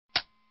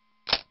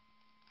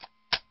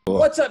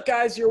What's up,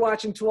 guys? You're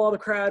watching To All the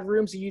Crowd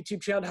Rooms, a YouTube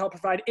channel to help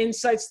provide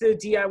insights to the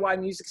DIY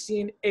music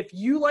scene. If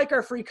you like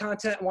our free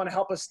content and want to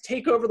help us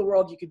take over the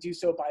world, you can do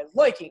so by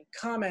liking,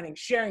 commenting,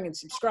 sharing, and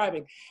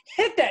subscribing.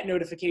 Hit that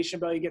notification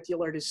bell. You get the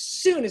alert as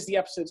soon as the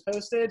episode's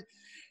posted.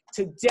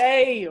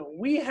 Today,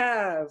 we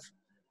have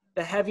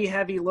the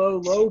heavy,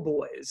 low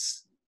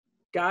boys.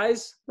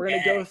 Guys, we're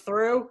going to go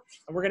through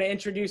and we're going to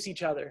introduce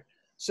each other.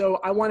 So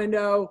I want to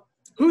know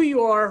who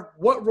you are,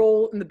 what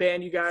role in the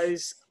band you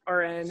guys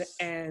are in,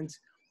 and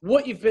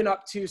what you've been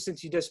up to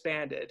since you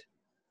disbanded.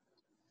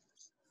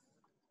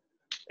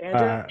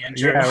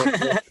 Andrew?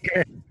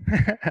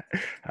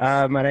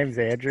 My name's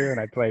Andrew, and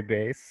I play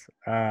bass.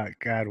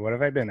 God, what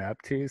have I been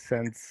up to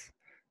since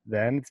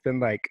then? It's been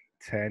like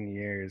 10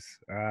 years.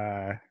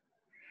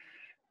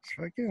 Just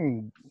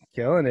fucking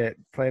killing it,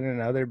 playing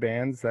in other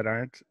bands that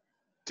aren't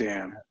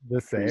the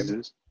same.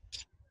 Jesus.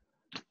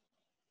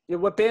 Yeah,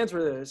 what bands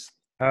were those?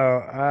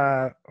 Oh,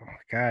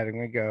 God, I'm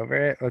gonna go over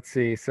it. Let's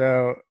see.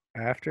 So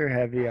after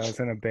Heavy, I was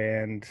in a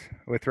band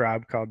with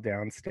Rob called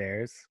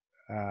Downstairs.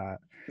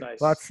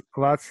 Nice. A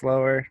lot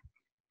slower,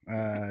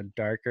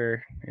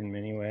 darker in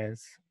many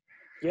ways.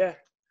 Yeah.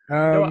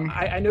 No,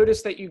 I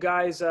noticed that you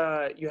guys,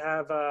 you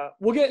have,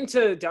 we'll get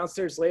into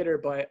Downstairs later,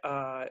 but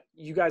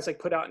you guys like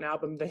put out an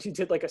album, then you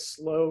did like a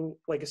slowed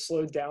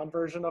down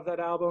version of that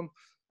album.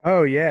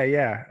 Oh,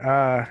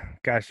 yeah.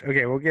 Gosh,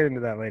 okay, we'll get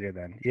into that later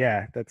then.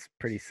 Yeah, that's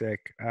pretty sick.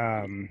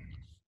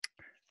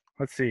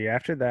 Let's see.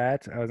 After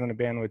that, I was in a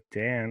band with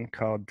Dan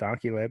called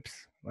Donkey Lips,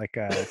 like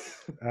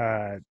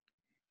a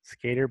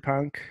skater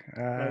punk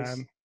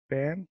Nice.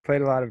 band.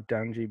 Played a lot of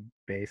dungy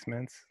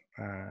basements.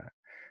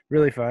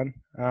 Really fun.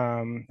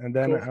 And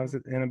then Cool. I was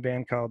in a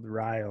band called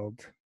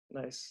Riled.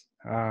 Nice.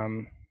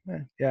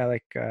 Yeah,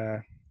 like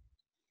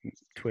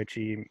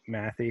twitchy,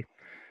 mathy.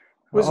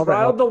 Was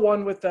Riled the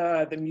one with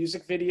the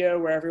music video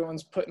where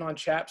everyone's putting on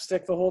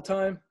chapstick the whole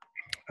time?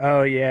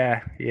 Oh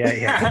yeah.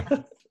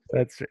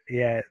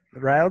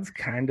 Riled's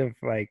kind of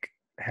like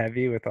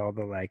heavy with all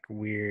the like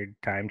weird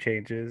time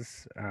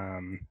changes.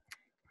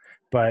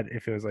 But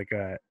if it was like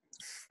a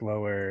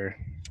slower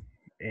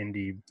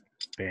indie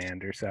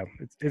band or so,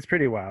 it's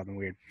pretty wild and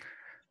weird.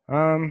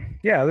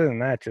 Yeah, other than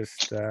that,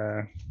 just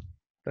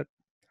that's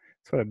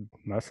what I've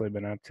mostly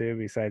been up to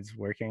besides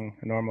living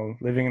a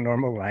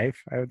normal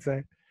life, I would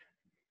say.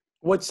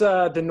 What's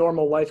the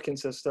normal life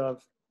consist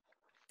of?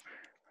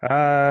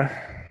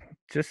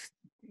 Just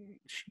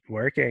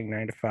working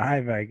 9 to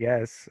 5, I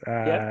guess.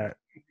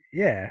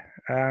 Yeah.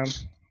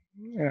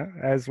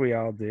 As we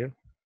all do.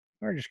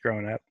 We're just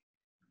growing up.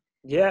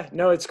 Yeah,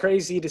 no, it's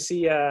crazy to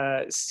see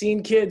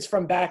seen kids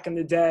from back in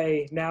the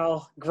day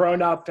now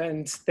grown up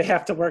and they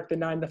have to work the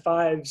 9 to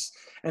 5s,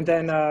 and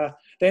then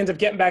they end up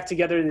getting back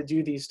together to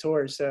do these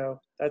tours. So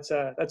that's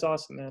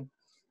awesome, man.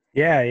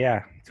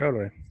 Yeah,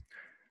 totally.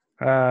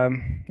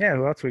 Yeah,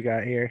 who else we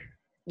got here?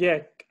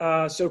 Yeah,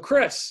 so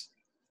Chris.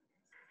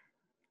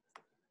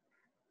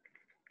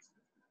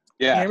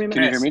 Yeah, can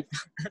you hear me?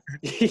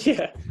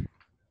 Yeah.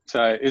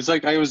 Sorry, it's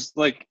like I was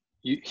like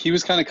he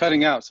was kind of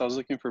cutting out, so I was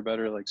looking for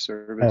better like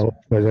service. Oh,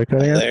 was I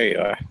cutting out? There you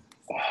are.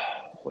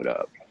 What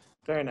up?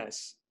 Very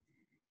nice.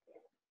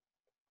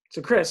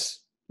 So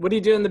Chris, what do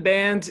you do in the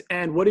band,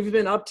 and what have you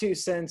been up to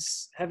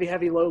since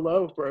Heavy,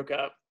 Low broke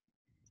up?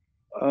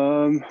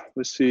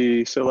 Let's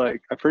see. So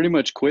like I pretty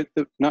much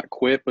not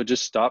quit, but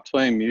just stopped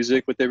playing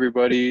music with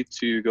everybody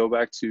to go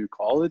back to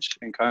college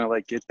and kind of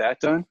like get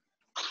that done.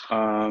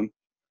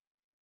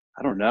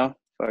 I don't know.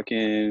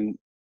 Fucking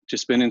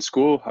just been in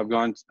school. I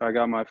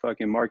got my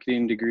fucking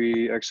marketing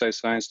degree, exercise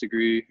science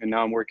degree, and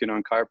now I'm working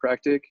on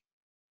chiropractic.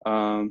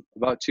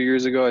 About 2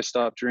 years ago, I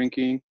stopped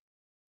drinking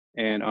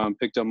and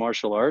picked up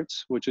martial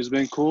arts, which has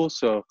been cool.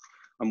 So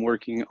I'm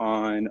working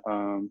on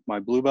my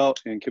blue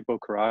belt in Kippo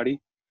karate.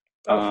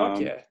 Oh,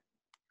 fuck yeah.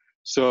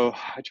 So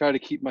I try to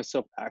keep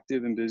myself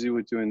active and busy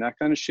with doing that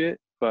kind of shit.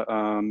 But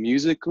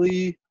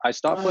musically, I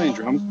stopped playing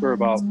drums for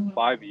about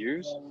 5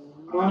 years.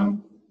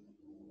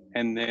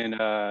 And then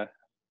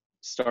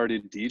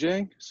started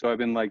DJing. So I've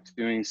been like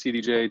doing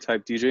CDJ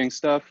type DJing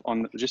stuff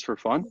just for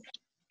fun.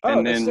 Oh,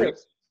 and that's then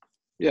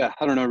dope.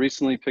 I don't know,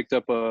 recently picked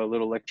up a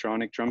little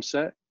electronic drum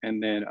set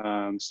and then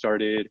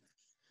started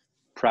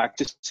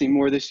practicing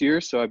more this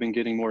year. So I've been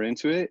getting more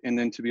into it. And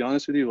then to be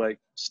honest with you, like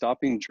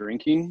stopping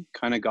drinking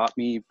kind of got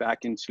me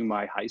back into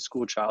my high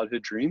school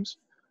childhood dreams,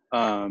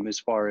 as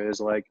far as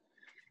like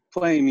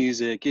playing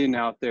music, getting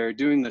out there,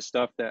 doing the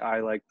stuff that I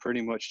like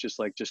pretty much just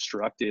like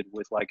destructed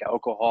with like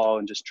alcohol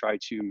and just try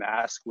to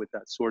mask with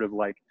that sort of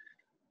like,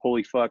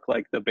 holy fuck,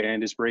 like the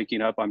band is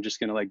breaking up, I'm just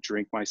gonna like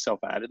drink myself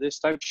out of this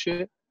type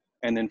shit.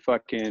 And then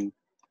fucking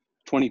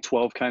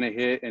 2012 kind of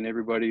hit and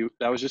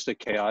that was just a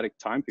chaotic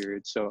time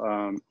period.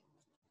 So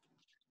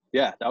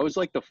yeah, that was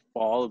like the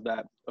fall of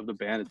the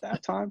band at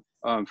that time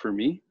for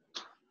me.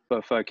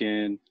 But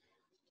fucking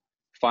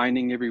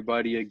finding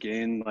everybody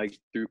again, like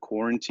through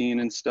quarantine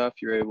and stuff,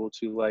 you're able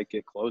to like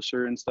get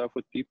closer and stuff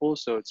with people.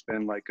 So it's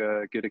been like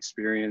a good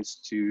experience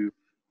to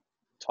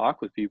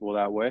talk with people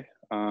that way.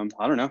 I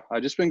don't know.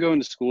 I've just been going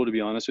to school, to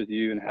be honest with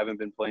you, and haven't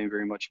been playing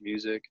very much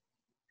music.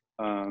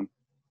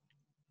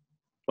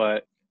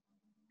 But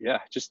yeah,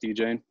 just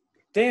DJing.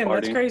 Damn, partying.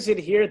 that's crazy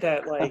to hear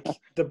that, like,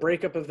 the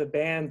breakup of the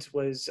band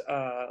was,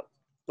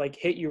 like,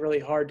 hit you really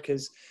hard,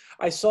 because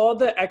I saw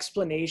the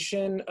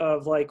explanation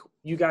of, like,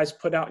 you guys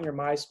put out in your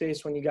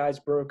MySpace when you guys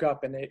broke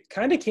up, and it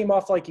kind of came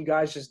off like you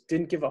guys just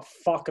didn't give a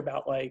fuck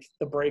about, like,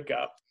 the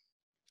breakup.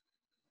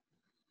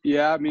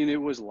 Yeah, I mean,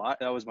 that was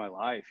my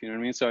life, you know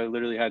what I mean? So I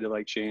literally had to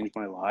like change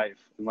my life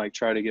and like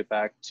try to get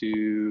back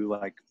to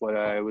like what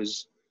I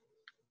was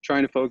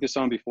trying to focus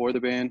on before the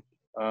band,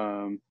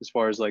 as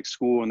far as like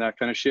school and that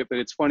kind of shit. But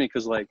it's funny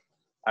because like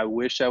I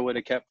wish I would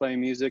have kept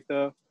playing music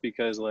though,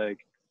 because like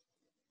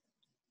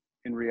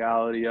in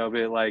reality of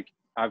it, like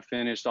I've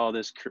finished all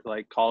this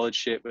like college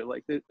shit, but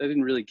like that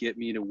didn't really get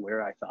me to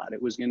where I thought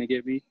it was gonna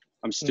get me.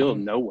 I'm still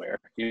nowhere,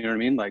 you know what I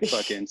mean? Like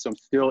fucking, so I'm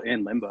still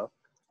in limbo.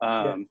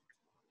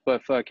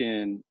 But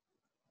fucking,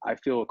 I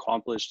feel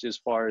accomplished as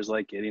far as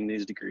like getting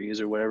these degrees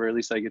or whatever. At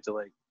least I get to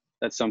like,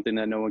 that's something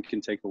that no one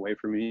can take away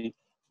from me.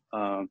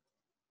 But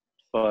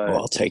well,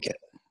 I'll take it.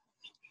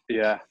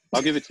 Yeah,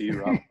 I'll give it to you,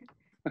 Rob.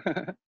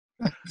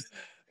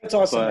 That's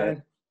awesome,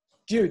 man.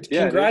 Dude,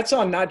 congrats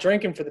on not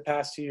drinking for the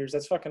past 2 years.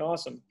 That's fucking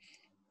awesome.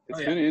 It's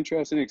been an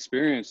interesting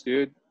experience,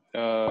 dude.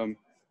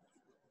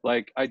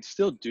 Like I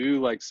still do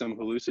like some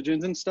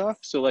hallucinogens and stuff.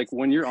 So like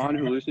when you're on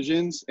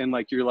hallucinogens and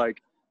like you're like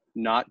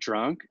not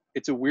drunk,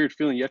 it's a weird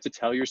feeling. You have to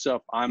tell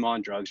yourself, I'm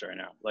on drugs right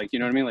now. Like, you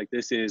know what I mean? Like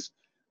this is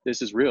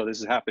real. This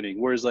is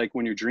happening. Whereas like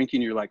when you're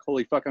drinking, you're like,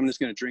 holy fuck, I'm just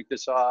going to drink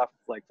this off.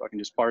 Like fucking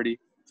just party.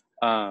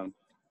 The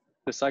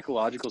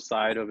psychological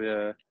side of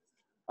it,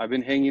 I've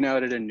been hanging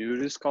out at a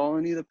nudist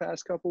colony the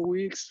past couple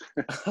weeks.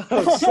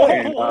 And,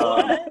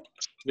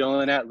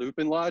 chilling at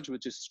Lupin Lodge,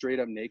 which is straight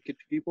up naked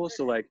people.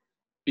 So like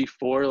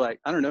before,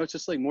 like, I don't know, it's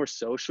just like more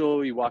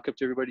social. You walk up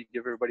to everybody,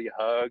 give everybody a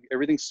hug.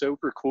 Everything's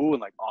super cool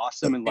and like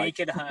awesome. And like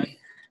naked hug.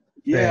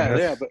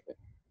 Yeah. But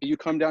you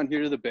come down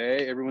here to the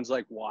Bay, everyone's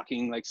like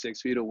walking like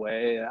 6 feet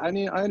away. I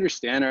mean, I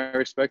understand, I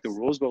respect the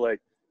rules, but like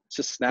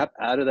to snap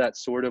out of that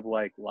sort of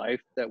like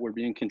life that we're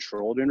being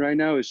controlled in right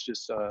now is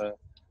just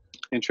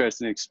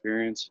interesting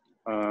experience,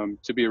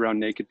 to be around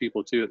naked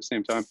people too at the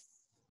same time.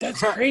 That's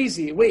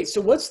crazy. Wait,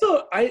 so what's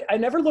the, I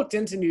never looked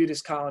into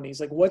nudist colonies.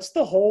 Like, what's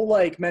the whole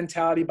like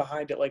mentality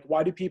behind it? Like,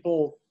 why do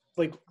people,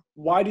 like,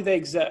 why do they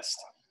exist?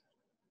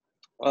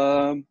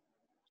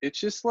 It's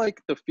just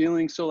like the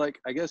feeling. So like,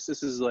 I guess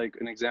this is like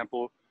an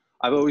example.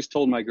 I've always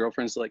told my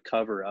girlfriends to like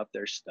cover up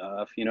their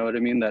stuff. You know what I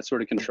mean? That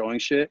sort of controlling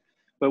shit.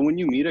 But when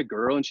you meet a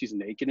girl and she's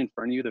naked in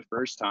front of you the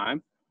first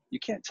time, you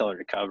can't tell her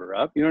to cover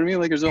up. You know what I mean?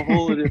 Like there's a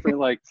whole different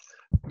like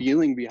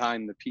feeling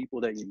behind the people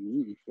that you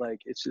meet. Like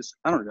it's just,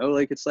 I don't know,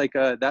 like it's like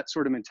that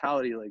sort of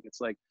mentality. Like it's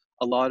like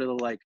a lot of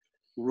the like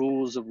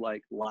rules of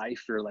like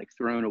life are like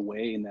thrown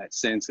away in that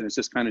sense. And it's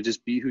just kind of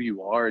just be who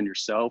you are and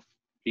yourself.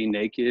 Be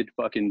naked.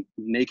 Fucking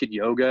naked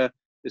yoga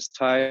is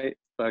tight.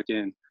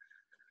 Fucking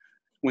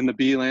when the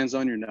bee lands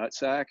on your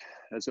nutsack,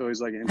 that's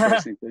always like an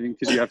interesting thing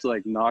because you have to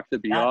like knock the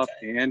bee off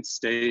and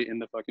stay in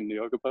the fucking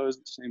yoga pose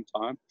at the same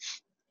time.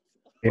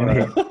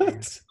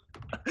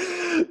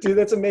 Dude,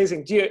 that's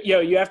amazing.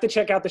 You have to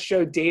check out the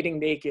show Dating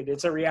Naked.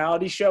 It's a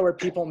reality show where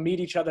people meet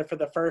each other for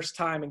the first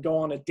time and go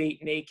on a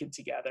date naked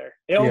together.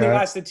 It only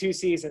lasted 2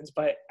 seasons,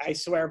 but I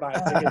swear by it,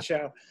 it's a good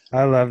show.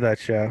 I love that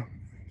show.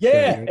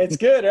 Yeah, it's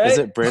good, right? Is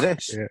it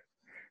British?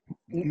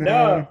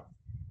 Yeah.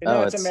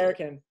 No, it's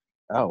American.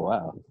 Oh,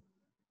 wow.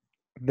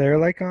 They're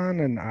like on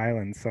an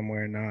island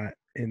somewhere, not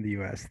in the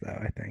U.S. though,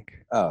 I think.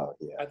 Oh,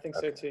 yeah. I think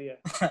so too, yeah.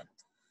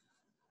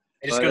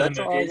 I just go to That's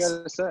the all I movies.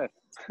 gotta say.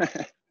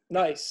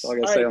 Nice. That's all I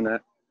gotta say on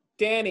that.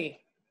 Danny.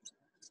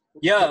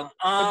 Yo,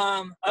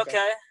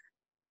 okay.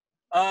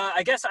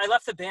 I guess I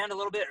left the band a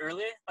little bit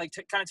early, like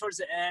kind of towards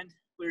the end.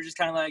 We were just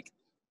kind of like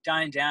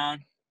dying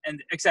down,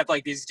 and except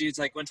like these dudes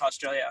like went to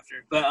Australia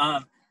after. But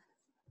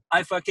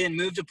I fucking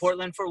moved to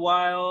Portland for a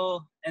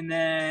while, and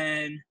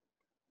then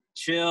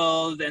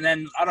chilled, and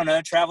then I don't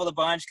know, traveled a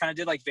bunch. Kind of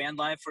did like van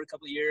life for a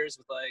couple of years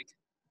with like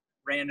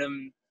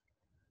random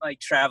like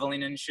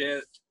traveling and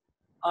shit.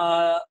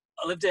 I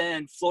lived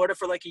in Florida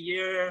for like a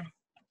year,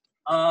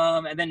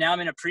 and then now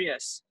I'm in a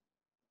Prius.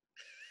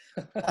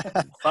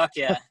 Fuck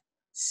yeah.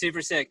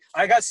 Super sick.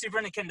 I got super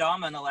into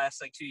kendama in the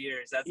last like 2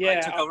 years. That's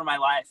like took over my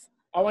life.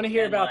 I want to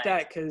hear about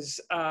that because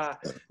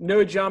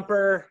No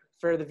Jumper,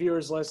 for the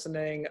viewers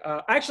listening.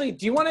 Actually,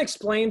 do you want to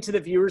explain to the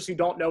viewers who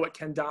don't know what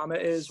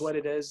kendama is, what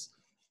it is?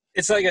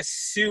 It's like a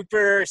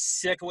super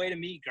sick way to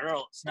meet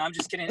girls. No, I'm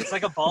just kidding. It's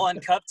like a ball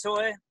and cup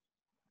toy.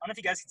 I don't know if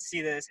you guys can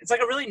see this. It's like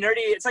a really nerdy,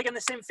 it's like in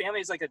the same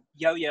family as like a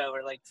yo-yo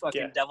or like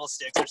fucking devil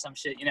sticks or some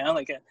shit, you know,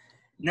 like a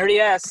nerdy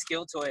ass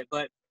skill toy,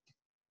 but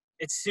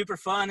it's super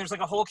fun. There's like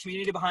a whole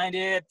community behind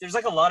it. There's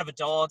like a lot of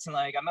adults and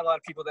like I met a lot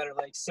of people that are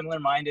like similar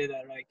minded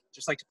that are like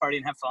just like to party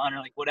and have fun or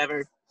like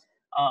whatever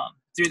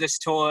through this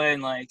toy,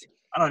 and like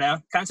I don't know,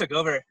 kind of took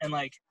over. And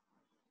like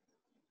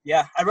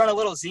I run a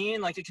little zine,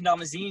 like a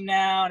kendama zine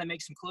now, and I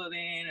make some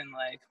clothing, and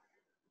like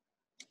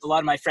a lot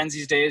of my friends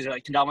these days are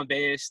like kendama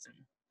based, and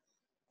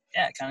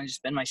it kind of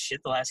just been my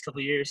shit the last couple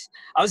of years.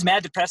 I was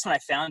mad depressed when I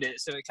found it,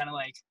 so it kind of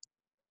like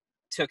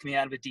took me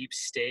out of a deep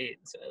state.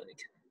 So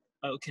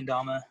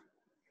kendama.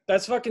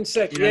 That's fucking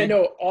sick. Yeah,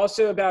 no,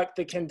 also about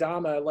the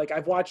kendama, like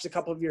I've watched a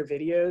couple of your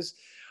videos.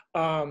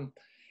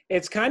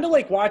 It's kind of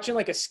like watching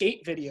like a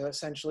skate video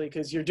essentially,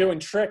 because you're doing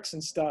tricks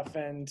and stuff,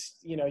 and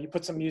you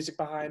put some music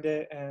behind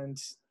it and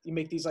you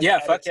make these like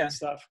edits and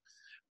stuff.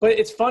 But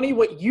it's funny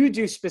what you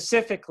do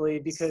specifically,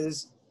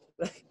 because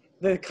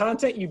the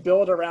content you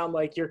build around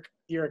like your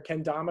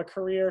kendama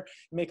career,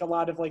 you make a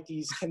lot of like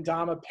these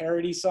kendama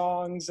parody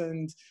songs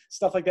and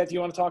stuff like that. Do you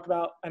want to talk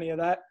about any of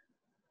that?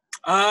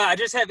 I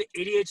just have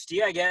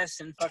ADHD, I guess,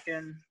 and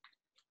fucking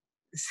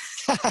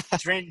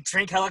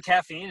drink hella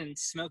caffeine and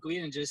smoke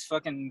weed and just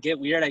fucking get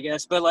weird, I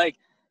guess. But like,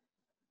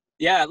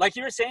 yeah, like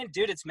you were saying,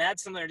 dude, it's mad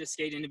similar to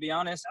skating, to be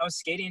honest. I was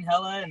skating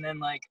hella, and then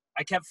like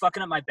I kept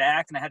fucking up my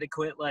back, and I had to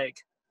quit. Like,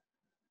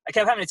 I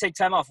kept having to take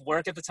time off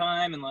work at the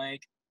time, and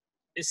like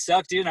it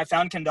sucked, dude. And I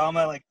found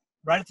kendama like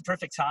right at the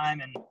perfect time,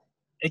 and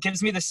it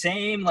gives me the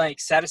same like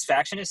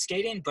satisfaction as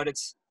skating, but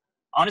it's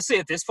honestly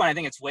at this point I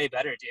think it's way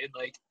better, dude.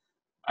 Like,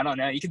 I don't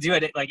know, you can do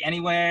it like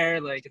anywhere.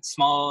 Like, it's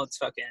small, it's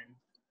fucking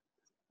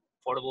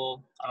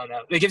portable. I don't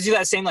know, it gives you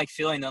that same like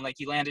feeling though, like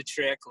you land a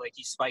trick, like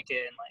you spike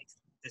it, and like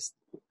this,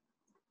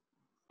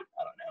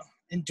 I don't know,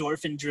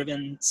 endorphin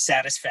driven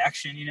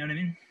satisfaction, you know what I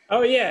mean?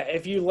 Oh yeah,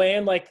 if you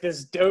land like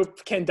this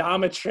dope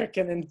kendama trick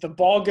and then the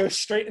ball goes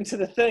straight into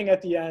the thing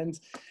at the end,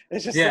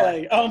 it's just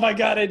like, oh my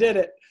god, I did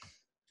it.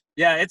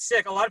 Yeah, it's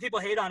sick. A lot of people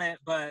hate on it,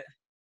 but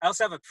I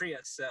also have a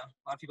Prius, so a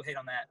lot of people hate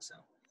on that. So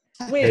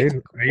wait,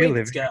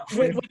 let's go.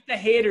 With the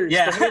haters,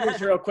 the haters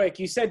real quick.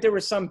 You said there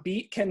was some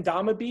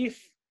kendama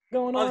beef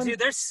going on? Oh, dude,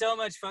 there's so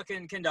much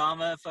fucking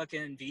kendama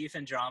fucking beef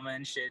and drama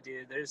and shit,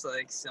 dude. There's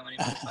like so many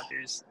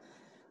motherfuckers.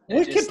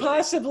 What could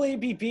possibly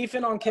be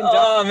beefing on kendama?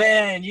 Oh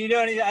man, I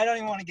don't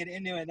even want to get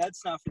into it.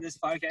 That's not for this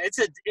podcast.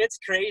 It's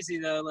crazy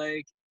though.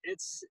 Like,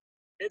 it's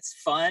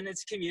fun.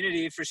 It's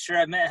community for sure.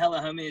 I've met hella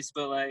homies,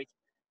 but like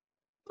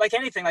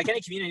anything, like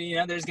any community,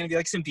 there's gonna be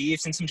like some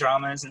beefs and some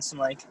dramas and some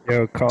like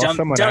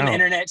dumb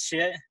internet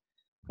shit.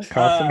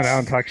 Call someone out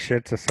and talk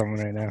shit to someone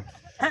right now.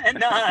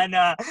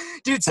 Nah,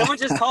 dude. Someone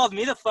just called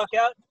me the fuck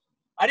out.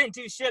 I didn't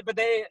do shit, but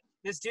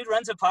this dude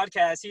runs a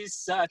podcast. He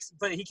sucks,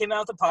 but he came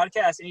out with a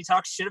podcast and he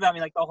talks shit about me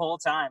like the whole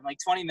time, like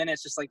 20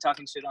 minutes, just like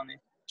talking shit on me.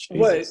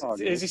 Jesus.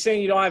 What is he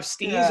saying? You don't have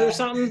steez or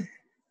something?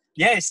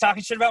 Yeah, he's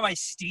talking shit about my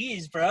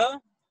steez, bro.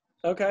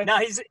 Okay.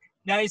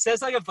 No, he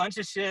says like a bunch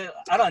of shit.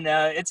 I don't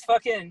know. It's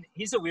fucking.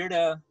 He's a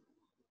weirdo.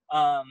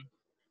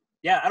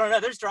 Yeah, I don't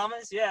know. There's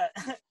dramas. Yeah.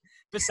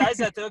 Besides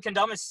that, though,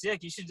 kendama's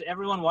sick.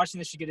 Everyone watching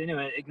this should get into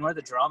it. Ignore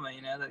the drama.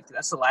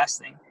 That's the last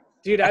thing.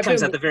 Dude, that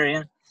comes at the very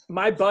end.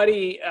 My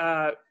buddy,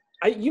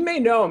 you may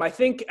know him. I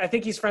think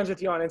he's friends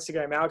with you on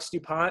Instagram, Alex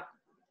DuPont.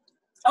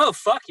 Oh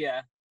fuck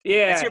yeah.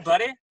 Yeah. That's your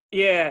buddy?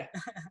 Yeah.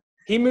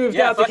 He moved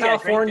out to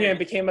California and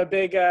became a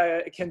big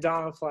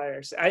kendama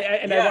player.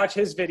 I watch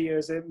his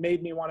videos. It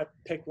made me want to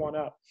pick one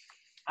up.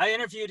 I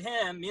interviewed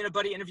him. Me and a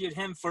buddy interviewed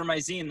him for my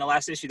zine, the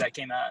last issue that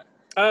came out.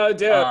 Oh,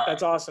 dude,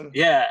 that's awesome.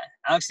 Yeah,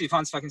 Alex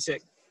DuPont's fucking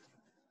sick.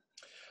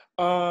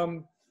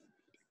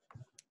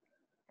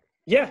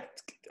 Yeah.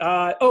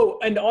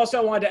 And also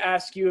I wanted to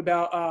ask you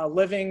about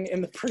living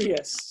in the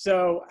Prius.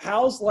 So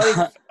how's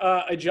life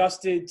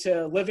adjusted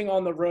to living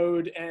on the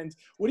road, and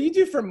what do you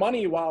do for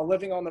money while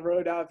living on the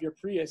road out of your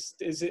Prius?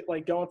 Is it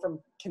like going from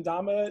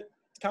kendama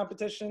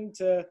competition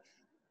to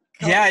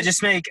Yeah, I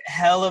just make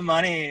hella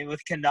money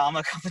with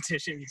kendama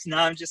competitions. No,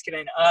 I'm just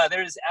kidding.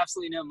 There's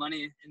absolutely no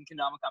money in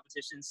kendama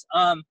competitions.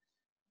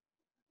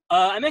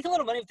 I make a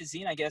little money with the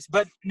zine, I guess.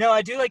 But no,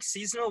 I do like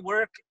seasonal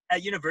work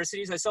at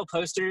universities. I sell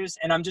posters,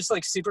 and I'm just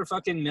like super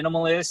fucking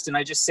minimalist, and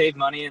I just save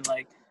money, and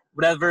like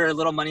whatever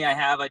little money I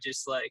have, I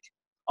just like,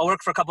 I'll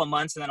work for a couple of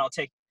months and then I'll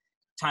take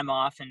time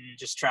off and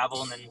just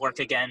travel and then work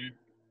again.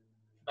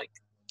 Like,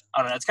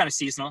 I don't know, it's kind of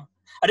seasonal.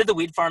 I did the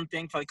weed farm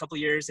thing for like a couple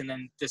of years, and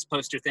then this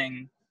poster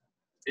thing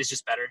is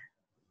just better.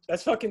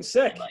 That's fucking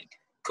sick. Like,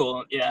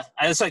 cool. Yeah,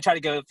 I just like try to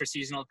go for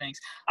seasonal things.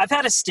 I've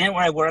had a stint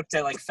where I worked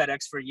at like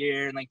FedEx for a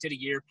year and like did a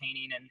year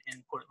painting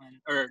in Portland,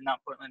 or not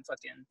Portland,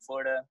 fucking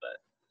Florida. But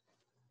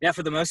yeah,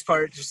 for the most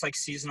part, just like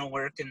seasonal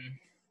work and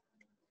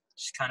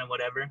just kind of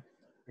whatever.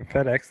 The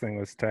FedEx thing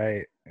was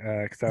tight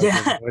because I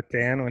was with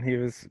Dan when he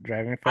was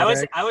driving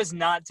FedEx. I was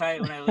not tight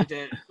when I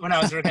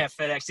was working at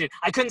FedEx, dude.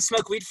 I couldn't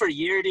smoke weed for a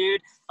year,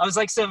 dude. I was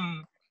like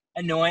some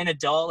annoying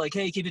adult, like,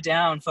 hey, keep it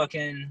down,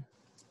 fucking.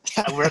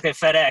 I work at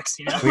FedEx,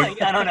 you know?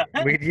 Like, I don't know.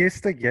 We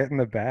used to get in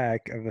the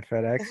back of the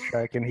FedEx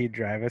truck and he'd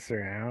drive us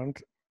around.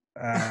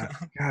 God,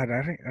 I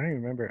don't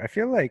remember. I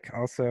feel like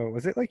also,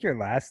 was it like your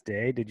last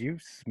day? Did you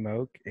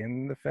smoke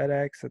in the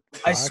FedEx?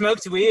 I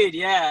smoked weed,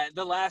 yeah.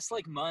 The last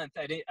like month,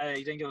 I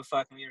didn't give a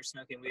fuck when we were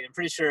smoking weed. I'm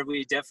pretty sure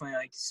we definitely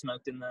like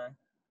smoked in the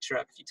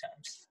truck a few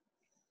times.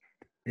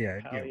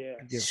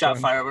 Yeah. Shot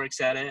fireworks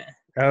at it.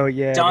 Oh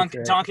yeah.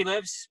 Donkey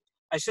Lips.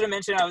 I should have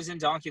mentioned I was in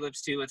Donkey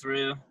Lips too with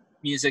Rue,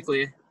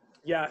 musically.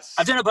 Yes.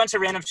 I've done a bunch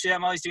of random shit.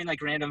 I'm always doing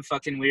like random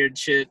fucking weird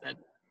shit that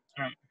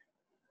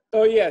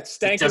Oh yeah,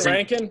 Stankin'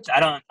 Rankin? I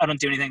don't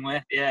do anything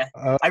with. Yeah.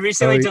 I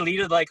recently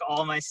deleted like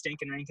all my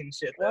Stinkin' Rankin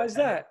shit. Why is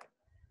that?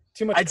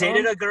 Too much. I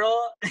dated a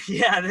girl.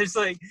 Yeah, there's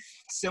like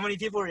so many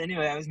people were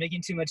into it. I was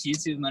making too much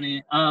YouTube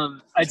money.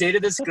 I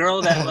dated this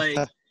girl that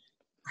like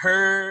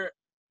her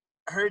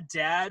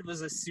dad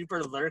was a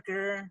super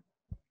lurker.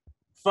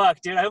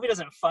 Fuck, dude. I hope he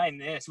doesn't find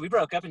this. We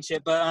broke up and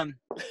shit, but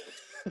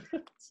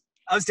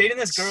I was dating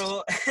this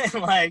girl and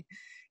like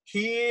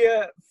he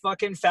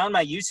fucking found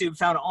my YouTube,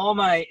 found all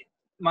my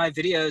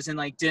videos and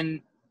like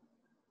didn't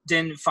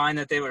find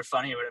that they were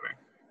funny or whatever.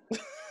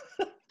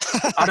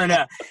 I don't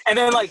know. And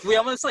then like we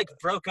almost like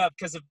broke up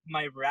because of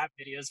my rap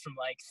videos from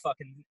like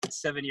fucking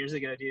 7 years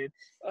ago, dude.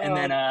 And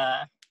then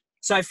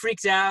so I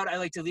freaked out. I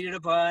like deleted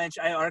a bunch.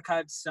 I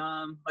archived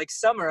some. Like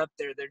some are up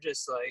there. They're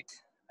just like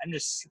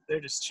they're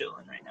just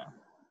chilling right now.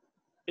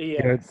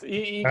 Yeah.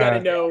 You got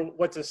to know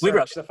what to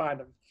search to find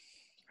them.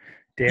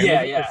 Dan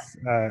yeah.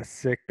 This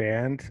sick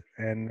band,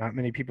 and not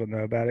many people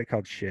know about it,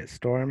 called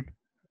Shitstorm.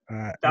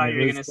 Thought you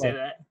were gonna say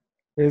that.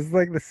 It was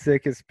like the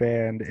sickest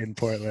band in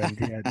Portland.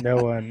 Yeah, no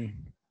one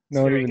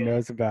even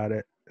knows about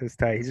it. It was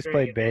tight. He just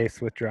played bass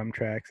with drum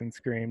tracks and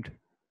screamed.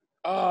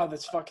 Oh,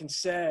 that's fucking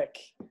sick.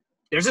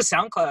 There's a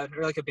SoundCloud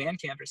or like a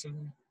Bandcamp or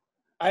something.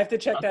 I have to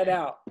check that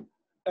out.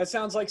 That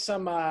sounds like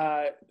some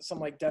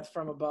like Death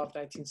from Above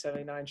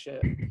 1979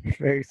 shit.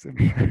 Very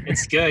similar.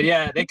 It's good,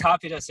 yeah. They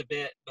copied us a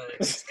bit, but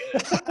it's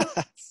good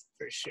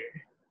for sure.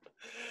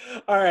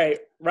 All right,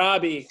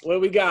 Robbie, what do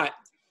we got?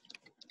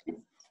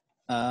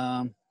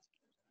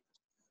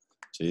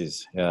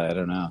 Geez, yeah, I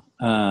don't know.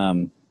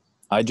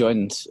 I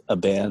joined a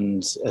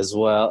band as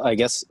well. I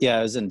guess, yeah,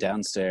 I was in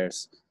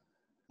Downstairs,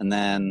 and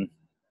then,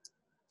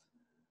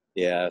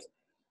 I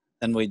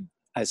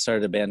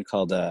started a band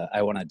called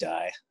I Want to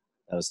Die.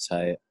 That was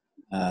tight.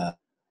 But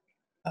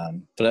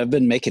I've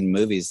been making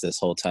movies this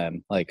whole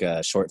time, like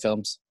short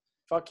films.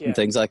 Fuck yeah. And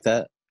things like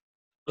that.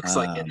 Looks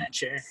like in that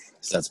chair.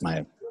 So that's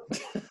my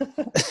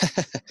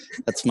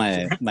that's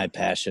my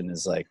passion,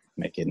 is like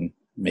making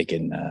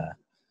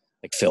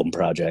like film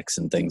projects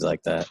and things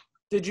like that.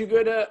 Did you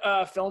go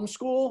to film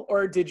school,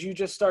 or did you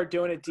just start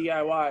doing it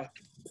DIY?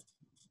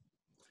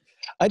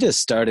 I just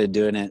started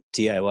doing it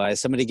DIY.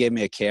 Somebody gave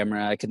me a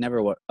camera. I could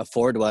never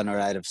afford one, or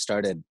I'd have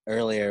started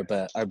earlier,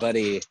 but our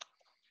buddy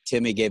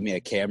Timmy gave me a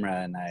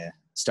camera, and I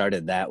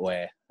started that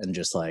way, and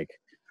just like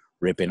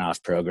ripping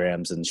off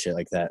programs and shit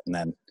like that. And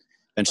then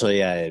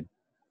eventually I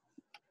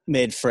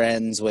made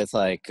friends with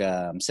like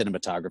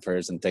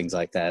cinematographers and things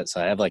like that.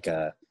 So I have like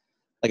a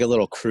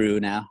little crew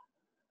now.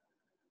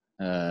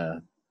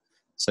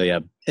 So yeah,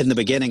 in the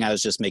beginning I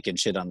was just making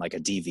shit on like a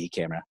DV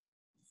camera,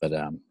 but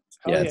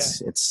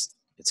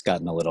it's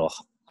gotten a little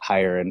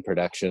higher in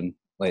production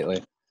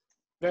lately.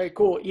 Very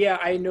cool. Yeah,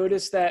 I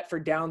noticed that for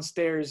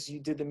Downstairs, you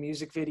did the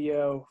music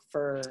video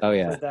for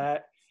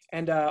that.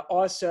 And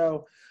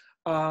also,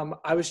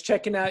 I was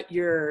checking out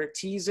your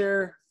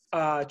teaser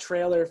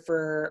trailer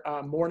for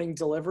Morning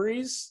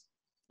Deliveries.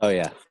 Oh,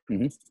 yeah.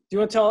 Mm-hmm. Do you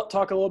want to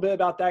talk a little bit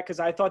about that? Because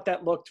I thought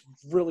that looked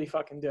really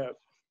fucking dope.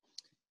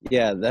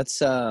 Yeah,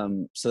 that's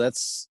a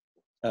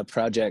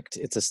project.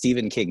 It's a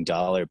Stephen King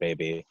dollar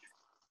baby.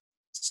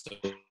 So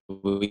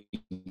we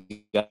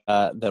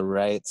got the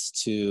rights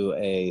to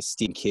a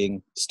Stephen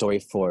King story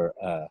for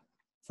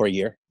a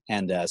year,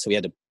 and so we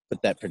had to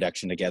put that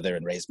production together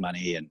and raise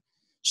money and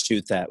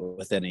shoot that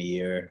within a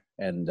year.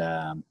 And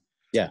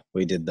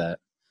we did that.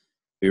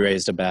 We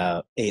raised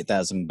about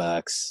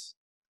 $8,000.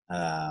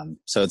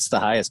 So it's the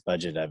highest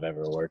budget I've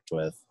ever worked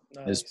with.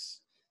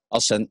 Nice. I'll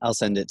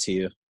send it to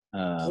you.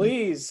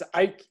 Please,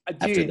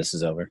 after this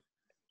is over.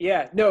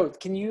 Yeah, no.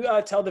 Can you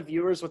tell the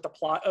viewers what the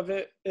plot of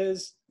it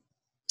is?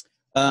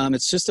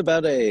 It's just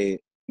about a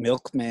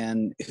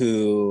milkman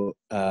who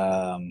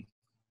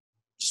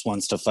just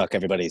wants to fuck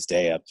everybody's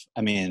day up.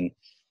 I mean,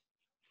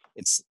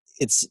 it's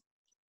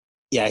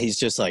he's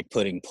just like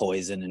putting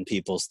poison in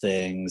people's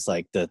things,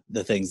 like the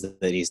things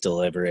that he's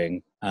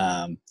delivering.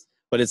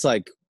 But it's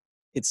like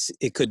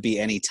it could be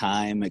any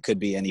time, it could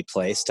be any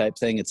place type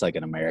thing. It's like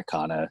an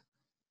Americana,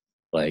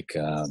 like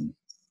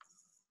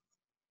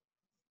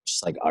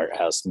just like art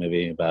house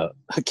movie about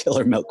a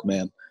killer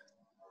milkman.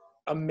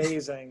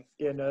 Amazing.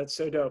 Yeah, no, that's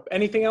so dope.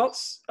 Anything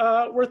else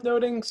worth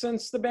noting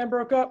since the band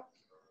broke up?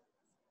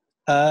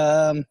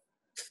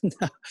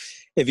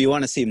 If you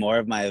want to see more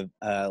of my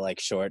like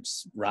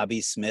shorts,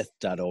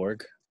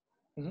 robbiesmith.org.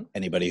 Mm-hmm.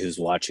 Anybody who's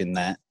watching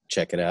that,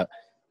 check it out.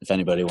 If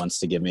anybody wants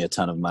to give me a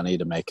ton of money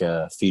to make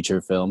a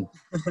feature film,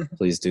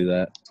 please do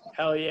that.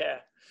 Hell yeah.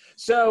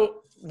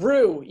 So,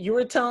 Rue, you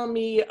were telling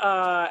me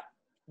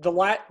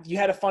you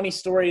had a funny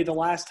story the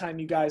last time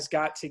you guys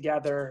got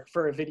together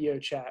for a video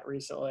chat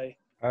recently.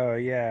 Oh,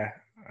 yeah.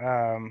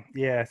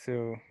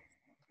 So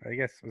I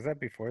guess, was that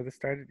before this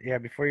started? Yeah,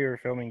 before you were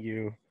filming,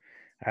 you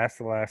asked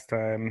the last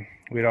time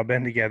we'd all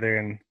been together,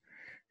 and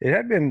it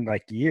had been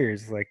like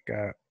years. Like,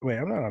 wait,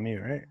 I'm not on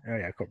mute, right? Oh,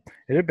 yeah, cool.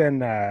 It had been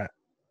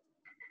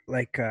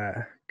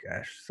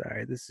gosh,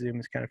 sorry, this Zoom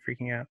is kind of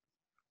freaking out.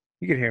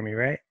 You could hear me,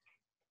 right?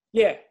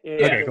 Yeah.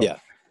 Okay, cool.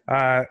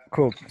 Yeah.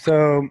 Cool.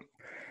 So,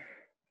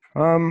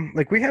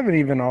 we haven't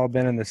even all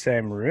been in the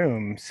same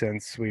room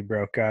since we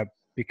broke up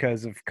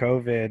because of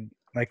COVID.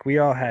 like we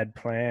all had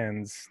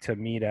plans to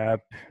meet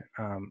up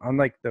on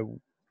like the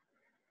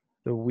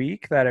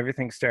week that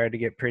everything started to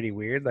get pretty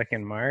weird, like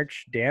in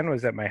March. Dan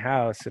was at my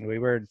house and we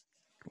were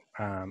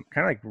kind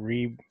of like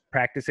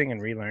practicing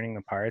and relearning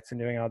the parts and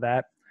doing all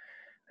that.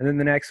 And then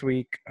the next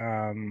week,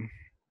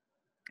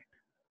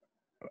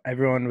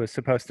 everyone was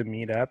supposed to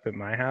meet up at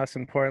my house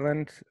in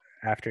Portland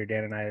after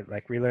Dan and I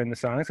like relearned the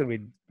songs, and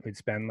we'd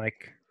spend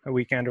like a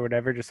weekend or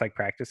whatever just like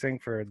practicing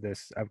for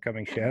this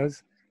upcoming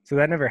shows. So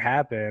that never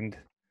happened.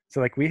 So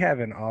like we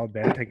haven't all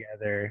been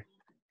together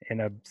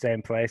in a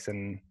same place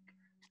in,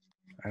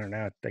 I don't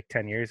know, like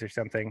 10 years or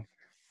something.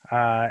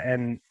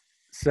 And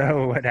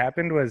so what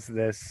happened was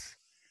this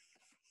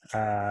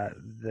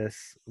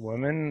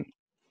woman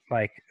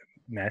like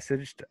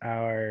messaged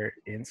our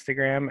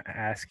Instagram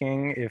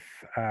asking if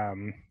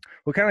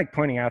well, kind of like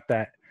pointing out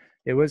that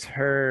it was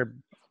her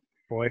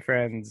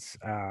boyfriend's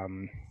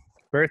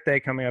birthday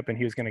coming up and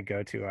he was going to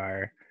go to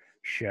our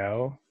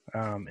show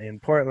in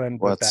Portland,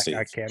 but that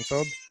got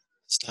canceled.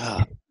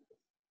 Stop.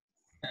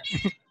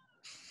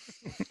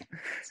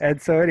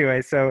 And so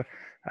anyway, so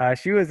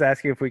she was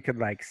asking if we could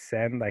like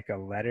send like a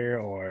letter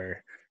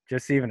or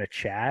just even a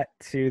chat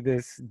to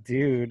this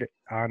dude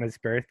on his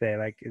birthday,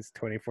 like his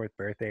 24th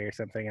birthday or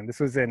something. And this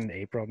was in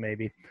April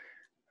maybe.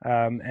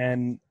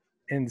 And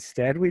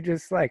instead we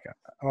just like,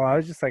 I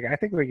was just like, I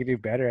think we could do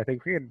better. I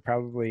think we could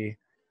probably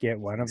get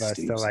one of us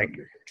to like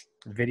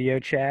video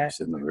chat.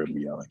 Sit in the room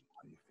yelling.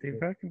 Dude,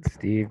 fucking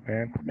Steve,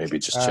 man. Maybe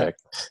just check.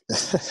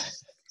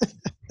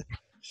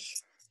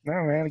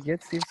 No, man,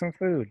 get Steve some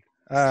food.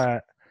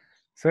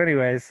 So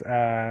anyways,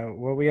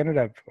 what we ended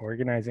up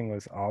organizing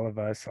was all of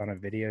us on a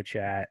video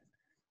chat,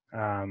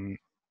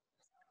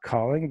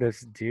 calling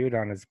this dude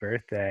on his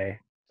birthday.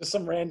 Just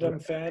some random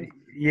fan.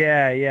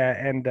 Yeah.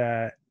 And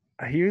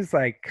he was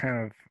like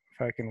kind of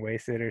fucking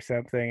wasted or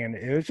something. And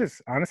it was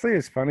just, honestly, it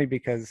was funny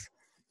because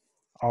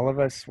all of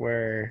us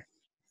were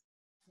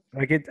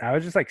like, I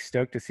was just like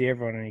stoked to see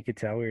everyone, and you could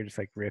tell we were just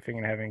like riffing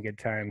and having a good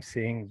time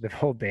seeing the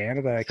whole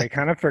band. Like I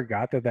kind of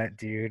forgot that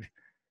dude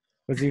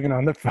was even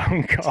on the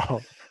phone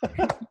call.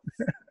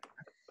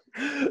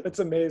 That's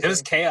amazing. It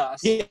was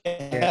chaos.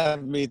 Yeah,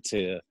 me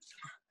too.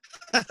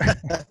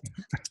 And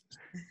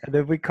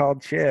then we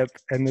called Chip,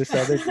 and this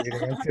other dude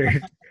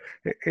answered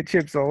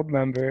Chip's old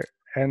number,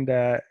 and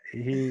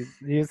he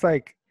was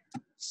like,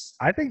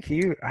 I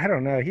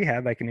don't know, he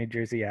had like a New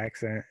Jersey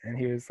accent, and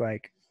he was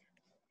like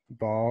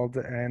bald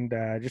and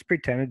just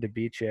pretended to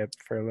be Chip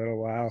for a little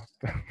while.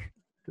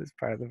 This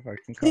part of the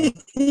fucking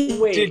call.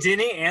 Wait, Dude,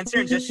 didn't he answer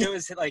and just show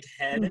his like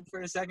head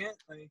for a second?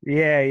 Like,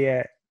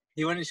 Yeah.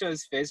 he wouldn't show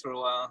his face for a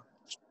while.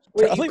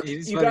 wait,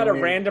 He's you fucking got a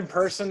weird. random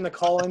person to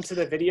call into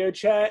the video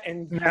chat,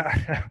 and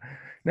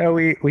No,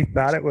 we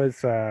thought it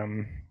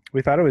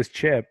was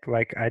Chip.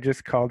 Like I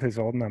just called his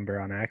old number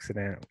on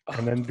accident,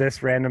 and then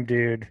this random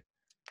dude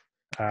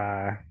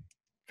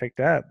picked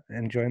up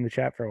and joined the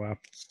chat for a while.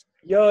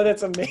 yo,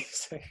 that's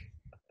amazing.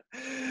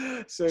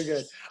 So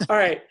good. All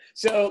right,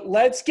 so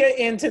let's get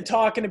into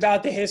talking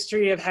about the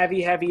history of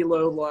Heavy Heavy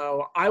Low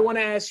Low. I want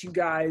to ask you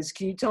guys,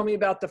 can you tell me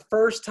about the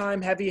first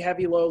time Heavy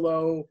Heavy Low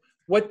Low,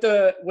 what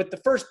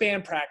the first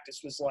band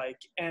practice was like,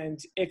 and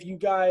if you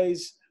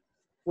guys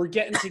were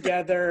getting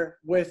together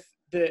with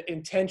the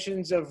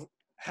intentions of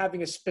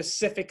having a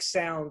specific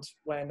sound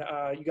when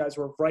you guys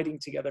were writing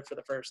together for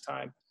the first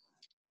time?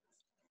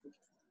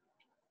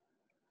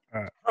 I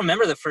don't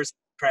remember the first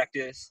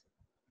practice.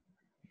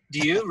 Do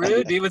you,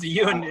 Rude? Be with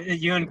you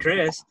and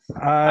Chris.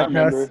 I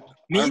remember.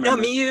 Me,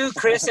 you,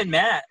 Chris, and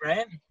Matt,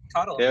 right?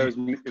 Total. Yeah,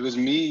 it was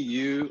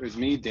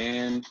me,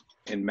 Dan,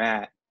 and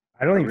Matt.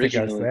 I don't even think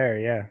I was Originally. there.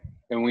 Yeah.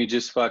 And we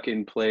just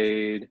fucking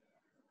played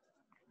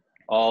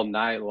all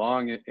night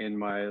long in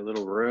my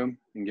little room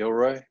in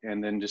Gilroy,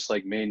 and then just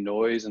like made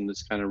noise and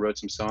just kind of wrote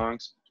some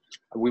songs.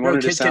 We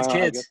wanted to sound,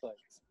 I guess, like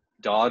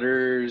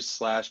Daughters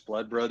 /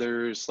 Blood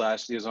Brothers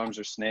 / These Arms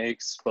Are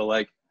Snakes, but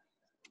like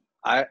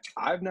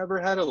I've never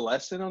had a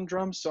lesson on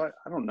drums, so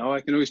I don't know.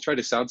 I can always try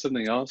to sound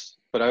something else,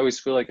 but I always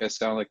feel like I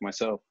sound like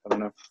myself. I don't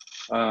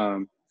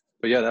know.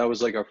 But yeah, that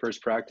was like our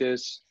first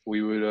practice.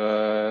 We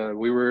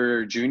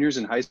were juniors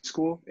in high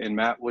school, and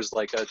Matt was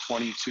like a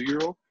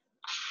 22-year-old.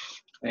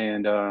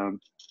 And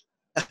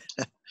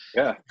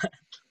yeah,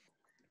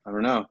 I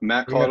don't know.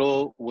 Matt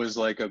Caudill was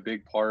like a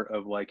big part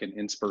of like an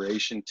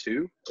inspiration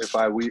too.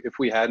 If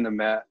we hadn't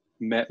have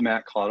met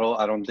Matt Caudill,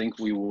 I don't think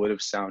we would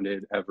have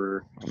sounded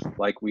ever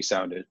like we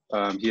sounded.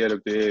 He had a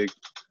big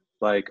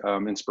like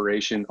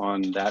inspiration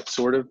on that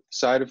sort of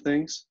side of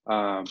things.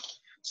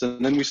 So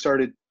then we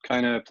started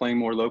kind of playing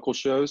more local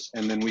shows,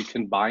 and then we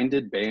combined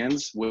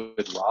bands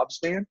with Rob's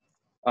band.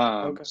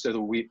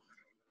 So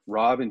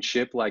Rob and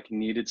Chip like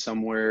needed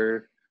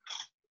somewhere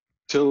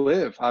to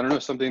live. I don't know,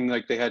 something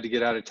like they had to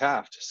get out of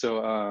Taft.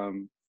 So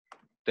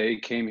they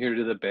came here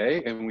to the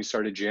Bay, and we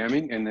started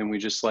jamming, and then we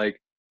just like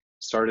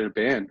started a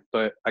band.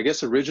 But I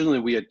guess originally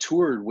we had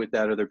toured with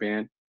that other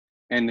band,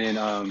 and then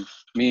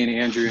me and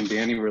Andrew and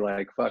Danny were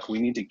like, fuck, we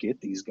need to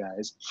get these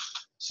guys.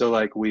 So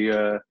like we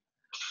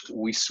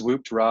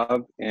swooped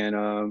Rob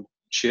and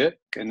chip,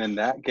 and then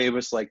that gave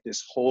us like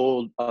this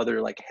whole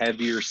other like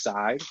heavier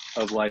side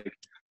of like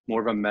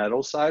more of a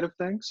metal side of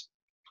things.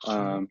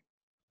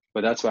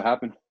 But that's what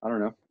happened. I don't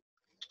know.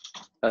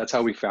 That's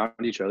how we found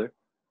each other.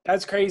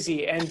 That's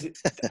crazy. And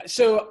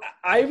so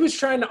I was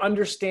trying to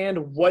understand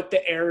what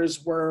the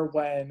eras were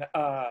when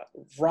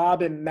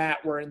Rob and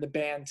Matt were in the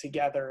band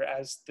together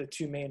as the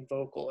two main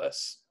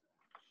vocalists.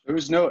 There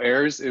was no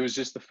errors. It was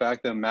just the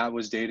fact that Matt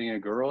was dating a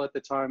girl at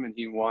the time and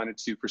he wanted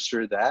to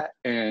pursue that.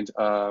 And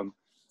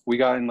we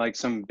got in like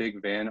some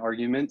big van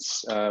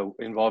arguments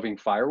involving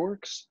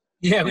fireworks.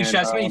 Yeah, we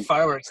shot so many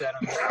fireworks at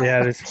him.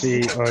 Yeah, this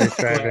be always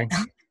driving.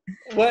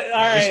 What? All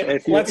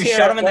right, let's we hear.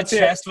 shot him in the Let's hear.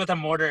 chest with a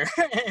mortar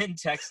in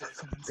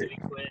Texas, and so he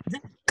quit.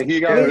 He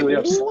got really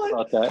upset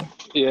about that.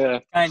 Yeah.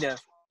 Kind of.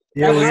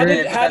 Yeah,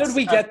 How did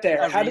we get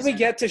there? How did we reason.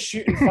 get to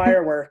shooting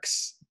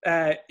fireworks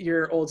at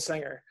your old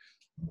singer?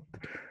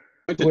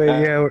 Wait,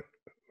 yeah.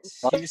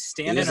 He was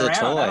standing was a around.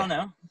 toy. I don't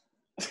know.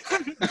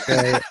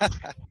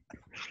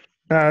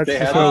 No, it's They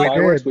just had what we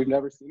fireworks did. we've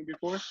never seen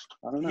before.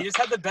 I don't know. He just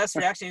had the best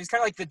reaction. He was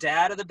kind of like the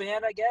dad of the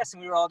band, I guess,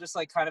 and we were all just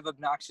like kind of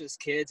obnoxious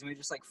kids, and we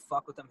just like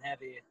fuck with him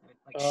heavy,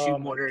 like Oh shoot my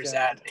mortars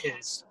God. at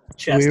his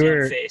chest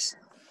and face.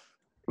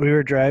 We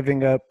were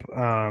driving up.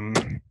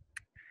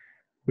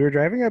 We were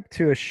driving up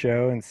to a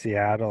show in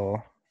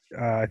Seattle.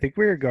 I think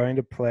we were going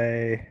to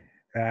play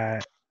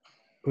at.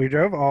 We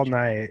drove all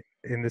night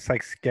in this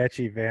like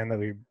sketchy van that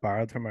we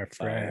borrowed from our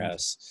friend.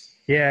 Firehouse.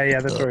 Yeah,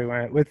 that's where we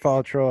went with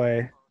Fall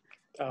Troy.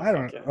 Oh, I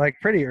don't fuck yeah. like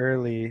pretty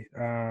early.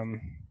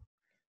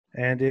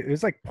 And it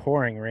was like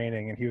pouring,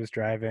 raining, and he was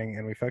driving,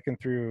 and we fucking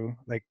threw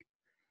like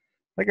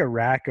a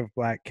rack of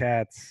black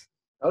cats.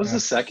 That was the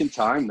second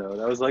time though.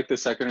 That was like the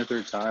second or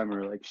third time,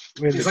 or like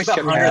It was like the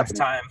kept 100th happening.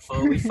 time,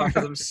 fool. We fucked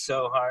with him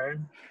so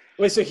hard.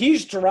 Wait, so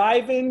he's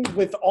driving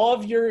with all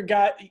of your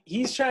guys.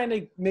 He's trying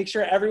to make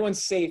sure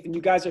everyone's safe, and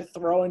you guys are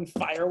throwing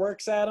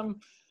fireworks at him.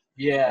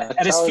 Yeah, That's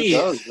at his how it feet.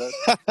 goes.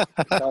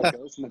 That's how it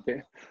goes in the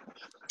band.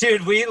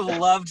 Dude, we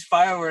loved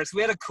fireworks.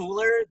 We had a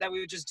cooler that we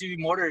would just do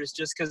mortars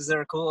just because they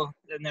were cool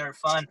and they were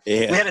fun.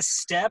 Yeah. We had a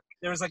step.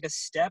 There was like a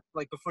step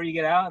like before you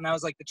get out, and that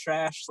was like the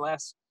trash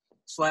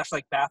slash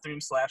like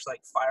bathroom slash like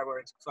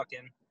fireworks,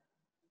 fucking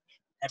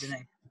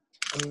everything.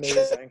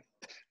 Amazing.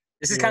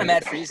 This is kind of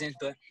mad freezing,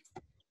 but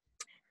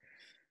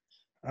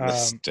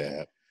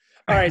Step.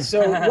 All right,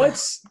 so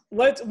what's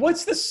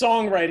the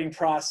songwriting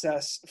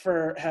process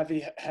for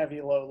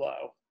Heavy Low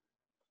Low?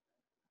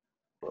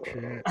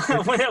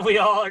 we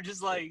all are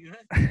just like,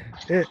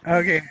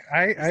 Okay, it's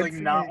I'd like say,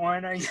 not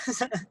one, I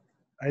guess.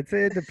 I'd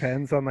say it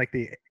depends on like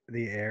the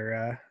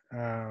era.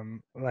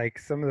 Like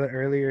some of the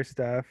earlier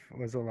stuff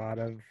was a lot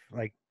of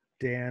like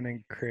Dan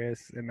and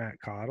Chris and Matt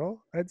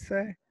Cottle, I'd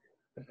say.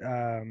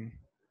 And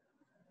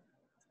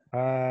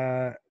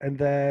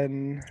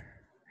then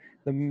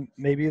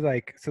maybe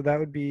like, so that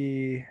would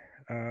be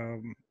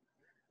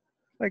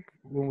like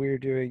when we were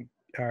doing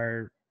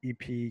our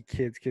EP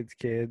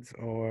Kids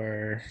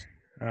or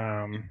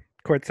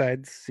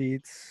courtside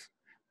seats,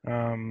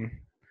 and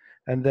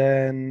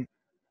then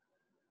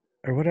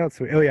or what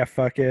else? Oh yeah,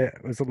 Fuck It.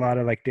 It was a lot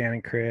of like Dan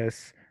and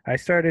Chris. I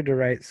started to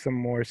write some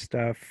more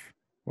stuff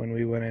when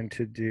we went in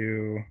to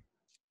do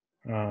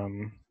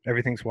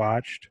Everything's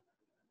Watched.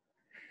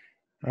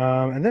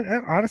 And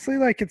then honestly,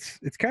 like it's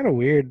kind of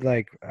weird.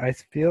 Like I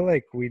feel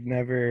like we'd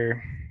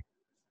never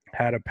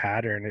had a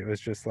pattern. It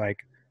was just like,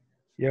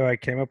 yo, I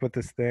came up with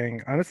this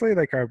thing. Honestly,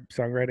 like our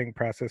songwriting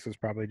process was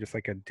probably just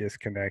like a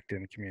disconnect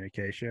in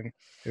communication.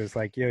 It was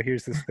like, yo,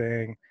 here's this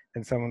thing,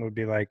 and someone would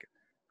be like,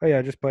 oh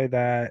yeah, just play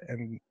that,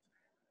 and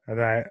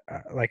I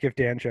like if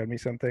Dan showed me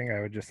something, I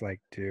would just like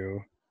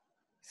do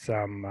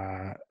some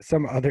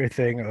other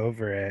thing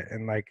over it,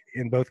 and like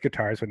in both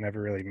guitars would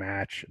never really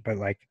match, but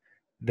like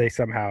they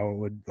somehow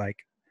would like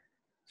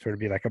sort of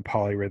be like a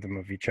polyrhythm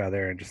of each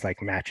other and just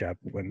like match up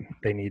when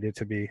they needed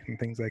to be and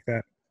things like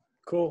that.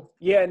 Cool.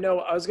 Yeah, no,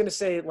 I was going to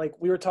say, like,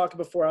 we were talking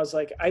before, I was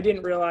like, I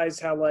didn't realize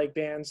how, like,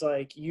 bands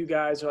like you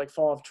guys or, like,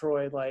 Fall of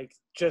Troy, like,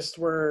 just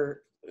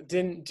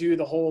didn't do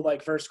the whole,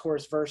 like, verse,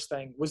 chorus, verse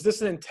thing. Was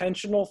this an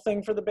intentional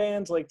thing for the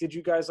bands? Like, did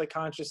you guys, like,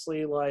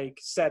 consciously, like,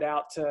 set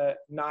out to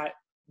not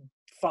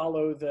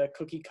follow the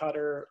cookie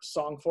cutter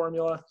song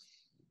formula?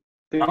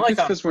 I think like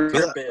it's because we're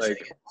not purpose,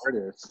 like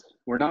artists.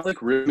 We're not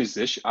like real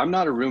musicians. I'm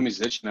not a real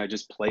musician. I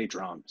just play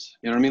drums.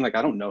 You know what I mean? Like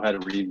I don't know how to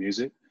read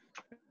music.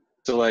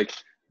 So like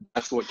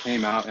that's what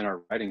came out in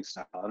our writing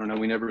style. I don't know.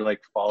 We never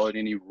like followed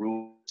any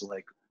rules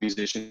like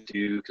musicians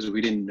do because we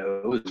didn't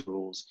know the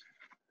rules.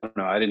 I don't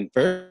know. I didn't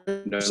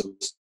know.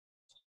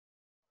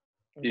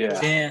 Yeah.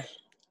 Yeah.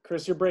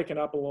 Chris, you're breaking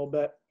up a little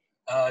bit.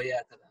 Oh,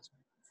 yeah.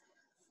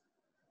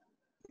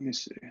 Let me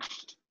see.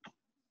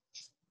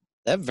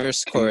 That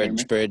verse Can you hear me?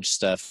 chorus bridge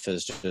stuff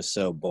is just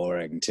so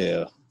boring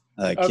too.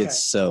 Like Okay. it's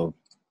so.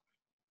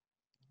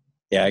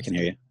 Yeah, I can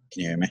hear you.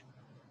 Can you hear me?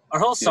 Our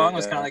whole song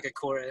was Yeah. kind of like a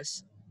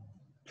chorus.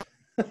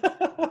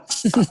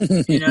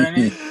 You know what I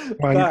mean?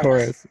 One Facts.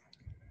 chorus.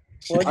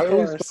 One I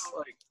always chorus. felt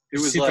like it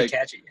was Super like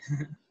catchy.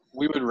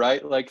 we would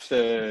write like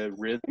the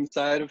rhythm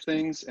side of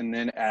things and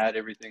then add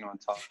everything on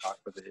top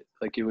of it.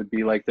 Like it would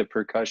be like the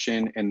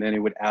percussion and then it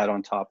would add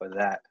on top of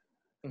that.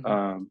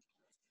 Mhm.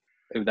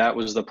 If that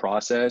was the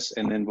process,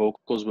 and then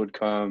vocals would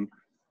come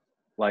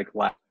like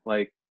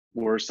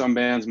where some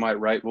bands might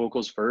write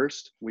vocals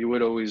first, we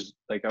would always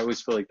I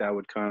always feel like that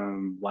would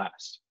come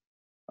last.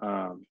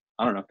 I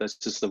don't know. That's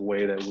just the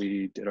way that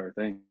we did our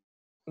thing.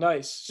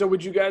 Nice. So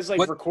would you guys like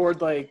What-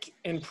 record like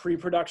in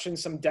pre-production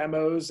some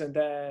demos, and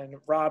then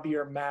Robbie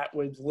or Matt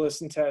would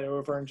listen to it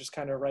over and just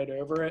kind of write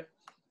over it?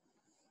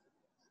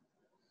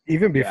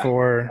 Even Yeah.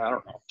 before, I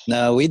don't know.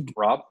 No,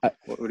 Rob,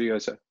 what do you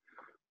guys say?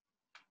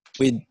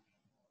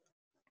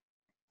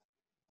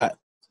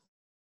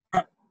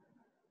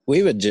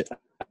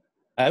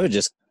 I would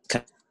just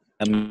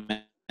come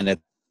in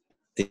at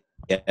the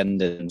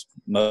end, and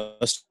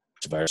most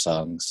of our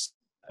songs,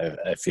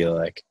 I feel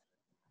like.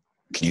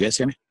 Can you guys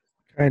hear me?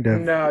 kind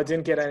of. No, I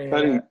didn't get any of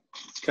Cutting, that.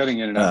 cutting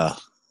in and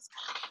out.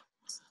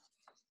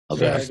 I'll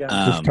Try drive. again.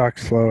 Just talk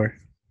slower.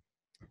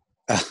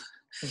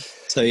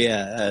 So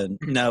yeah,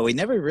 no, we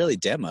never really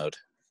demoed,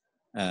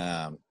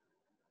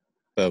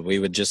 but we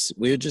would just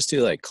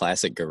do like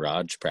classic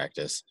garage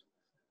practice.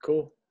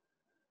 Cool.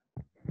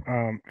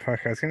 Fuck,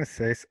 I was gonna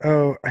say.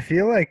 I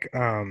feel like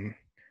a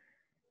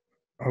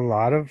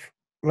lot of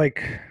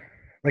like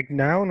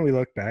now when we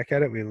look back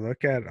at it, we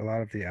look at a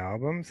lot of the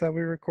albums that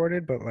we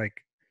recorded, but like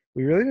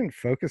we really didn't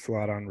focus a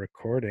lot on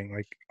recording.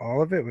 Like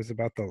all of it was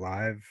about the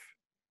live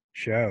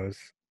shows,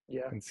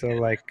 Yeah. and so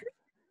like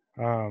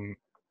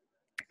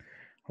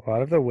a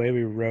lot of the way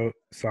we wrote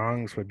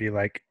songs would be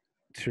like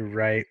to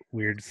write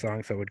weird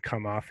songs that would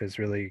come off as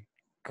really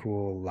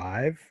cool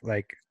live.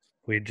 Like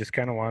we just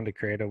kind of wanted to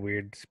create a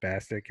weird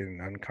spastic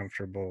and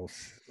uncomfortable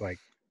like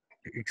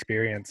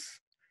experience.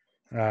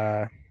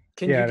 Can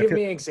Yeah, you give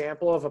me an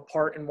example of a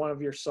part in one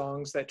of your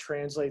songs that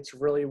translates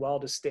really well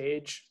to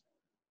stage?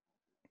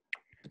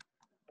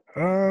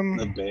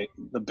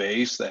 The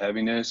bass, the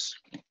heaviness,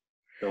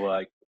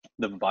 the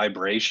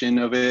vibration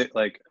of it.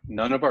 Like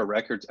none of our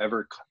records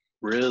ever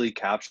really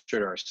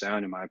captured our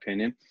sound, in my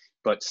opinion.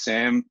 But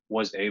Sam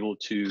was able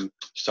to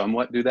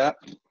somewhat do that.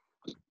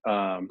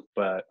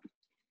 But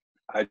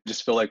I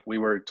just feel like we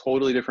were a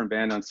totally different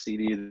band on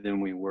CD than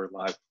we were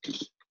live.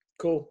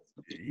 Cool.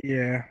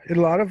 Yeah, a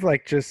lot of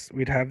like just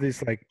we'd have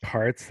these like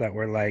parts that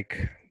were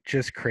like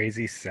just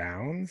crazy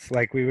sounds.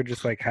 Like we would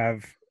just like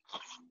have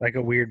like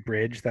a weird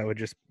bridge that would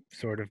just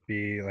sort of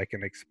be like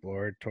an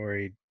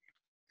exploratory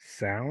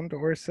sound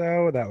or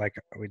so, that like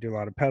we do a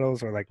lot of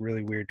pedals or like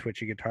really weird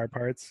twitchy guitar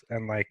parts,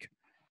 and like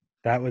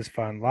that was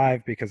fun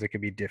live because it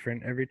could be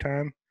different every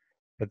time.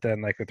 But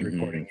then like with the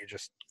recording, you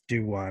just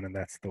do one and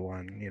that's the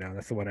one,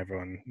 that's the one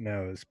everyone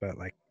knows. But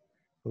like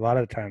a lot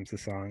of the times the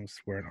songs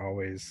weren't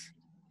always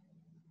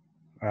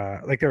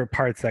like there were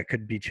parts that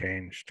could be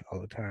changed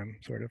all the time,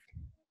 sort of.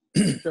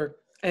 Sure.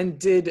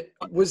 And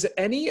was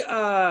any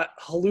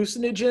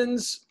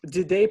hallucinogens,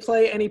 did they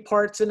play any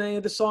parts in any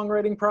of the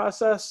songwriting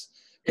process?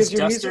 Is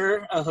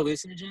Duster a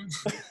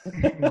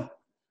hallucinogen?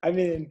 I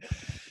mean,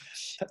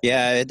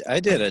 yeah, I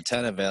did a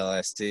ton of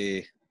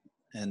LSD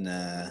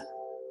and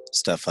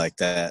stuff like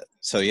that.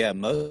 So yeah,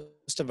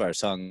 most of our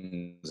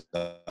songs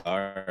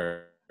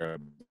are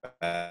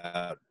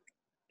about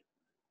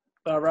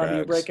Robbie,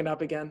 you're breaking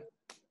up again.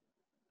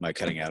 Am I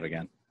cutting out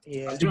again?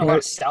 Yeah. I was doing a lot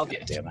of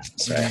salvia. Damn it.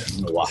 Sorry.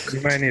 I'm gonna walk. You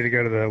might need to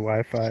go to the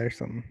Wi-Fi or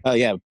something. Oh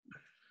yeah.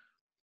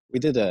 I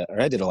did a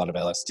lot of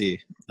LSD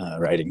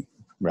writing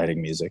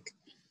music.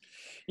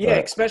 Yeah,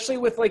 especially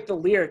with like the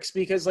lyrics,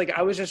 because like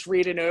I was just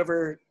reading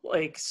over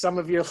like some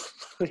of your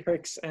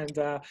lyrics, and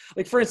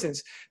like for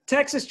instance,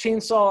 Texas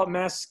Chainsaw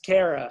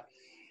Mascer-uh.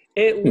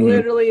 It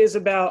literally is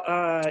about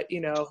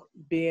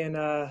being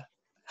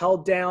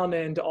held down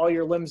and all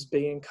your limbs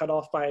being cut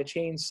off by a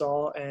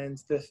chainsaw,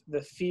 and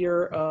the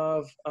fear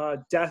of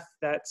death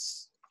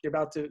that's you're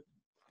about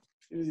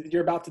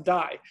to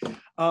die.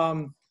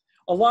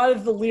 A lot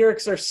of the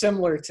lyrics are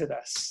similar to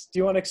this. Do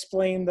you want to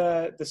explain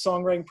the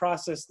songwriting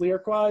process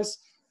lyric wise?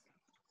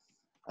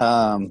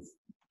 I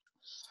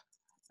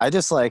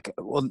just like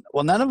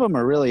none of them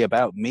are really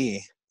about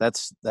me.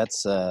 That's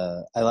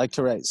I like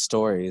to write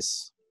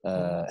stories,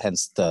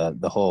 hence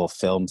the whole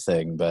film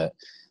thing. But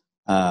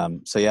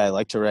so yeah, I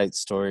like to write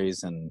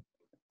stories and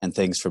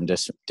things from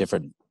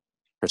different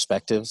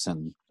perspectives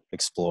and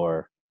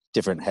explore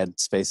different head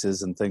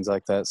spaces and things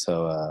like that.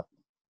 So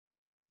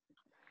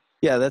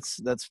yeah,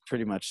 that's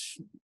pretty much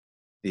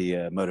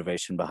the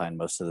motivation behind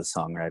most of the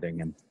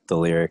songwriting and the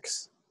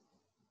lyrics.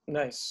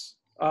 Nice.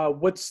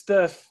 What's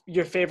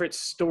your favorite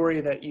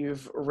story that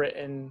you've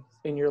written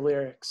in your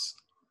lyrics?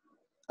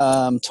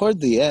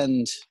 Toward the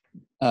end,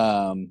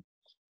 I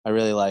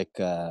really like.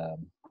 I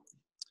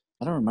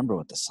don't remember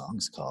what the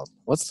song's called.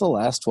 What's the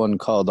last one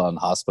called on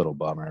Hospital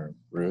Bomber?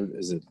 Rude,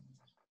 is it?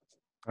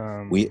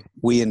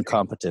 We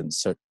incompetent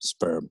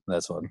sperm.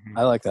 That's one.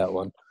 I like that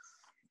one.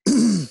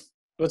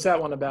 What's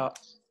that one about?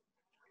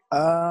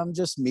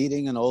 Just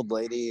meeting an old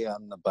lady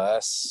on the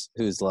bus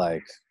who's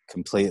like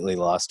completely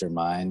lost her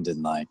mind,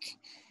 and like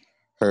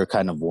her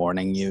kind of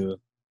warning you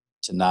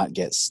to not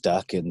get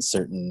stuck in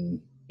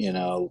certain, you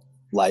know,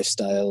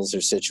 lifestyles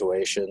or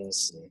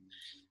situations.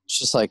 It's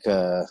just like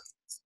yeah,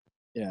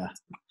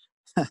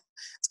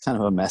 it's kind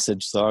of a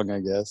message song, I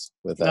guess,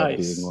 without being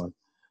Nice. one.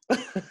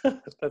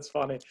 That's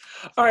funny.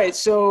 All right,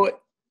 so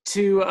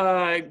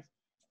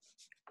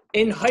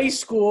in high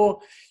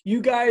school,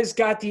 you guys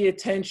got the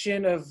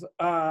attention of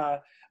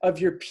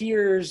your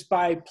peers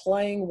by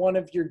playing one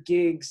of your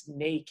gigs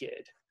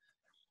naked.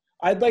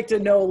 I'd like to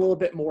know a little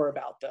bit more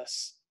about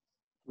this.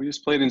 We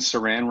just played in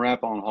Saran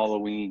wrap on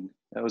Halloween.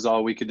 That was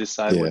all we could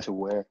decide what to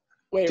wear.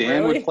 Wait,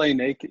 Dan really? would play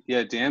naked.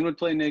 Yeah, Dan would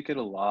play naked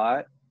a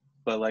lot,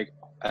 but like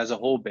as a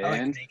whole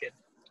band,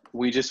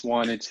 we just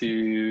wanted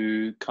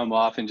to come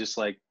off and just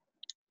like,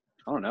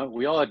 I don't know.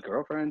 We all had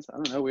girlfriends. I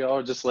don't know. We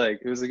all just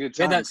like, it was a good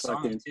time. We had that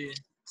song too.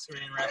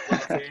 Saran wrap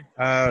love affair.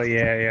 Oh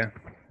yeah.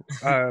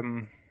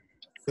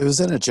 It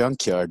was in a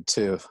junkyard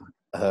too.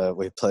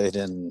 We played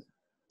in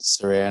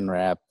Saran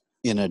wrap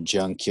in a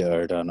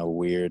junkyard on a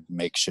weird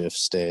makeshift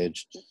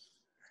stage.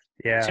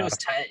 Yeah. It was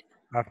tight.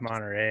 Off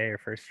Monterey or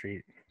First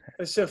Street.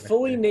 So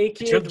fully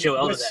naked with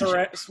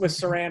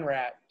saran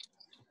wrap.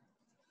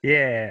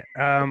 Yeah.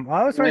 I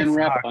was wearing Saran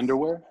wrap socks.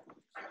 underwear.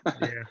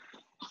 Yeah.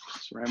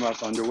 Saran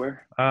wrap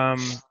underwear.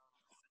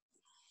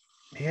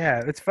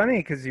 Yeah, it's funny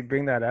because you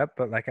bring that up,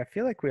 but like I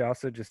feel like we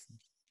also just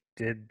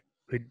we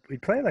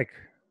play like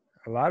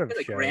a lot of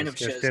like shows random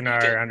just shows in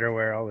naked. our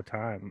underwear all the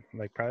time.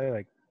 Like probably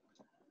like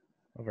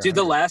over Dude,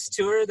 the 100. last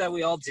tour that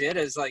we all did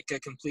as like a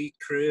complete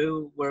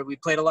crew where we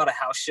played a lot of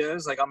house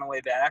shows like on the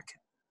way back.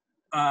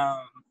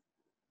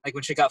 Like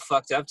when shit got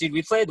fucked up, dude,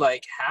 we played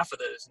like half of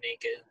those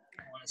naked.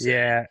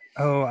 Yeah.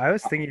 Oh, I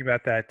was thinking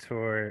about that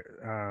tour.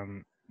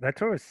 That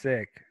tour was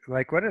sick.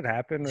 Like what had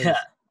happened was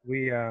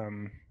we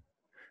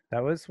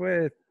that was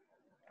with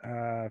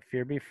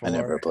Fear Before. I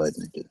never played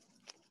naked.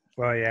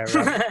 Well, yeah,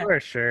 Rob wore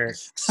a shirt.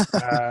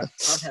 Rob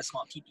has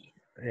small pee-pee.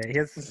 Yeah, he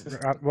has.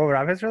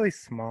 Rob has really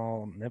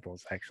small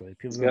nipples. Actually,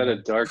 He's got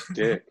a dark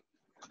dick.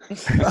 I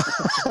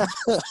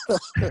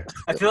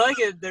feel like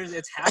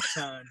it's half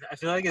toned. I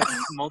feel like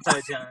it's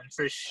multi-toned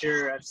for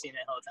sure. I've seen it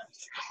hell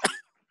times.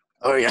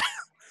 Oh yeah,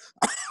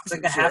 it's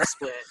like a half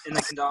split in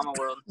the kendama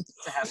world.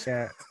 It's a half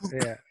split.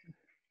 Yeah.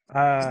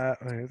 What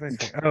was I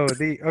saying? Oh,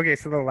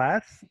 so one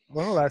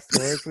of the last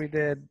tours we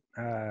did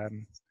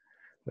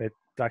with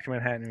Dr.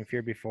 Manhattan and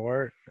Fear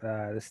Before,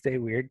 the Stay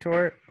Weird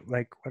tour.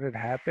 Like what had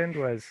happened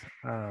was,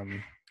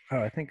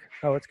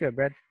 it's good.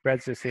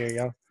 Brad's just here,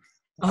 y'all.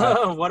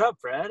 Oh, what up,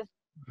 Brad?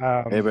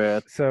 Hey,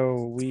 Brad.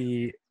 So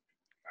we,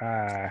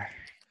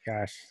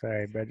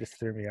 sorry, Brad just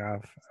threw me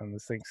off on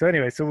this thing. So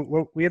anyway,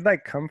 we had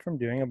like come from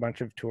doing a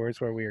bunch of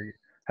tours where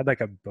had like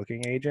a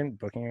booking agent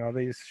booking all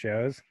these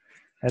shows,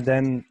 and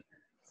then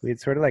we had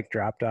sort of like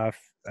dropped off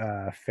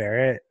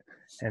Ferret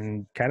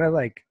and kind of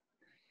like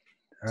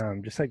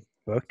just like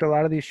booked a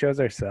lot of these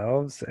shows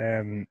ourselves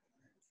and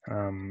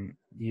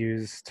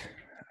used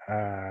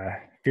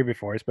Fear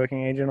Before's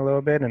booking agent a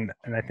little bit, and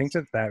I think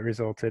that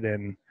resulted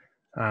in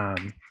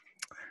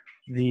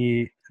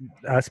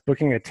us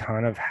booking a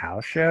ton of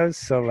house shows.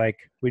 So like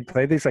we'd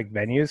play these like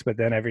venues, but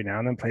then every now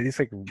and then play these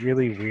like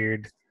really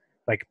weird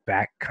like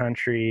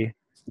backcountry.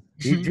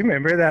 Do you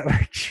remember that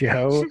like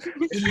show?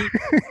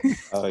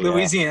 Oh, yeah.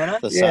 Louisiana?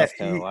 The South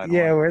Carolina.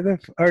 Yeah,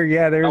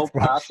 there was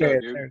El Paso,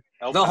 dude.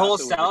 The whole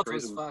South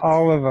was fucked.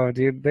 All of them,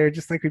 dude. They're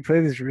just like we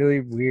play these really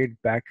weird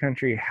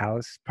backcountry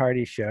house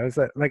party shows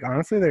that like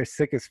honestly they're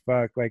sick as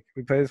fuck. Like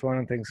we play this one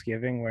on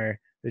Thanksgiving where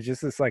there's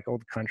just this like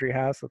old country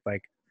house with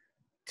like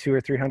 200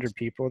 or 300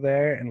 people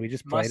there, and we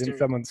just played in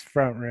someone's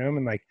front room,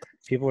 and like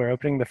people were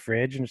opening the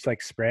fridge and just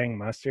like spraying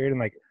mustard, and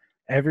like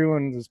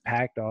everyone was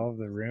packed all of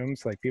the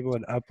rooms. Like people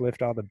would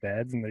uplift all the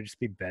beds and there'd just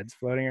be beds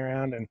floating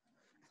around. And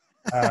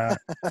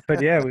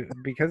but yeah,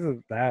 because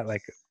of that,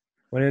 like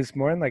when it was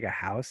more in like a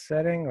house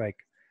setting, like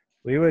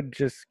we would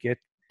just get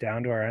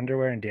down to our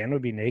underwear and Dan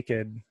would be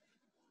naked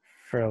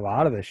for a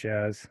lot of the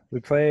shows. We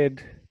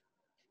played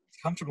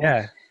comfortable.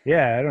 Yeah,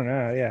 I don't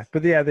know. Yeah.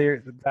 But yeah,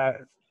 the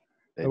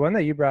one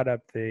that you brought up,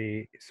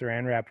 the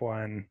Saran Wrap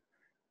one,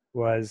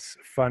 was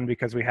fun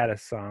because we had a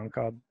song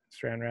called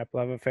Saran Wrap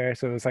Love Affair,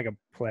 so it was like a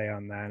play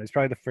on that. It's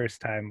probably the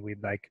first time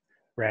we'd like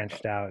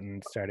branched out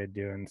and started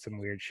doing some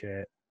weird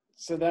shit.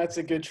 So that's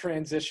a good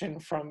transition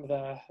from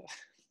the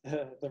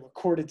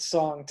recorded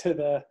song to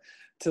the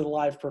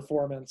live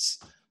performance.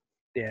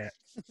 Yeah.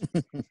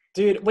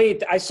 Dude,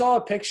 wait, I saw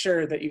a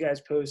picture that you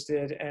guys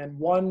posted, and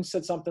one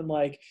said something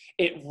like,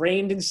 it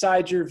rained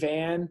inside your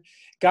van,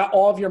 got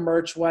all of your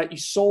merch wet, you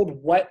sold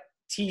wet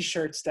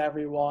t-shirts to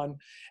everyone,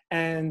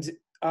 and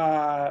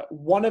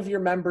one of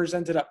your members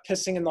ended up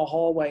pissing in the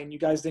hallway, and you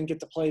guys didn't get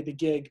to play the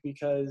gig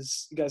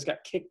because you guys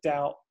got kicked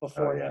out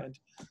beforehand.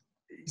 Oh, yeah.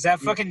 Is that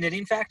fucking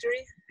Knitting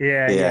Factory?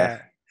 Yeah.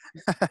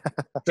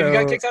 Dude, we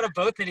got kicked out of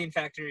both knitting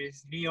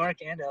factories, New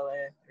York and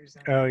LA. Or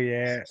something. Oh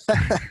yeah.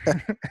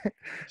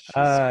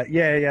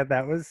 Yeah.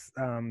 That was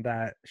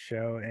that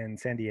show in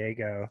San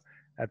Diego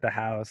at the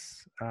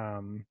house,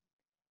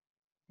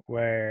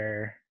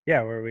 where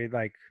Dan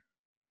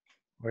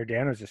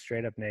was just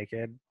straight up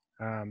naked.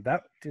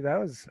 That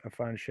was a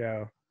fun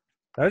show.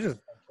 That was just.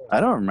 I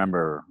don't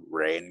remember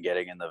rain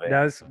getting in the van.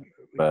 That was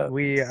but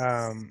we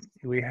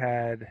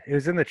had it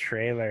was in the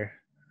trailer.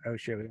 Oh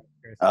shit!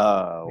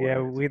 Yeah,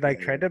 we like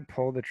tried to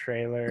pull the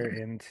trailer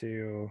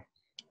into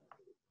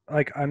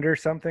like under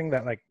something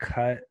that like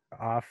cut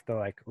off the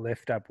like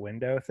lift up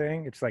window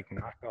thing. It's like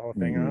knocked the whole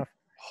thing off.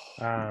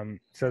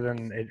 So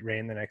then it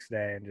rained the next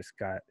day and just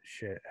got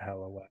shit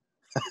hella wet.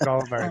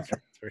 All of our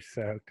instruments were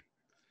soaked.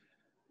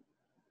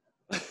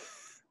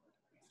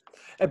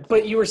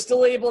 But you were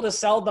still able to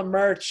sell the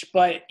merch,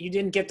 but you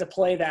didn't get to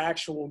play the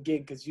actual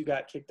gig because you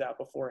got kicked out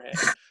beforehand.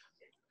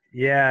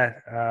 Yeah,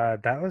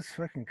 that was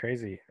fucking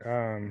crazy.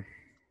 I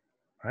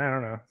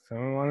don't know.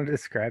 Someone want to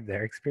describe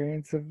their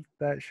experience of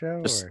that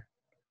show?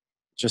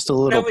 Just a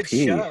little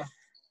pee. Show?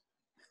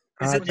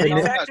 Is it the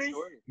Meat Factory?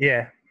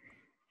 Yeah.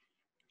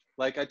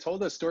 Like I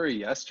told a story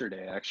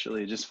yesterday,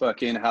 actually, just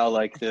fucking how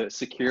like the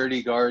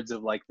security guards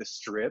of like the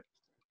strip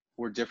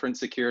were different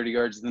security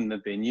guards than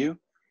the venue.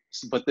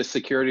 But the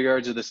security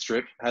guards of the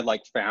strip had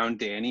like found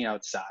Danny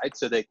outside,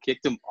 so they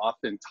kicked him off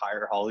the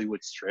entire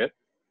Hollywood strip.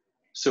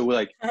 So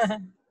like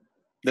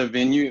the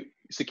venue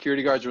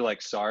security guards were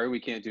like, sorry, we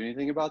can't do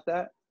anything about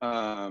that.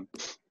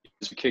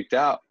 We kicked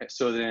out.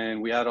 So then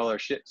we had all our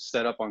shit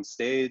set up on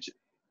stage,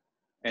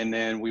 and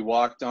then we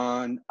walked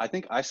on. I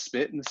think I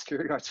spit in the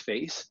security guard's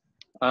face.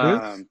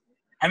 I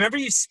remember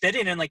you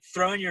spitting and like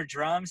throwing your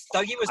drums.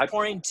 Dougie was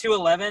pouring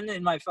 211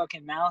 in my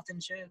fucking mouth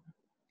and shit.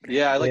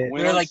 Yeah, I like went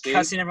we were on like stage,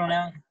 cussing everyone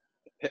out.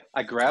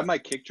 I grabbed my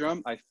kick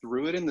drum, I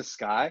threw it in the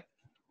sky,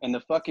 and the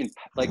fucking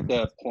like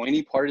the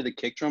pointy part of the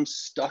kick drum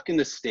stuck in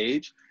the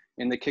stage,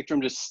 and the kick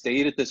drum just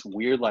stayed at this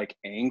weird like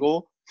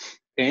angle.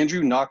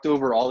 Andrew knocked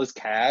over all his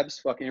cabs.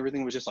 Fucking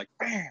everything was just like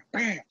bam,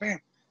 bam, bam.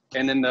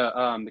 And then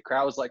the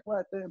crowd was like,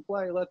 let them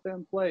play, let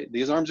them play.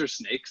 These Arms Are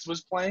Snakes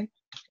was playing.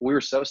 We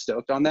were so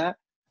stoked on that,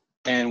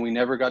 and we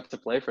never got to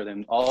play for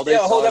them. All they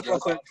hold up real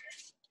quick.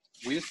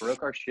 We just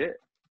broke our shit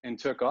and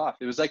took off.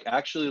 It was like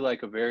actually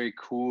like a very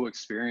cool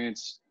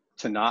experience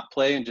to not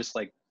play and just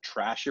like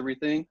trash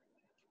everything.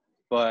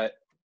 But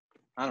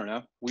I don't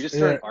know. We just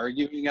started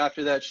arguing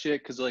after that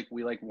shit because like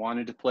we like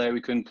wanted to play,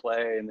 we couldn't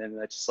play, and then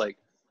that's just like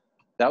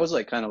that was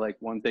like kind of like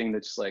one thing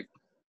that's just like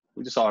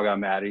we just all got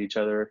mad at each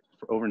other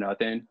over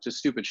nothing, just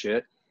stupid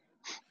shit.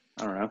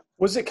 I don't know.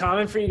 Was it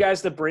common for you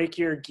guys to break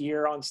your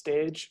gear on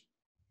stage?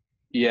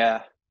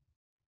 Yeah.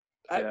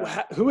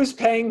 Who was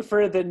paying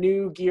for the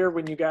new gear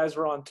when you guys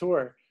were on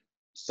tour?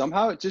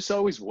 Somehow it just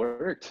always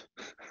worked.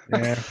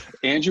 Yeah.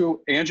 Andrew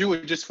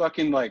would just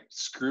fucking like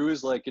screw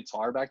his like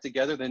guitar back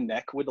together, then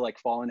neck would like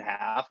fall in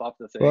half off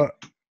the thing. Well,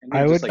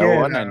 I would like,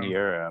 get one in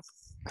Europe.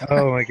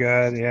 Oh my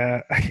god,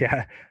 yeah.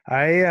 Yeah.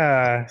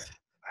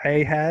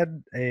 I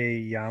had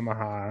a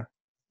Yamaha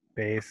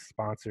bass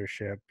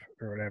sponsorship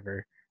or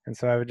whatever. And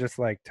so I would just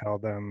like tell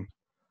them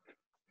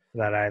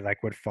that I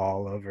like would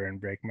fall over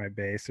and break my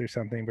bass or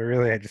something, but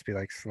really I'd just be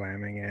like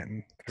slamming it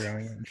and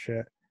throwing it and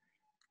shit.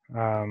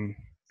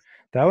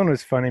 That one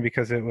was funny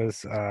because it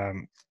was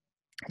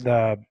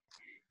the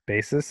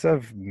basis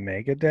of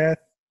Megadeth.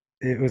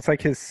 It was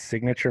like his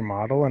signature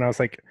model, and I was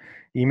like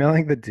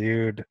emailing the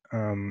dude,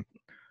 the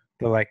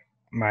like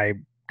my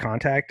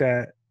contact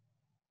at,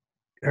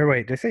 or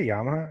wait, did I say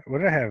Yamaha? What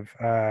did I have?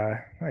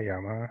 Not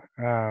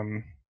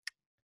Yamaha.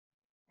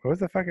 What was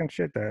the fucking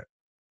shit that?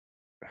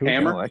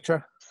 Hammer?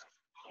 Electra?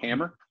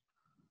 Hammer?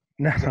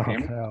 No,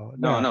 Hammer?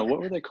 No.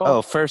 What were they called?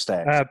 Oh, First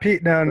Act.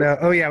 No.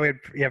 Oh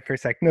yeah,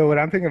 First Act. No, what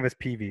I'm thinking of is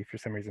PV for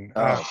some reason.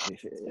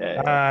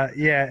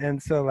 Yeah,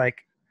 and so like,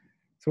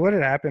 so what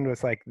had happened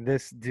was like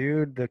this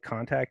dude, the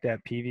contact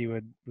at PV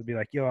would be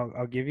like, yo,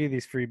 I'll give you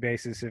these free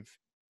basses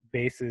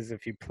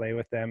if you play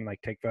with them,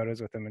 like take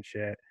photos with them and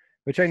shit.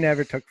 Which I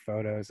never took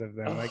photos of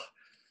them. Like,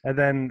 and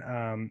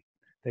then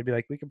they'd be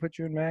like, we can put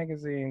you in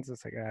magazines.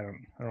 It's like, I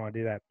don't want to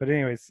do that. But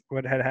anyways,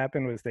 what had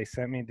happened was they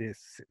sent me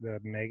the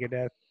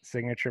Megadeth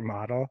signature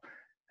model,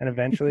 and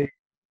eventually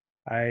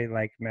I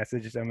like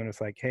messaged them and was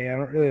like, hey, I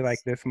don't really like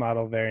this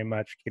model very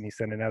much. Can you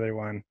send another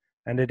one?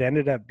 And it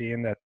ended up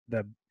being that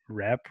the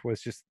rep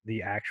was just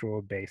the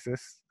actual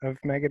basis of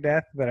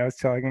Megadeth that I was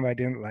telling him I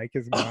didn't like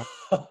his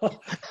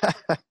model.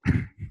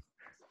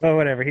 Well,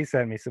 whatever. He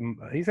sent me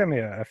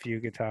a few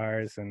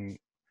guitars, and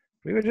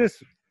we would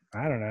just,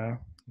 I don't know,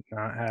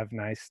 not have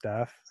nice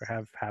stuff or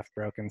have half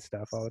broken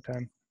stuff all the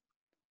time.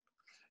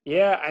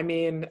 Yeah, I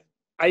mean,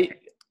 I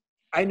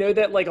know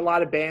that like a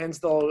lot of bands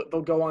they'll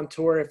go on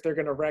tour, if they're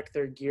gonna wreck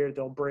their gear,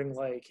 they'll bring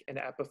like an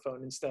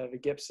Epiphone instead of a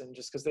Gibson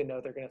just because they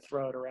know they're gonna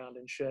throw it around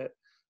and shit.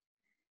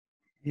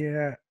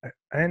 Yeah,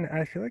 and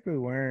I feel like we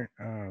weren't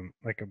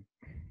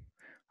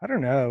I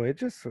don't know. It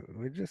just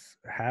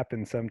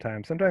happens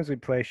sometimes. Sometimes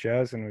we'd play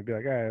shows and we'd be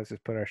like, all right, let's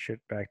just put our shit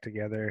back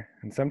together.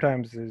 And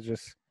sometimes it'd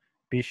just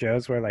be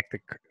shows where like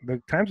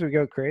the times we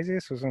go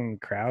craziest was when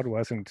the crowd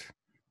wasn't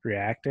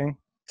reacting.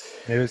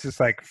 It was just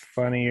like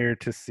funnier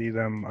to see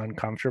them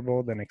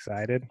uncomfortable than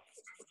excited.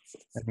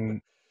 And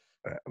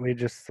we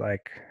just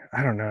like,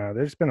 I don't know.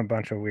 There's been a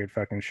bunch of weird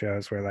fucking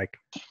shows where like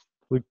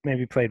we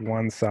maybe played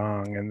one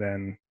song and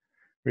then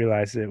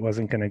realized it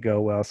wasn't going to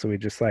go well. So we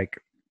just like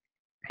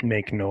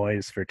make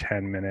noise for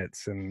 10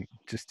 minutes and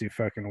just do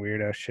fucking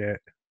weirdo shit.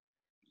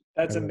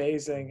 That's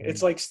amazing.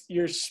 It's like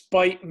you're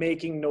spite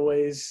making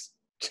noise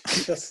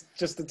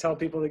just to tell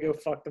people to go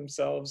fuck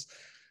themselves.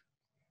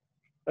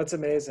 That's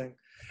amazing.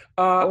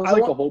 That was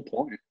like the whole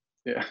point.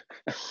 Yeah.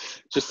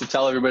 Just to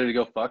tell everybody to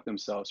go fuck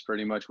themselves,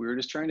 pretty much. We were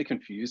just trying to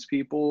confuse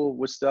people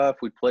with stuff.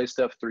 We'd play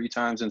stuff 3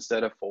 times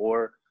instead of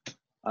 4.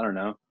 I don't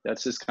know.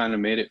 That's just kind of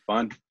made it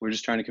fun. We're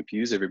just trying to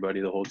confuse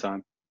everybody the whole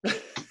time.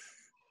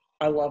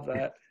 I love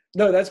that.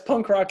 No, that's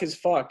punk rock as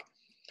fuck.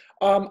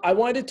 I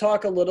wanted to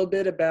talk a little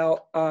bit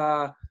about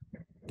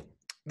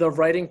the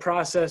writing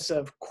process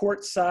of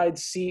Courtside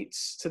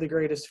Seats to the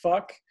Greatest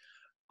Fuck.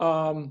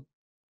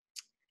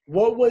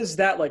 What was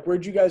that like?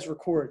 Where'd you guys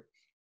record?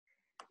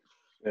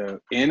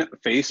 In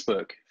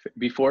Facebook.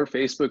 Before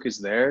Facebook is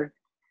there,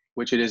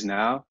 which it is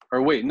now.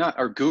 Or wait,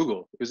 or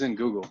Google. It was in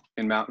Google,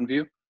 in Mountain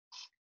View.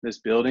 This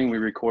building we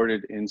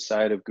recorded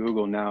inside of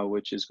Google now,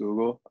 which is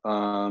Google.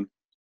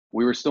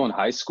 We were still in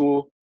high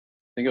school.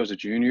 I think I was a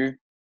junior,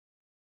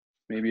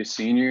 maybe a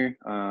senior.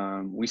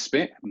 We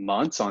spent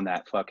months on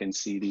that fucking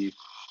CD,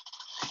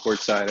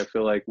 Courtside. I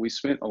feel like we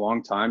spent a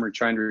long time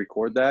trying to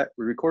record that.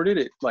 We recorded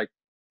it like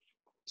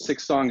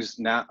 6 songs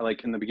now,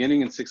 like in the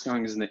beginning and 6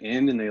 songs in the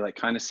end, and they like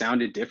kind of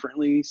sounded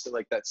differently. So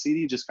like that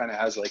CD just kind of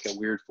has like a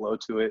weird flow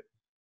to it.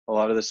 A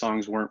lot of the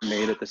songs weren't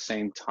made at the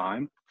same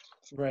time.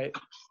 Right.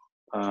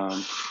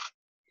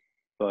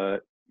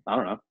 But I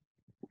don't know.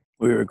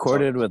 We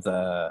recorded with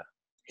a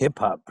hip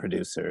hop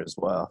producer as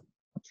well.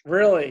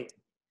 Really?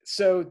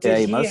 So did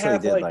he he mostly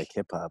have did like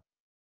hip hop.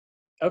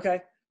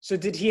 Okay. So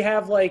did he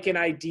have like an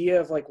idea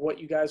of like what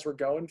you guys were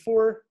going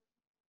for?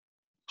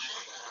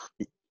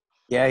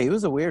 Yeah, he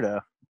was a weirdo.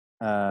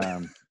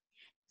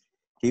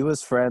 He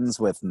was friends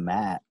with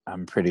Matt,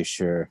 I'm pretty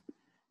sure.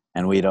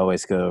 And we'd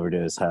always go over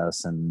to his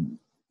house and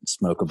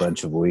smoke a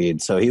bunch of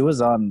weed. So he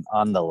was on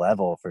the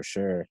level for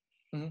sure.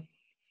 Mm-hmm.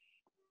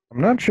 I'm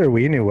not sure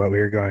we knew what we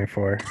were going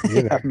for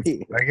either.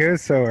 Yeah, like it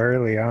was so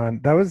early on.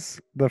 That was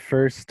the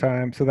first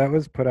time. So that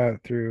was put out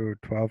through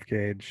 12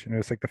 Gauge, and it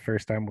was like the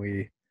first time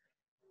we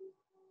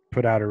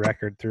put out a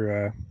record through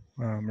a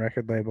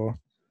record label.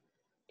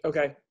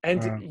 Okay.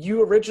 And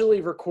you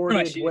originally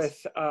recorded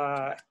with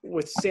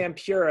Sam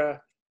Pura,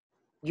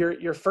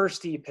 your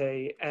first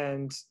EP,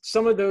 and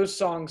some of those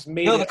songs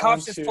made Yo, it the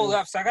cops onto... just pulled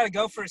up, so I gotta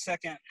go for a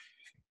second.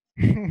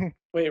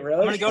 Wait, really?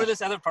 I'm gonna go to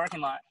this other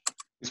parking lot.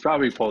 He's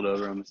probably pulled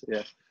over on this.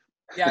 Yeah.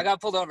 Yeah, I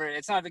got pulled over.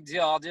 It's not a big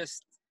deal. I'll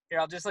just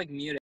like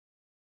mute it.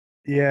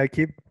 Yeah,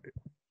 keep.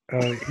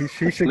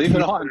 She should leave keep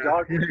it on,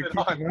 dog. Leave it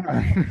on.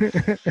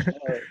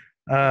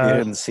 You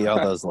didn't see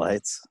all those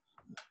lights.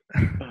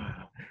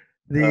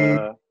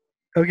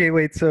 Okay,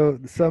 wait. So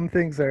some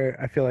things are,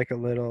 I feel like, a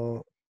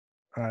little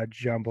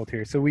jumbled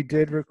here. So we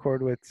did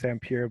record with Sam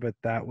Pure, but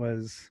that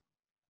was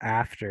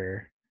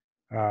after.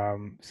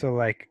 So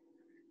like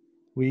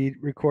we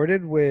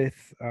recorded a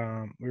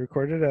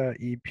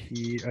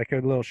EP, like a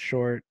little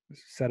short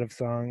set of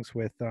songs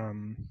with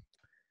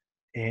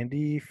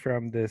Andy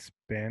from this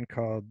band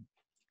called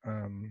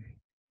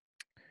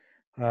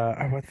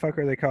what the fuck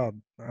are they called?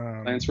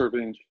 Plans for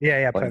Revenge.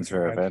 Yeah, Plans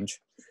for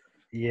Revenge.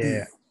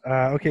 Yeah.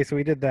 Okay, so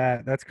we did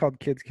that. That's called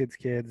Kids.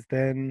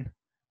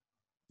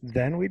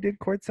 Then we did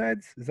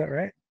Courtsides. Is that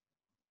right?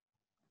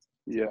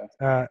 Yeah.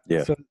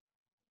 Yeah.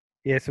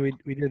 So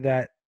we did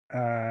that.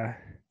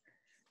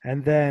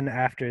 And then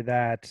after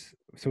that,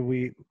 so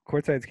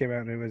Courtsides came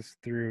out and it was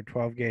through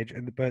 12 Gauge,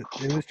 but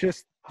it was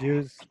just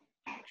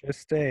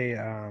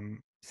a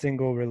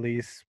single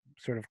release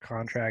sort of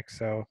contract.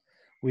 So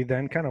we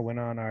then kind of went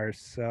on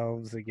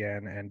ourselves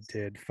again and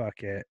did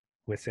Fuck It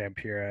with Sam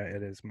Pura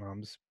at his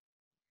mom's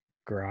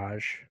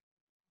garage.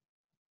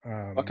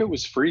 Fuck It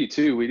was free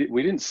too. We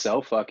didn't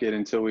sell Fuck It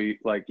until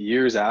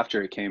years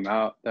after it came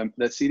out.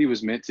 That CD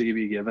was meant to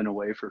be given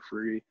away for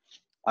free.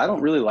 I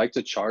don't really like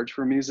to charge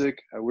for music.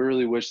 I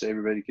really wish that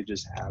everybody could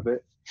just have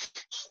it.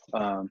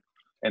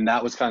 And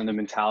that was kind of the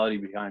mentality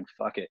behind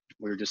Fuck It.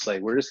 We were just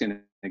like,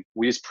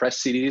 we just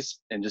pressed CDs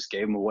and just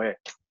gave them away.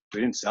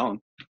 We didn't sell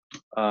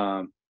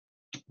them.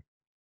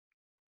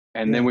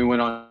 And then we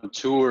went on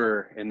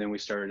tour and then we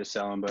started to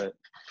sell them, but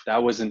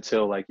that was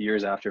until like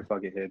years after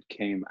Fuck It had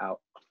came out.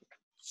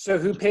 So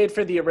who paid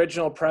for the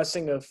original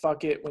pressing of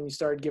Fuck It when you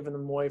started giving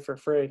them away for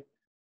free?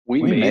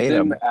 We made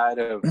them out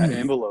of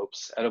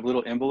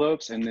little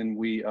envelopes, and then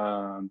we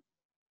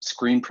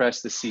screen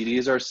pressed the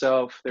CDs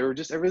ourselves.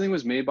 Everything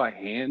was made by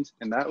hand,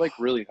 and that like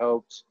really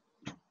helped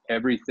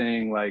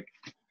everything. Like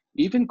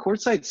even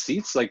Courtside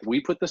Seats, like we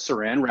put the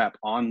saran wrap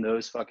on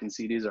those fucking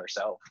CDs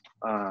ourselves.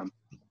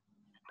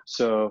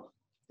 So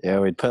yeah,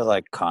 we'd put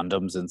like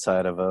condoms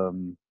inside of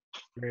them,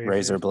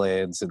 razor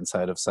blades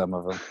inside of some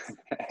of them.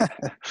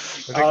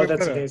 Oh,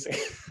 that's amazing.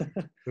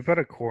 We put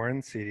a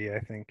Corn CD, I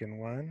think, in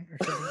one or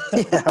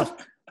something. Yeah.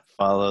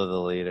 Follow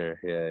the leader.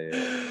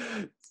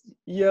 Yeah.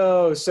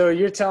 Yo, so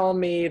you're telling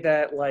me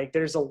that like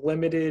there's a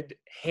limited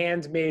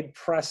handmade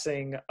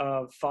pressing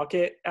of Fuck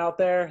It out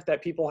there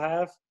that people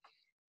have?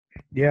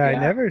 Yeah, I Yeah.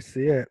 never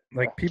see it.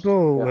 Like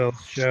people Yeah. will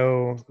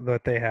show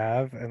that they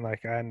have, and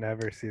like I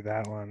never see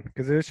that one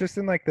because it was just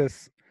in like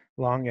this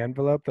long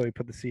envelope that we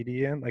put the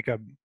CD in, like a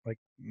like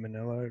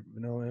manila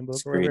envelope or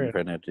Screen whatever.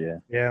 printed, yeah.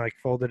 Yeah, like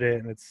folded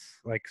it, and it's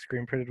like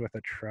screen printed with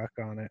a truck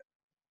on it.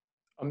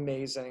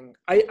 Amazing.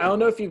 I don't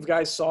know if you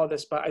guys saw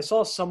this, but I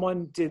saw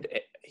someone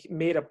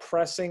made a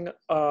pressing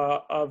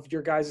of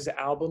your guys'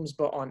 albums,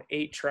 but on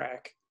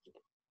 8-track.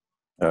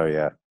 Oh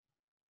yeah,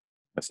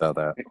 I saw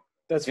that.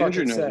 That's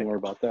Andrew fucking knows sick. more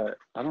about that.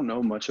 I don't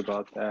know much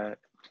about that.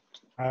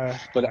 I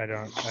But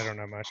don't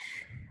know much.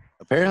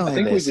 Apparently I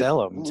think they we just sell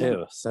them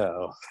too.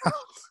 So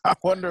I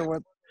wonder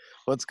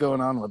what's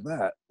going on with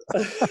that.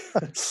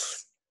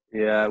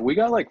 Yeah, we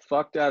got like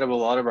fucked out of a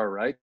lot of our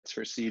rights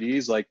for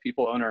CDs. Like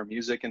people own our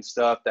music and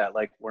stuff that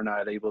like we're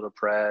not able to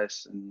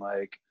press, and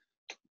like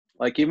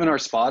even our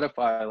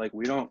Spotify, like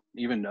we don't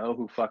even know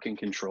who fucking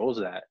controls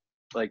that.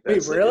 Like Wait,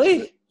 that's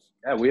really?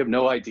 yeah, we have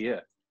no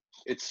idea.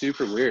 It's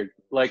super weird.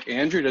 Like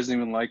Andrew doesn't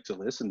even like to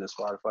listen to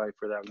Spotify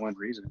for that one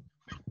reason.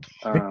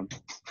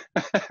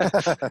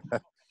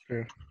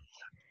 True.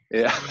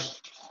 Yeah.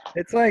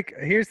 It's like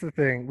here's the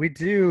thing: we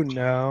do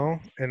know,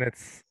 and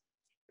it's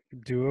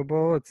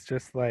doable. It's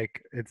just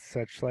like it's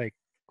such like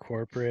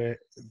corporate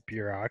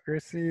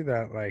bureaucracy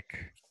that like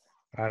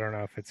I don't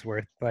know if it's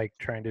worth like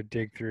trying to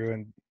dig through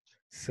and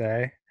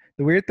say.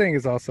 The weird thing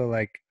is also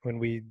like when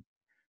we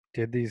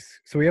did these,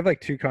 so we have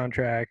like 2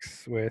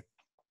 contracts with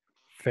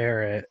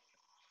Ferret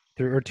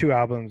through, or 2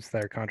 albums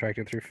that are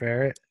contracted through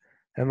Ferret,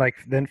 and like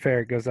then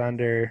Ferret goes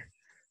under,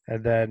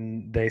 and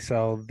then they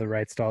sell the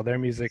rights to all their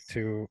music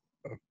to,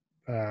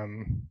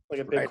 Like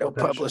a big Rhino corporation.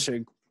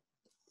 Publishing,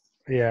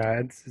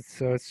 yeah,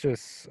 so it's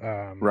just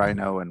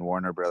Rhino and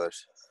Warner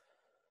Brothers.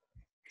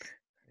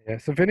 Yeah,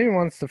 so if anyone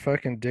wants to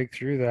fucking dig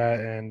through that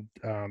and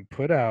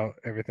put out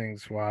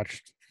everything's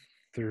watched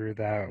through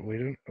that,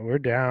 we're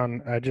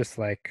down. I just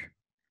like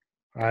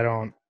I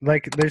don't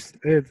like I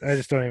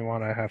just don't even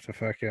want to have to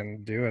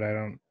fucking do it. I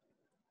don't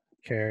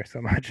care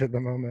so much at the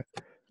moment.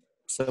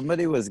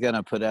 Somebody was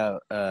gonna put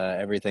out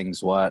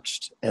Everything's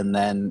Watched, and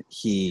then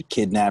he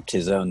kidnapped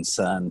his own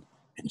son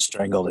and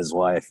strangled his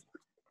wife,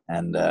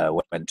 and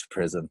went to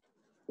prison.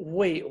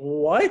 Wait,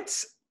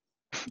 what?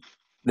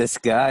 This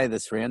guy,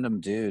 this random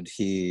dude,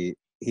 he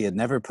had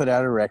never put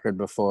out a record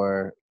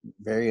before.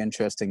 Very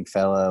interesting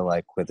fella,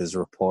 like with his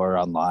rapport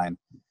online,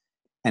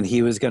 and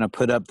he was gonna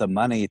put up the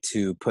money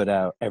to put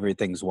out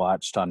Everything's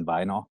Watched on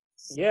vinyl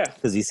Yeah.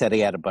 because he said he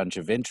had a bunch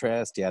of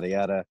interest, yada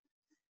yada.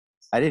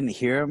 I didn't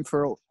hear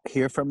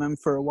from him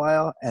for a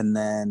while, and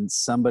then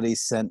somebody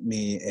sent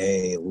me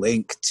a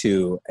link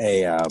to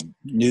a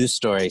news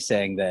story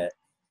saying that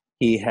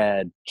he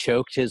had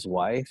choked his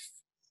wife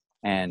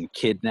and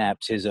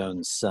kidnapped his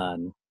own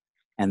son,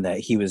 and that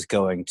he was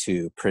going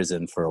to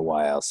prison for a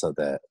while. So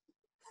that,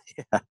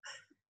 yeah.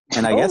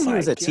 And I Oh guess he my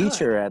was a God.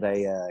 teacher at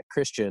a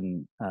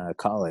Christian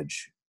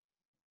college.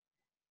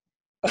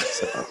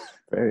 So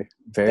very,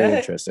 very That-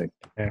 interesting.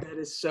 That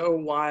is so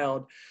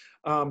wild.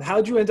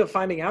 How'd you end up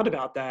finding out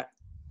about that?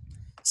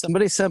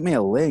 Somebody sent me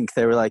a link.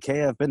 They were like,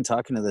 hey, I've been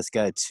talking to this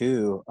guy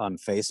too on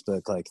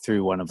Facebook, like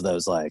through one of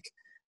those like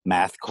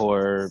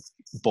mathcore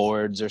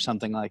boards or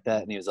something like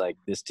that. And he was like,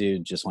 this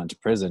dude just went to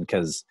prison,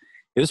 because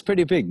it was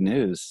pretty big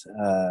news.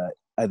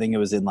 I think it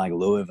was in like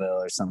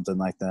Louisville or something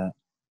like that.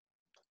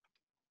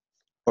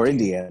 Or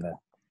Indiana.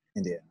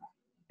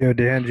 Yo,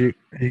 Dan,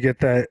 you get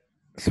that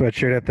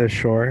sweatshirt at the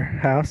Shore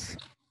House?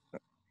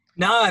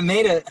 No, I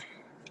made it.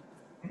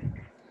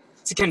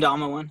 It's a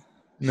kendama one.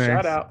 Nice.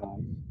 Shout out.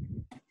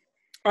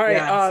 All right.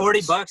 Yeah,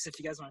 $40 if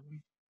you guys want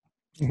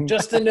it.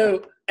 Just a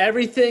note,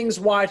 everything's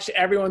watched,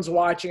 everyone's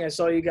watching. I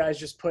saw you guys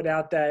just put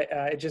out that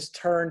it just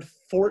turned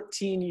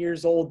 14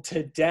 years old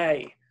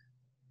today.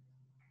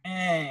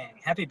 Dang,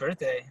 happy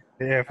birthday.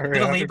 Yeah, for Is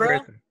it a happy Libra?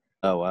 birthday.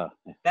 Oh, wow.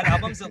 That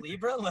album's a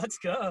Libra? Let's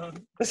go.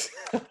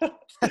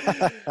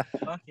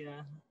 Fuck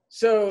yeah.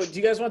 So do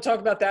you guys want to talk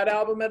about that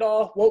album at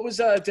all? What was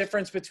the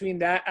difference between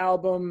that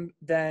album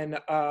than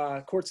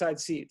Courtside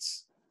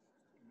Seats?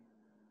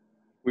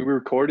 We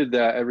recorded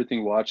that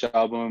Everything Watch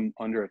album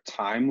under a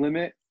time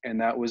limit, and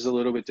that was a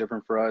little bit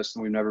different for us,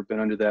 and we've never been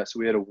under that, so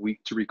we had a week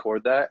to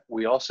record that.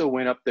 We also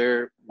went up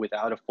there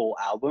without a full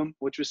album,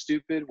 which was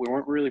stupid. We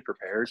weren't really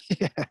prepared.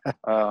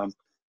 Yeah.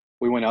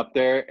 We went up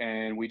there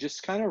and we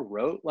just kind of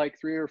wrote like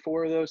 3 or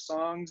 4 of those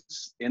songs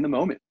in the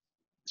moment,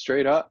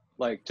 straight up,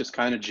 like just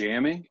kind of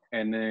jamming.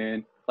 And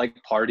then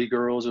like Party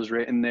Girls was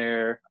written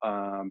there.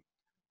 I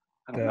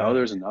don't know,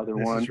 there's another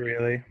This one. is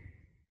really.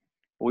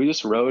 We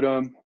just wrote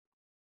them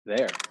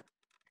there.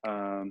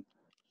 I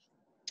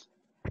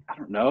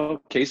don't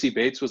know. Casey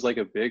Bates was like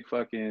a big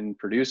fucking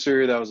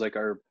producer. That was like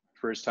our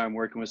first time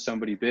working with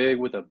somebody big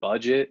with a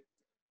budget.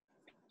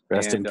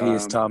 Rest in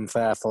peace, Tom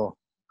Faffel.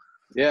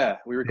 Yeah,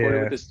 we recorded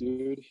Yeah. with this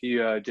dude. He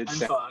did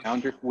Unfuck.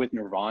 sound with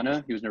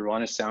Nirvana. He was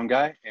Nirvana's sound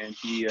guy, and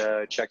he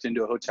checked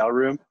into a hotel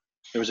room.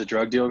 There was a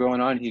drug deal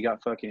going on. He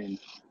got fucking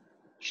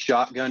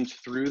shotgunned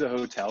through the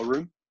hotel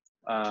room,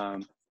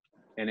 and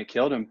it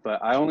killed him.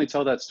 But I only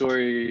tell that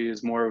story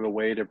as more of a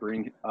way to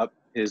bring up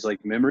his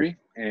like memory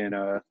and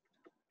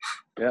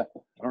yeah,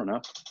 I don't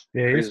know.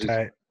 Yeah, he's Crazy.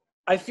 tight.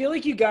 I feel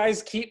like you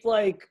guys keep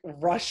like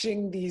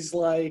rushing these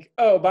like,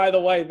 oh, by the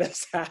way,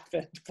 this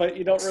happened, but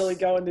you don't really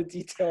go into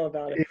detail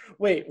about it.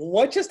 Wait,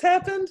 what just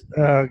happened?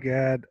 Oh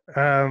god.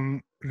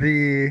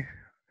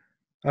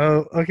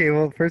 Okay,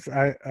 well first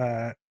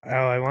I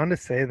wanted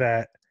to say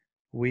that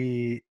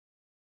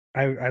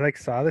I like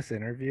saw this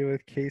interview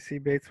with Casey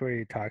Bates where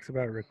he talks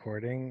about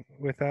recording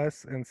with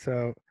us, and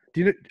so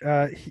do you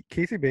know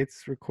Casey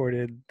Bates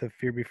recorded the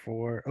Fear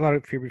Before, a lot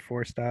of Fear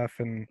Before stuff,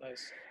 and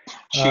Nice.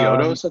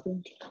 Chiodos, I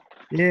think.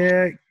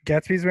 yeah,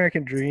 Gatsby's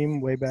American Dream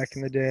way back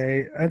in the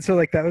day. And so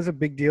like that was a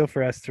big deal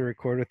for us to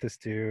record with this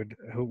dude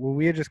who, well,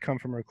 we had just come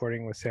from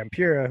recording with Sam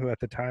Pura, who at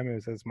the time it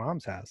was his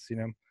mom's house, you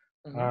know.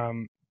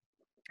 Mhm.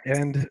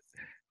 And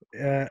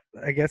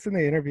I guess in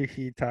the interview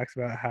he talks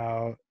about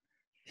how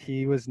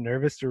he was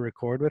nervous to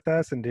record with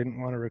us and didn't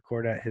want to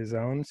record at his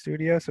own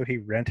studio, so he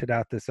rented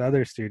out this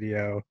other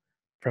studio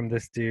from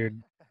this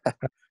dude,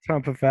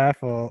 Tom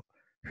Pafaffel,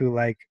 who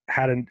like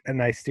had a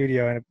nice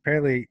studio, and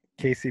apparently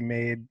Casey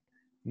made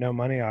no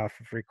money off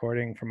of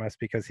recording from us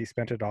because he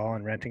spent it all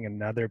on renting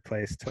another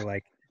place to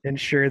like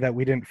ensure that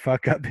we didn't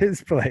fuck up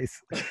his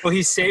place. Well,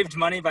 he saved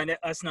money by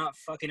us not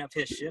fucking up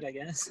his shit, I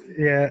guess.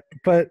 Yeah,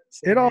 but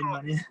it all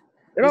Money. it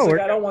He's all like,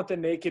 worked. I don't want the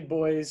naked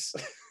boys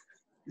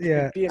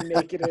Yeah, being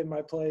naked in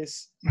my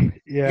place. You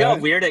yeah.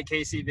 got weird at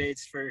Casey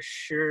Bates for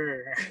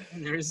sure.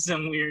 There's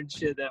some weird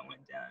shit that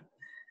went down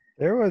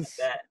There was.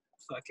 that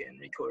fucking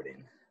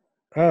recording.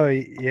 Oh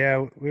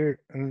yeah, we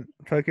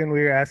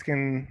were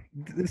asking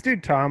this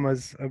dude Tom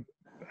was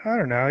I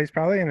don't know, he's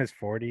probably in his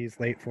 40s,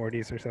 late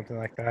 40s or something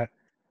like that.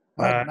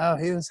 What? No,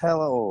 he was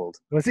hella old.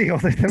 Was he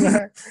older than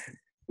that?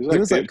 He He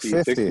was like 50,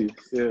 50. 60.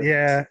 Yeah.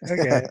 Yeah,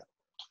 okay.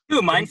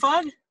 Who,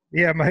 Mindfog?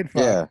 Yeah, might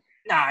fuck. Yeah,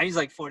 Nah, he's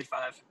like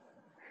 45.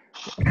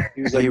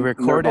 He was he like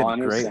recorded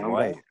Nirvana's Great sound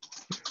White. guy.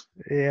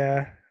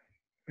 Yeah.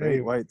 Great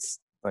Anyway, White's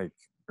like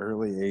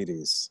early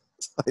 80s.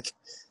 Like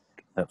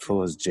that fool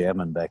was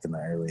jamming back in the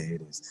early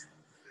 80s.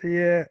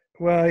 yeah.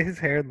 Well, his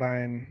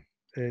hairline,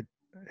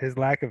 his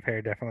lack of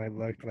hair definitely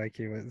looked like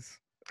he was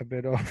a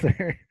bit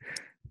older.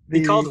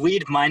 He called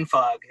weed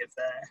Mindfog, if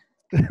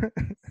that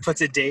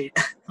puts a date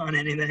on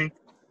anything.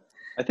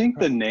 I think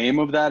the name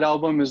of that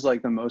album is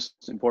like the most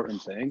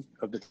important thing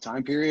of the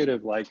time period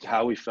of like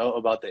how we felt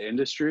about the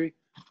industry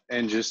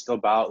and just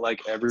about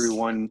like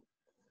everyone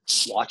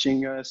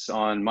watching us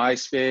on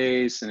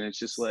MySpace, and it's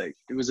just like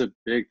it was a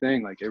big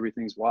thing. Like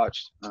everything's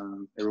watched,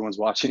 everyone's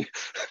watching.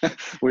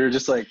 We were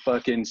just like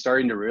fucking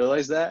starting to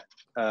realize that.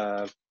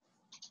 I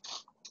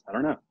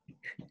don't know.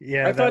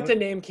 Yeah, I thought the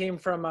name came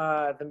from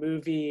the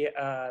movie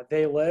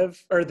They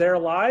Live or They're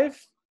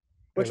Alive.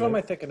 Which They one am I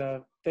Live? thinking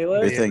of? They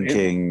Live? You're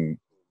thinking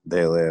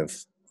They Live.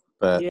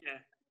 But Yeah.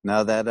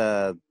 no,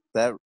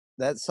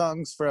 that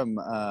song's from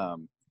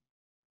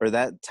or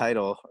that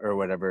title or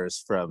whatever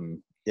is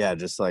from, yeah,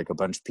 just like a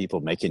bunch of people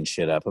making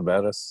shit up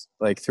about us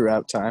like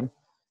throughout time.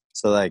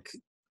 So like,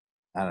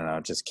 I don't know,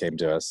 it just came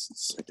to us.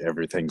 It's like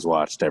everything's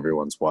watched,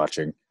 everyone's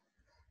watching.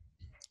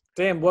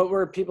 Damn, what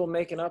were people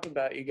making up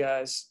about you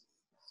guys?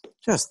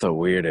 Just the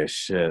weirdest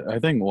shit. I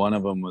think one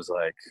of them was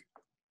like,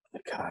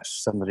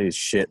 gosh, somebody's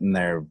shit in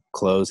their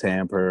clothes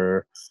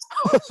hamper.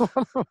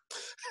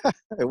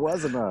 It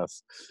wasn't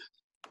us.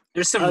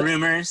 There's some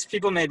rumors.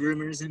 People made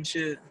rumors and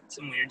shit.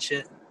 Some weird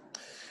shit.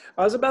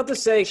 I was about to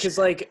say, because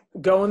like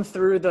going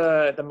through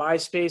the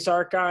MySpace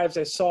archives,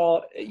 I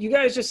saw you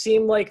guys just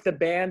seemed like the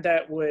band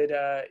that would,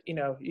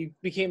 you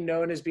became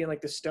known as being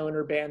like the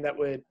stoner band that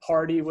would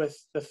party with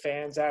the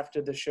fans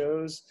after the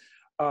shows.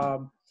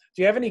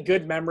 Do you have any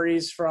good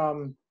memories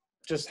from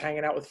just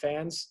hanging out with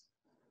fans?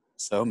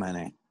 So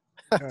many.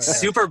 Oh, yeah.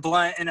 Super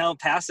Blunt in El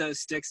Paso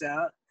sticks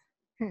out.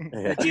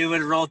 Yeah. The dude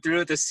would roll through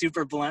with a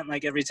Super Blunt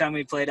like every time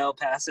we played El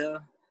Paso.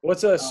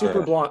 What's a super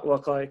Yeah. blunt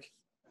look like?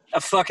 A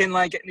fucking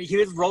like he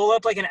would roll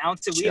up like an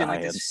ounce of weed in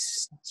like Giant.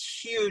 this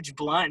huge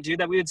blunt, dude,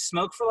 that we would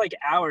smoke for like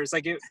hours.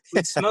 Like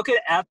we'd smoke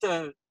it at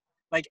the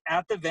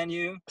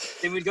venue.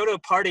 Then we'd go to a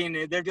party and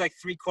there'd be like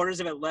 3/4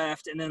 of it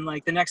left, and then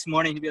like the next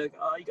morning he'd be like,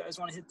 "Oh, you guys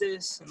want to hit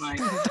this?" And like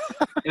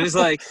it was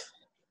like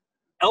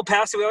El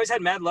Paso. We always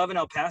had mad love in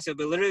El Paso,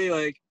 but literally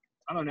like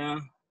I don't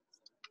know.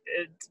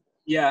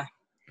 Yeah,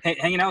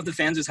 hanging out with the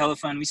fans was hella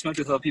fun. We smoked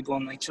with other people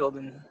and like chilled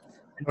and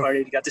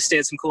partied. We got to stay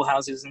at some cool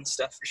houses and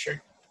stuff for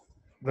sure.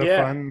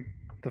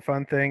 The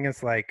fun thing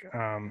is like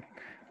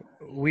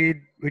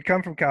we'd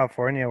come from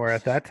California where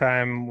at that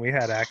time we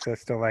had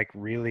access to like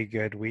really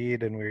good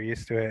weed and we were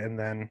used to it, and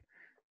then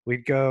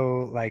we'd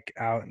go like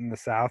out in the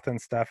South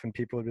and stuff and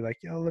people would be like,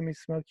 yo, let me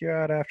smoke you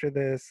out after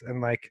this, and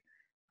like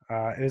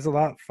it was a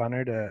lot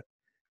funner to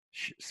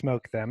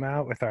smoke them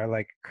out with our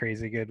like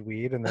crazy good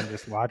weed and then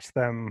just watch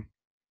them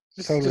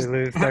totally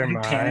lose their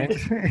mind.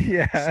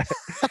 Yeah.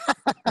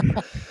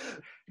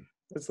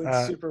 It's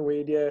like super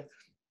weed, yeah.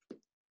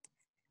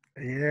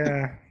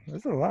 Yeah,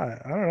 that's a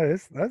lot. I don't know.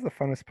 That's the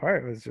funnest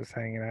part, was just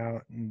hanging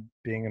out and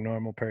being a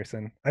normal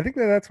person. I think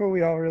that's what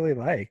we all really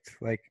liked.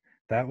 Like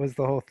that was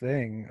the whole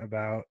thing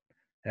about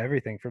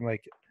everything from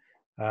like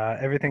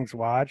everything's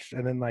watched,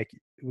 and then like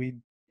we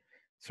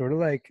sort of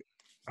like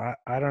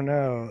I don't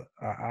know.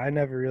 I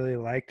never really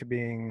liked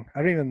being. I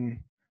don't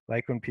even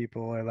like when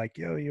people are like,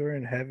 "Yo, you were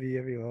in heavy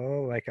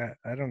low." Like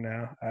I don't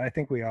know. I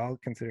think we all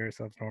consider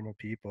ourselves normal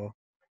people.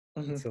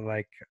 Mhm. So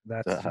like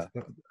that's Uh-huh.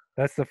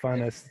 that's the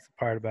funnest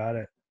part about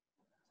it.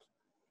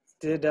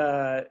 Did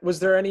was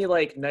there any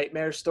like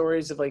nightmare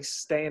stories of like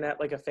staying at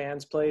like a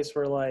fan's place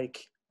where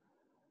like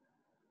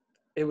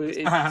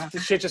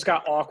the shit just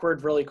got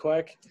awkward really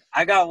quick?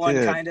 I got one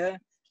Dude. kind of,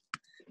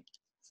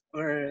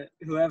 or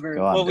whoever.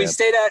 Go on, Well, we dude.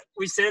 stayed at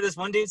this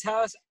one dude's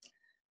house.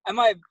 I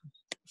might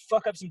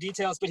fuck up some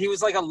details, but he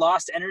was like a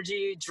Lost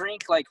Energy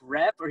drink like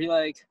rep, or he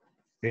like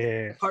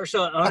Yeah.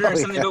 partial owner or Oh,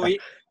 something. yeah. But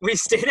we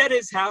stayed at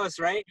his house,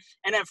 right?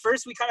 And at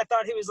first we kind of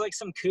thought he was like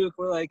some kook.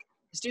 We're like,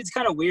 this dude's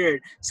kind of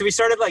weird. So we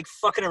started like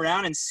fucking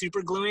around and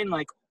super gluing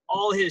like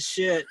all his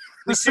shit.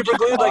 We super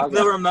glued like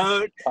the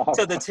remote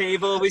to the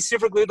table. We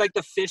super glued like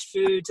the fish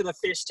food to the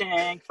fish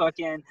tank,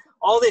 fucking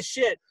all this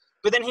shit.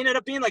 But then he ended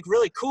up being like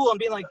really cool and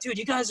being like, dude,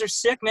 you guys are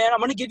sick, man. I'm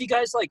going to give you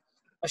guys like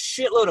a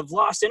shitload of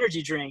Lost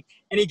Energy drink.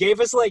 And he gave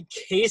us like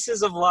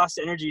cases of Lost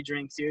Energy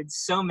drinks, dude.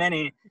 So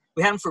many.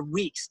 We had them for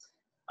weeks.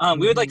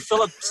 We would like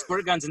fill up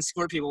squirt guns and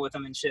squirt people with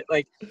them and shit.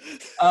 Like,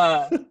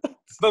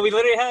 but we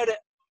literally had,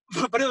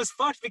 but it was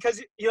fucked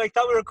because he like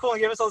thought we were cool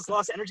and gave us all this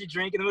Lost Energy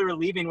drink, and then we were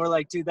leaving. We're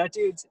like, dude, that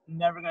dude's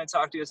never gonna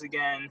talk to us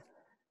again.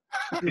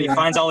 And he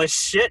finds all his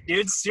shit,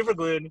 dude, super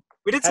glued.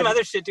 We did some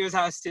other shit to his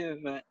house too,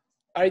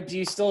 but Do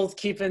you still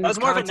keep in that was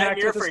more of a contact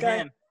nightmare with this for guy?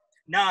 him.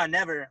 Nah,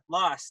 never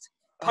lost.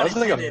 That was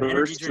like a Unintended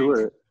energy first drink.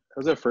 tour. That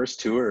was our first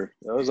tour.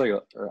 That was like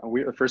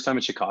a first time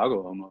in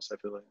Chicago almost, I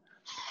feel like.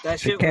 That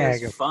shit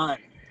Chicago. was fun.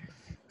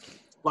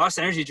 Lost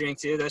Energy drink,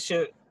 dude. That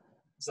shit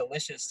was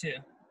delicious too.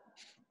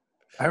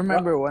 I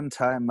remember one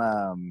time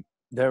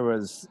there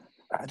was,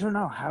 I don't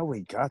know how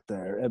we got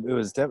there. It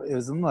was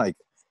in like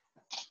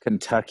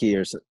Kentucky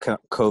or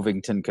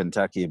Covington,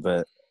 Kentucky,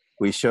 but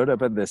we showed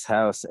up at this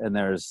house and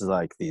there's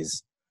like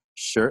these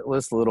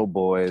shirtless little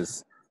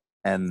boys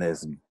and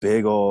this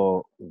big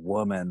old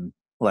woman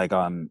like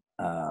on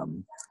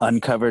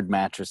uncovered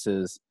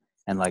mattresses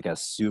and like a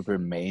super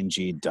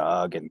mangy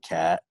dog and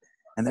cat.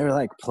 And they were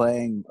like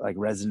playing like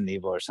Resident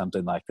Evil or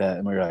something like that.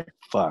 And we were like,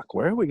 fuck,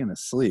 where are we going to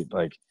sleep?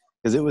 Like,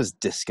 because it was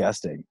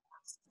disgusting.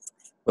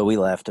 But we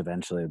left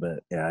eventually. But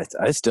yeah,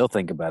 I still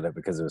think about it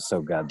because it was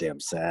so goddamn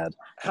sad.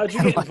 How'd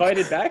you get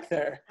invited back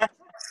there?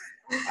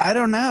 I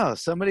don't know.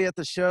 Somebody at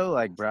the show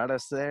like brought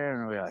us there,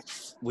 and we were like,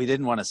 we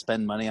didn't want to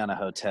spend money on a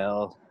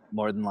hotel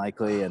more than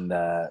likely, and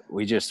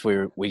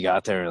we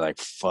got there like,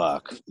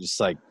 fuck, just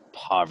like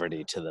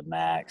poverty to the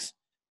max,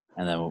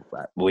 and then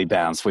we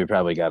bounced. We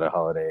probably got a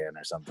Holiday Inn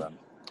or something.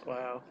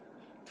 Wow.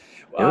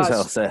 It was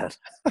hell sad.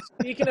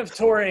 Speaking of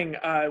touring,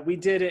 we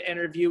did an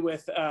interview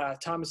with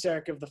Thomas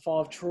Eric of the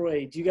Fall of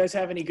Troy. Do you guys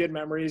have any good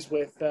memories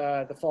with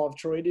the Fall of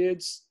Troy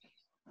dudes?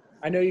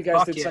 I know you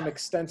guys did some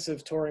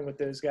extensive touring with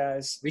those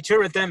guys. We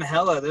toured with them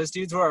hella. Those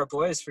dudes were our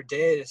boys for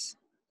days.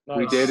 Nice.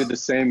 We dated the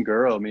same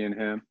girl, me and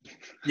him.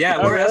 Yeah,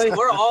 Oh, really?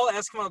 we're all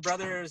Eskimo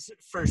brothers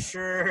for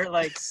sure.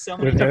 Like so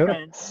many With who?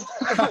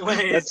 different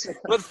ways.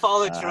 With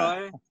Fall of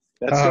Troy.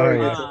 That Oh, story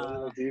yeah. gets a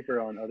little deeper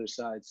on other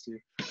sides too.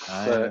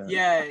 But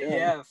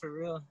Yeah, for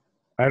real.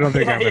 I don't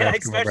think I'm an yeah, Eskimo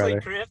especially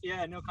brother. Crip.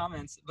 Yeah, no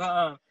comments.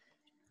 But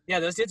yeah,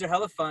 those dudes are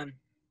hella fun.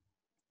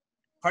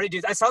 Party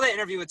dudes. I saw that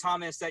interview with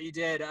Thomas that you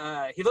did.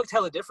 He looked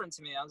hella different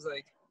to me. I was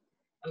like,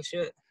 oh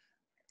shit.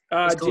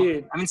 That's cool.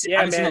 Dude. I haven't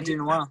seen that dude in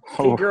a while.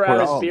 He grew out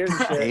We're his all beard and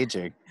shit.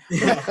 aging.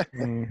 Yeah.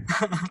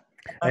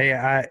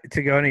 Hey,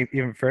 to go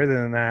even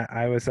further than that,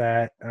 I was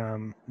at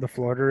the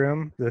Florida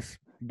Room, this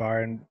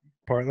bar in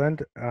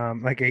Portland,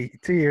 like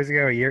 2 years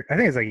ago, I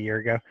think it was like a year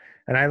ago,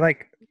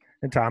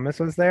 and Thomas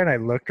was there, and I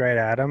looked right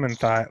at him and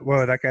thought,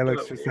 whoa, that guy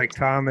looks just like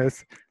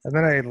Thomas. And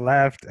then I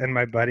left, and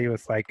my buddy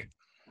was like,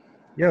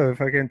 yo,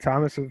 fucking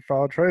Thomas with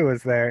Fall of Troy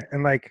was there,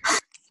 and like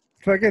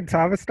fucking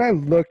Thomas and I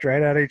looked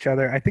right at each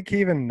other. I think he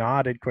even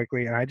nodded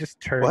quickly, and I just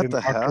turned What and the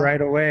walked hell?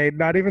 right away,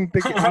 not even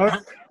thinking. I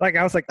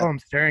was like, oh, I'm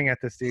staring at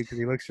this dude because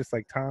he looks just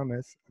like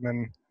Thomas. And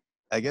then,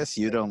 I guess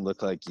you don't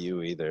look like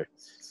you either.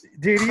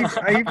 dude, he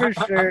for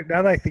sure.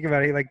 Now that I think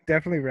about it, he like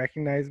definitely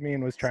recognized me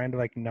and was trying to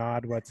like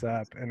nod, "What's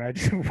up?" And I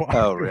just walked.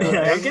 Oh, really?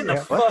 Yeah, I'm getting the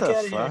Yeah. fuck What out the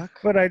of here. fuck?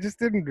 But I just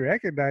didn't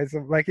recognize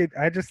him. Like it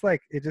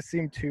just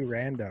seemed too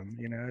random,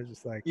 you know. It's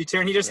just like, You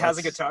turn, he just has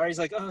a That's- guitar. He's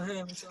like, oh,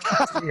 hey, what's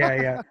up?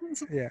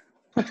 yeah.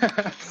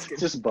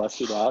 just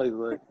busted out. He's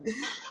like,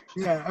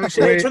 Yeah. Oh,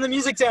 shit, hey, Wait. turn the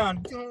music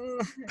down.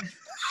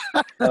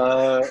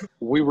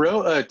 we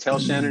wrote Tell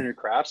Shannon Your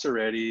Craps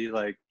already.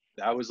 Like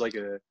that was like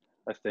a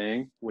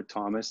thing with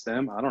Thomas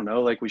them. I don't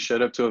know. Like we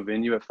showed up to a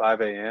venue at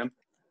 5 a.m.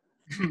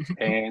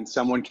 and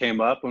someone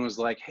came up and was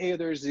like, hey,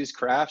 there's these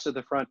crafts at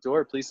the front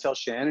door. Please tell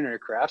Shannon her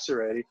crafts are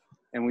ready.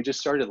 And we just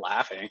started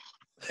laughing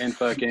and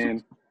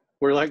fucking,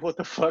 we're like, what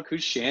the fuck?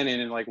 Who's Shannon?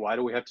 And like, why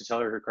do we have to tell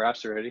her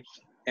crafts are ready?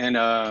 And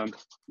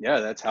yeah,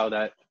 that's how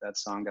that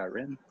song got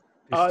written.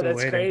 You're Oh, still that's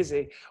waiting.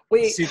 crazy.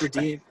 Wait, Super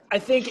deep. I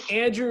think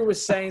Andrew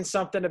was saying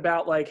something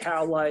about like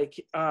how like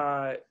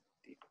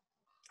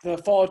the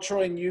Fall of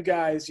Troy and you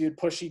guys, you'd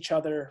push each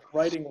other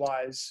writing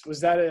wise. Was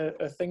that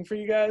a thing for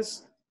you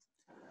guys?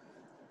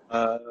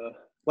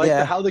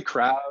 Yeah. how the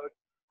crowd.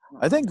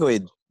 I think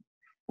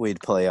we'd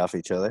play off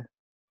each other.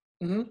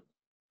 Mm-hmm.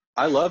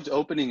 I loved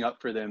opening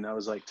up for them. That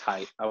was like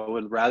tight. I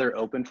would rather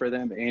open for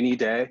them any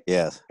day.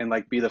 Yes. And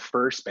like be the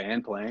first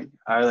band playing.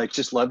 I like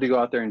just love to go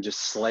out there and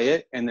just slay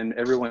it, and then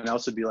everyone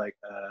else would be like,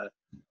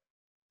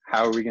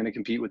 how are we going to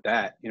compete with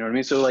that? You know what I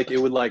mean? So like it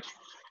would like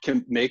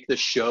can make the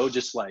show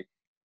just like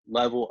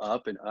level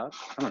up and up.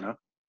 I don't know.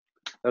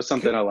 That was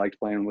something I liked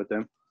playing with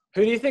them.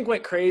 Who do you think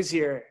went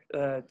crazier,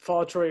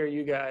 Fall Troy or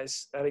you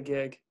guys at a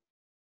gig?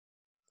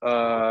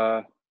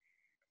 I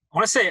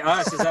want to say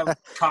us. Is that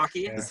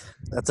cocky? Yeah.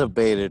 That's a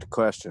baited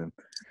question.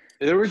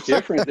 They were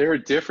different. They were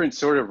different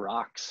sort of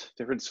rocks,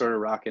 different sort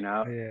of rocking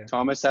out. Yeah.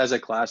 Thomas has a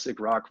classic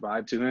rock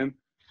vibe to him.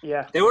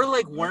 Yeah. They were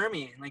like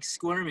wormy, like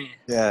squirmy.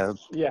 Yeah.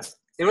 Yeah.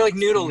 They were like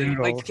noodly.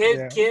 Noodle, Like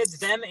yeah. kids,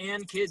 them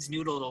and kids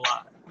noodled a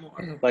lot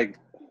more. Like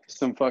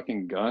some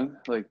fucking gun,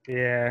 like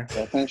Yeah.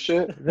 that kind of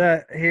shit.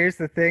 Here's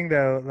the thing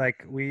though,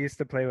 like we used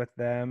to play with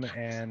them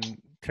and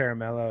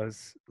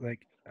Terramellos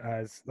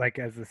as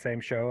the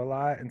same show a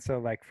lot, and so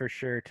like for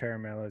sure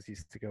Terramellos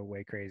used to go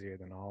way crazier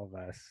than all of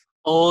us.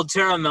 Old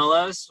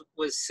Terramellos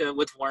was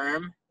with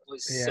Worm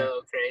was Yeah.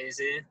 so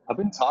crazy. I've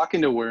been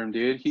talking to Worm,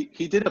 dude.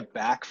 He did a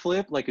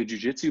backflip, like a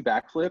jiu-jitsu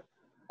backflip,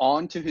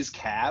 onto his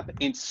cab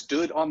and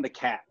stood on the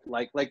cab,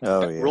 like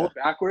Oh, yeah. rolled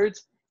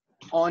backwards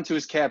onto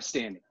his cab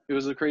standing. It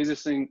was the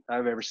craziest thing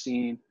I've ever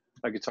seen.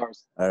 My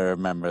guitars. I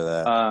remember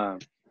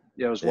that.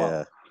 Yeah, it was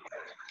wild.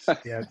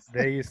 Yeah,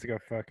 they used to go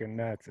fucking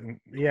nuts, and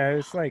yeah, it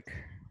was like,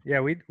 yeah,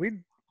 we'd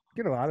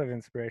get a lot of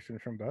inspiration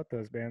from both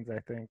those bands. I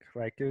think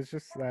like it was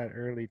just that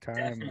early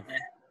time. Definitely.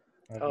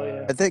 Oh,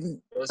 yeah. I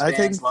think Those I think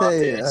bands loved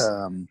they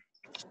it.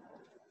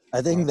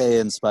 I think they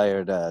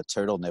inspired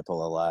Turtle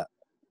Nipple a lot.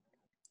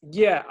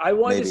 Yeah, I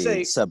wanted Maybe to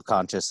say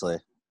subconsciously.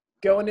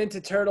 going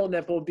into Turtle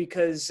Nipple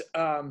because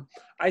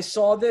I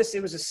saw this.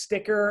 It was a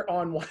sticker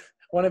on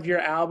one of your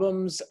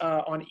albums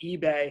on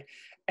eBay,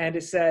 and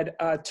it said,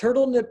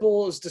 Turtle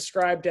Nipple is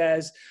described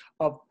as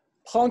a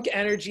punk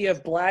energy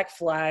of Black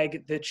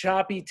Flag, the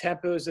choppy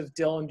tempos of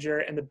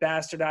Dillinger, and the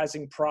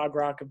bastardizing prog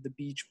rock of the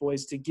Beach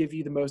Boys to give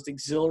you the most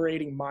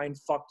exhilarating mind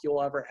fuck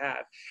you'll ever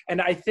have.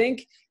 And I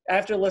think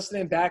after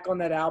listening back on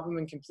that album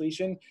in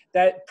completion,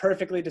 that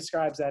perfectly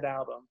describes that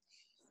album.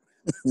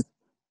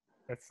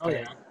 That's Oh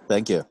yeah.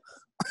 Thank you.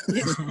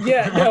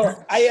 Yeah,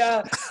 no,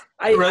 I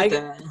wrote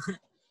that.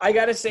 I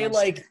gotta say,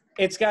 like,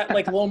 it's got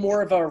like a little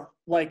more of a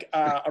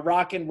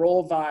rock and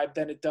roll vibe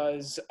than it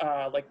does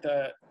like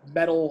the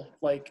metal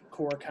like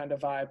core kind of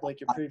vibe like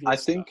your previous I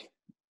think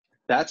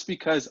that's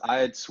because I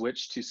had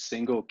switched to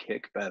single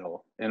kick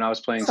pedal and I was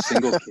playing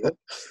single kick,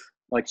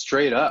 like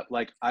straight up.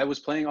 Like I was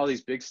playing all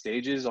these big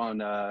stages on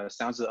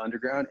Sounds of the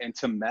Underground, and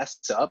to mess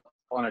up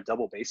on a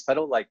double bass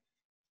pedal like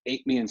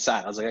ate me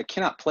inside. I was like, I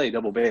cannot play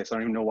double bass. I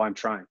don't even know why I'm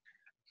trying.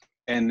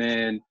 And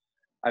then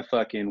I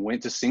fucking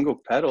went to single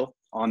pedal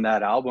on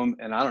that album,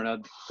 and I don't know,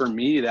 for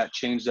me that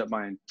changed up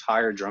my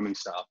entire drumming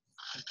style.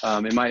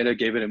 It might have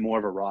gave it more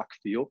of a rock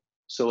feel.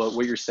 So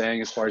what you're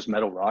saying as far as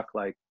metal rock,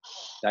 like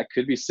that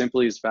could be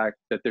simply as fact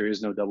that there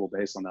is no double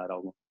bass on that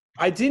album.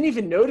 I didn't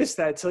even notice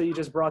that till you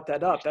just brought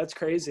that up. That's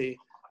crazy.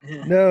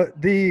 No,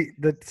 the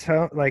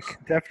tone, like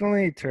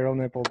definitely Turtle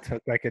Nipple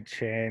took like a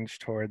change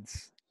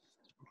towards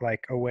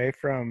like away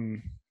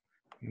from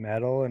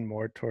metal and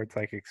more towards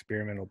like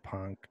experimental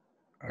punk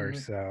or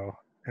so,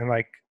 and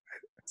like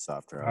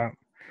Soft rock.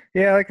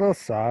 Yeah, like a little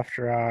soft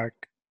rock,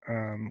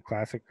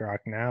 classic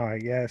rock now, I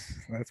guess.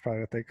 That's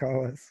probably what they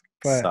call us.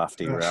 But,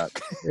 Softy rock.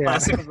 Yeah.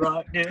 Classic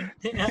rock, dude.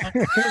 Yeah.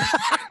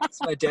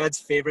 It's my dad's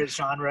favorite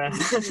genre.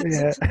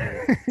 Yeah.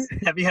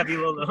 heavy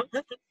Lolo.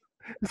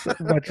 It's a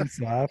bunch of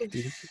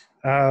softies.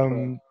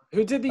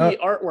 Who did the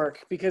artwork?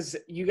 Because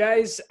you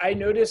guys, I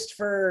noticed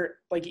for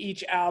like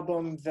each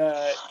album,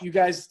 you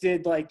guys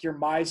did like your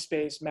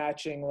MySpace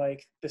matching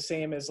like the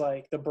same as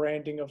like the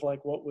branding of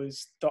like what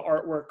was the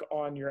artwork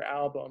on your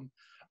album.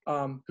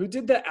 Who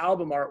did the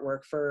album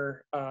artwork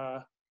for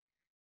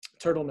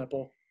Turtle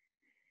Nipple?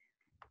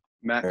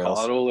 Matt Errol's.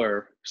 Cottle,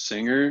 our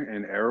singer,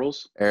 and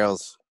Errol's.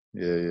 Errol's.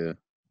 Yeah.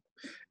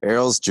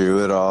 Errol's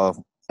drew it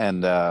all,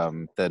 and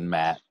then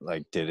Matt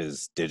like did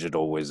his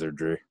digital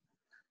wizardry.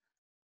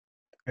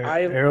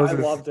 I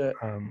loved it.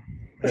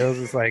 Errol's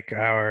is like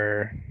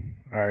our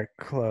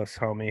close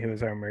homie who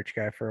was our merch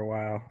guy for a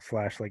while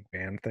 / like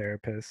band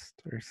therapist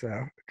or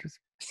so. Just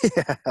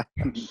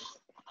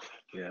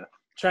Yeah.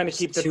 Trying to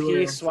keep the Tour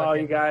peace while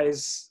you fucking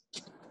guys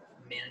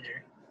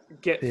manager.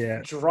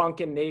 get drunk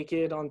and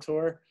naked on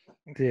tour.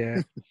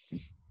 yeah.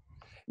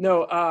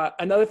 No,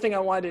 another thing I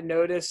wanted to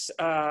notice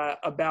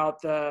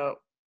about the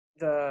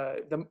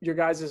your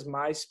guys'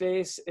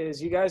 MySpace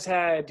is you guys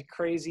had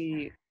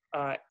crazy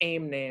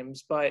AIM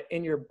names, but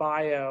in your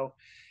bio,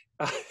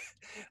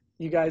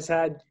 you guys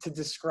had to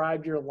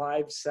describe your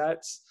live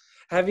sets.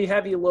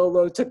 Heavy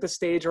Lolo took the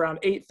stage around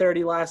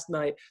 8:30 last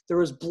night. There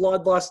was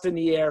bloodlust in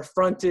the air,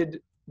 fronted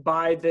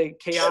by the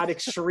chaotic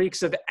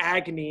shrieks of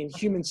agony and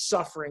human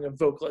suffering of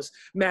vocalist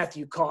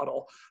Matthew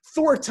Cottle,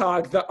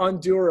 Thortog, the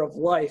undoer of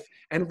life,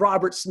 and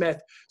Robert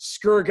Smith,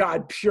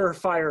 Skurgod,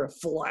 purifier of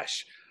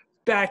flesh.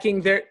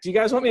 backing their. Do you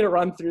guys want me to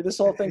run through this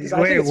whole thing? Because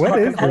I Wait, think it's what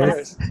fucking is this?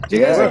 hilarious. Do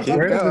you guys Yeah, know keep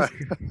what I'm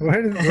talking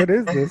going. What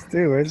is this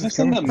too? Where's Is this this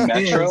in coming the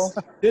from? Metro?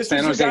 This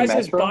San was your Jose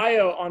guys' Metro?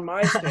 bio on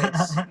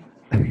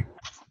MySpace.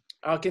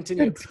 I'll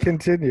continue.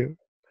 Continue.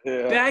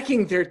 Yeah.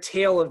 Backing their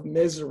tale of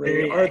misery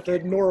Very are the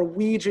accurate.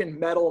 Norwegian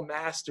metal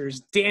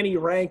masters Danny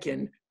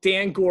Rankin,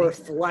 Dan Gore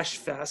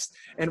Fleshfest,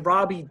 and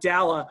Robbie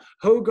Dalla,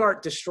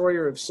 Hogart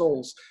Destroyer of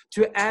Souls.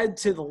 To add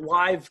to the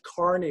live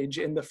carnage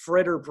in the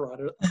Fritter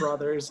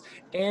brothers,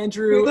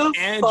 Andrew Who the fuck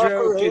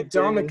Andro wrote this?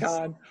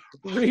 Kedomicon,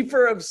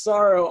 Reaper of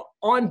Sorrow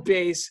on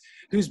bass,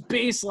 whose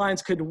bass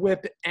lines could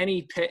whip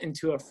any pit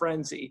into a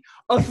frenzy,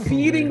 a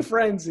feeding man.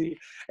 frenzy,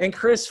 and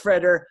Chris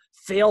Fredder,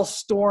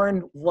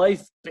 Failstorn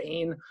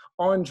Lifebane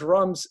on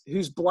drums,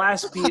 whose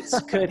blast beats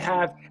could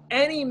have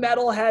any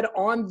metalhead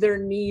on their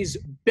knees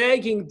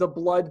begging the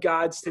blood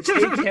gods to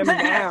take him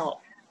now.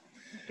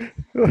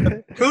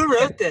 Who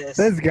wrote this?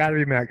 That's got to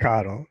be Matt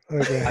Cottle.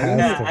 Okay, I has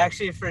Yeah, to be.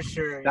 actually, for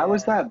sure. That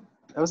was that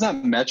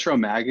Metro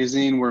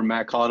magazine where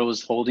Matt Cottle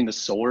was holding a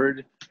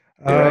sword.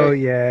 Oh right?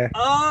 yeah.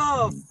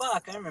 Oh,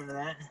 fuck. I remember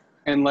that.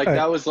 And like Right.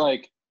 that was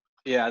like,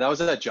 yeah, that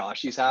was at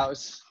Joshy's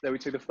house that we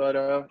took the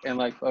photo. And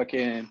like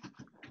fucking,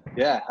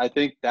 yeah, I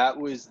think that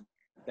was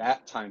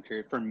that time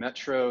period for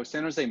Metro,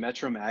 San Jose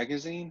Metro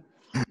magazine.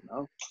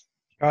 No?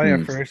 Probably our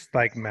Hmm. first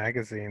like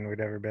magazine we'd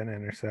ever been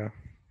in or so.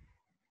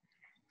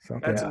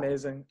 Something. That's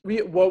amazing.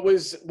 What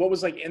was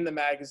like in the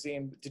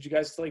magazine? Did you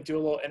guys like do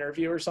a little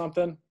interview or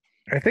something?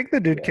 I think the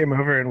dude Yeah. came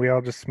over and we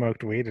all just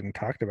smoked weed and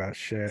talked about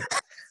shit.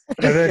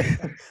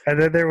 and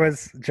then there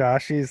was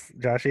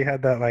Joshy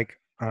had that like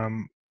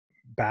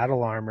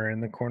battle armor in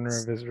the corner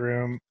of his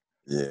room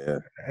Yeah.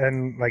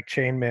 and like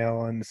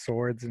chainmail and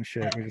swords and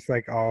shit. We just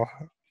like all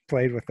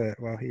played with it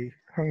while he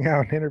hung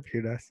out and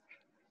interviewed us.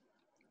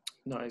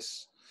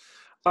 Nice.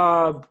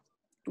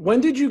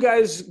 When did you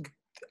guys?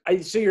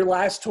 So your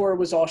last tour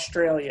was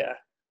Australia.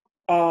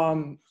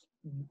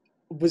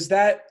 Was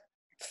that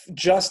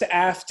just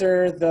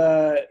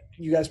after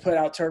you guys put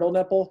out Turtle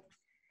Nipple?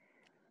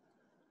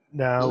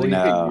 No, Was it we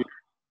like a No.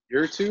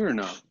 year or two or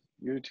no?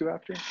 Year or two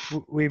after?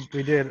 we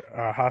did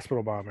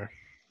Hospital Bomber.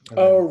 And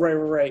Oh, then-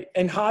 right.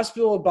 And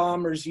Hospital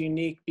Bomber's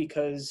unique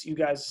because you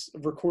guys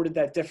recorded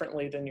that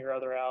differently than your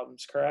other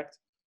albums, correct?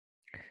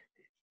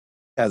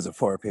 As a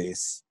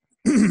 4-piece.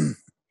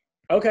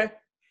 Okay.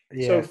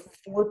 yeah, So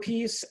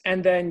 4-piece,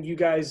 and then you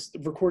guys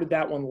recorded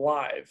that one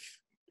live.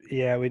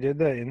 yeah, we did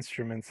the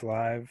instruments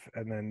live,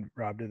 and then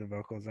Rob did the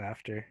vocals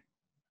after.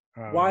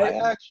 Why-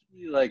 I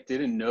actually like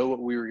didn't know what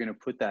we were gonna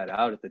put that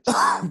out at the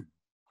time.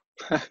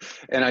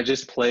 And I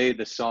just played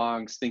the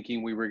songs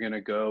thinking we were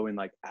gonna go and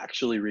like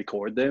actually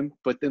record them,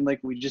 but then like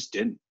we just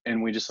didn't,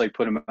 and we just like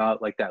put them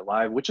out like that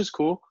live, which is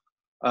cool.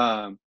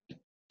 But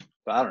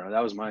I don't know,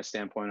 that was my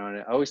standpoint on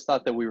it. I always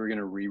thought that we were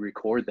gonna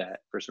re-record that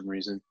for some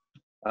reason.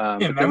 But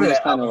then remember we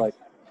just that album.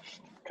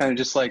 kind of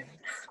just like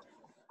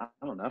I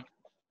don't know,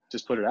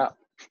 just put it out.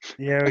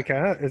 Yeah,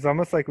 it's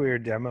almost like we were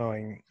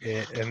demoing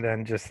it, and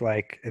then just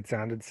like it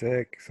sounded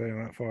sick, so we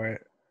went for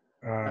it.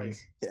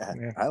 Nice. Yeah,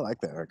 Yeah. I like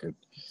that record.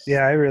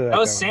 Yeah, I really like That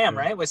was one Sam, too.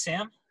 right? Was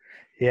Sam?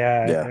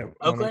 Yeah, Yeah. one of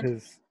Oakland?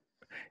 his.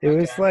 It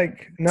was Okay.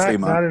 like not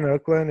Fremont. in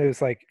Oakland. It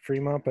was like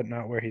Fremont, but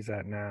not where he's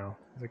at now.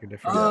 It's like a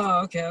different.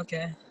 Oh,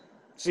 okay.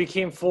 So you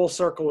came full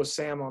circle with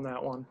Sam on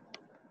that one.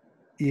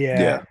 Yeah.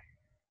 Yeah.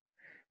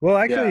 Well,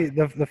 actually,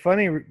 the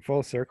funny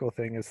full circle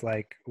thing is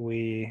like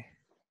we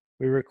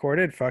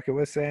recorded "Fuck It"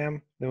 with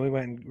Sam, then we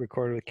went and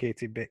recorded with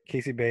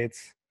Casey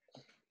Bates,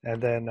 and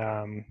then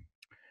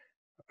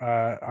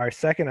our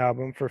second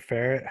album for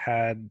Ferret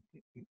had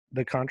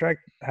the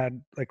contract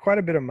had like quite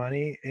a bit of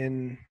money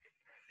in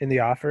the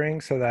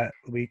offering, so that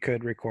we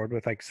could record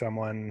with like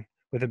someone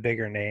with a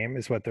bigger name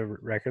is what the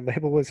record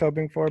label was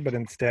hoping for, but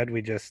instead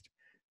we just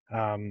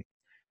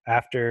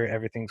after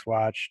everything's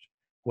watched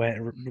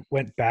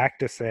went back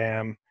to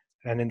Sam,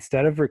 and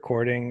instead of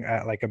recording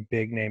at like a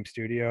big name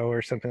studio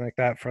or something like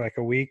that for like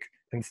a week,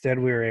 instead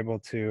we were able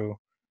to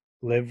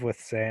live with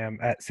Sam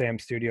at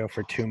Sam's studio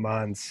for 2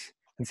 months.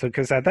 And so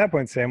because at that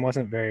point Sam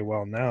wasn't very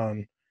well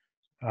known,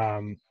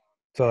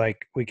 so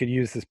like we could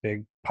use this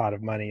big pot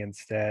of money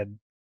instead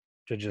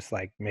to just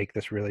like make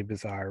this really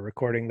bizarre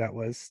recording that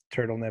was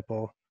Turtle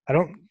Nipple.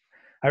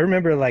 I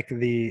remember like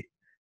the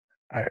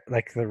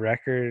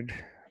record,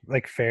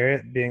 like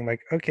Ferret being like,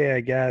 okay, I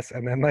guess.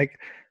 And then like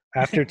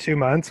after 2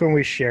 months when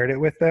we shared it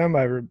with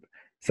them,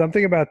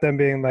 something about them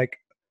being like,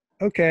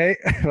 okay,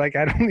 like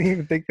I don't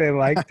even think they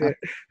liked it.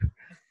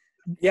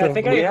 Yeah, I So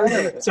think I we heard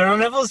had it. Turtle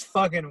Nipple's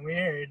fucking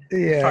weird.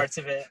 Yeah. Parts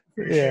of it,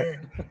 for Yeah.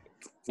 sure.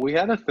 We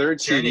had a third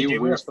Journey, CD dude, we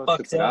we're were supposed to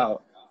fucked put up.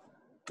 out.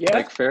 Yeah.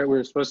 Like Ferret, we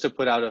were supposed to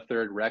put out a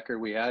third record.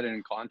 We had it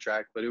in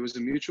contract, but it was a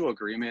mutual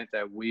agreement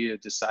that we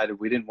had decided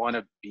we didn't want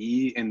to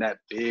be in that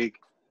big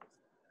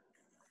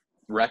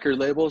record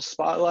label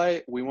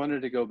spotlight. We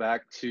wanted to go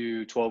back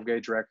to 12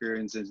 gauge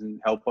records and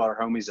help our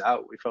homies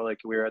out. We felt like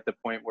we were at the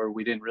point where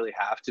we didn't really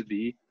have to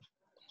be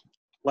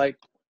like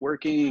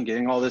working and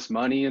getting all this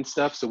money and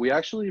stuff. So we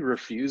actually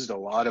refused a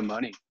lot of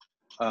money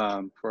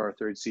for our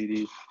third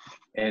CD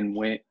and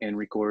went and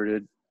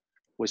recorded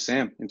with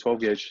Sam in 12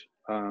 gauge.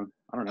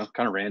 I don't know,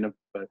 kind of random,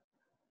 but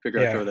figure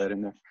I'd throw that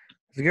in there.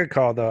 It's a good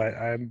call, though.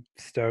 I'm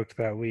stoked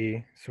that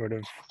we sort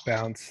of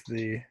bounced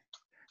the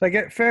like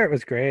at Fair. It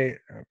was great.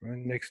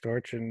 Nick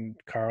Storch and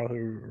Carl,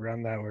 who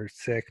run that, were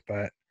sick,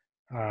 but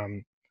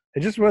it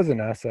just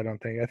wasn't us. I don't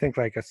think. I think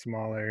like a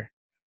smaller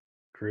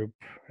group,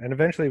 and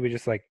eventually we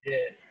just like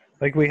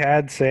we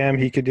had Sam.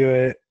 He could do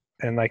it,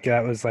 and like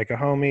that was like a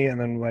homie, and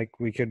then like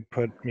we could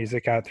put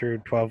music out through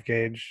 12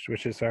 gauge,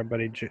 which is our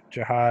buddy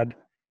Jihad.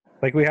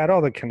 Like we had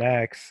all the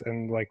connects,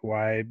 and like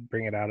why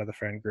bring it out of the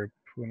friend group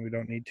when we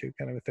don't need to,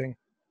 kind of a thing.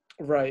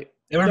 Right.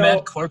 They were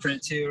mad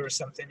corporate too, or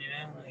something, you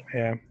know?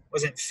 Like,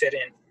 wasn't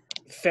fitting.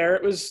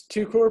 Ferret was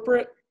too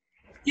corporate?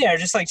 Yeah,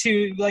 just like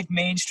too like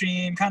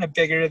mainstream, kind of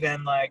bigger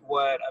than like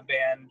what a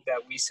band that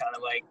we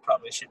sounded like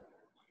probably should,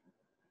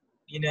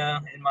 you know,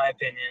 in my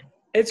opinion.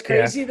 It's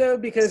crazy though,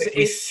 because like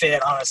we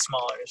fit on a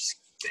smaller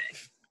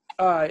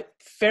thing.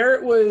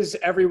 Ferret was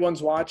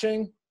Everyone's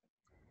Watching.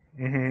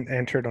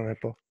 And Turtle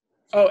Nipple.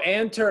 Oh,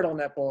 and Turtle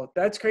Nipple.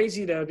 That's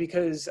crazy though,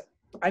 because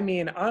I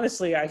mean,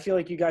 honestly, I feel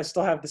like you guys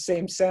still have the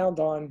same sound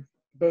on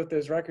both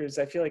those records.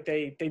 I feel like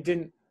they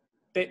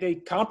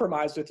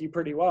compromised with you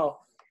pretty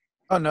well.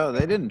 Oh no,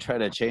 they didn't try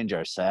to change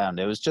our sound.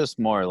 It was just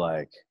more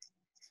like,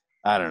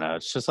 I don't know.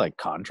 It's just like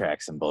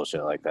contracts and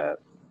bullshit like that.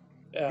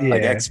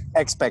 Like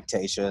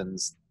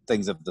expectations,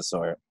 things of the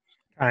sort.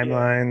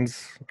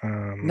 Timelines.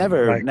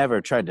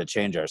 Never tried to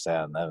change our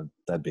sound.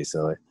 That'd be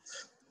silly.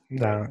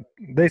 No,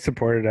 they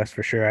supported us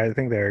for sure. I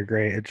think they were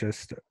great. It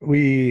just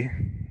we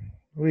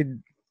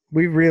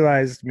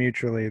realized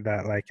mutually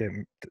that like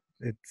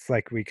it's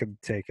like we could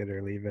take it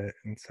or leave it,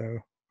 and so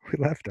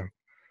we left them.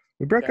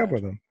 We broke up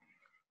with them.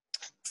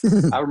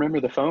 I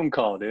remember the phone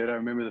call, dude. I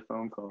remember the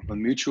phone call. A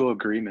mutual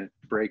agreement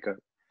breakup.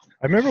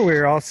 I remember we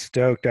were all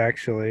stoked.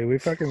 Actually, we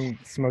fucking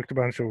smoked a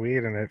bunch of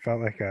weed, and it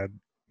felt like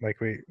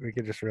we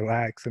could just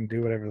relax and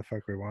do whatever the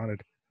fuck we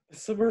wanted.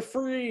 So we're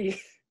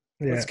free.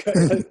 Yeah.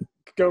 Let's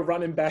go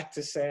running back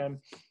to Sam.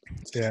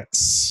 Yeah.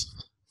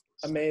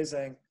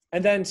 Amazing.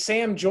 And then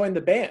Sam joined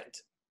the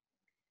band.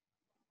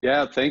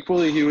 Yeah,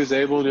 thankfully he was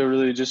able to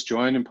really just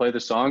join and play the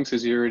songs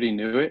because he already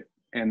knew it.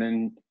 And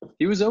then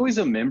he was always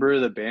a member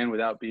of the band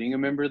without being a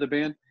member of the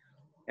band.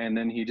 And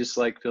then he just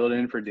like filled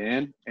in for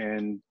Dan,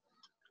 and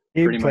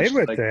he pretty played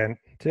much with Dan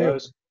too.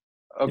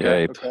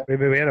 Okay.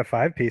 We had a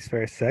 5-piece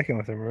for a second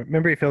with him.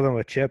 Remember he filled in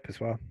with Chip as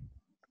well.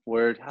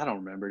 Word, I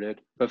don't remember it,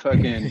 but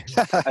fucking,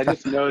 I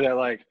just know that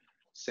like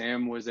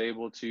Sam was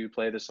able to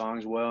play the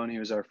songs well, and he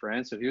was our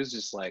friend, so he was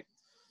just like,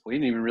 we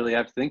didn't even really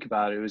have to think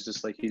about it. It was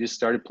just like he just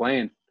started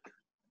playing.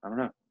 I don't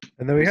know.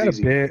 And then we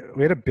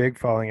had a big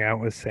falling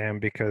out with Sam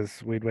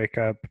because we'd wake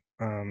up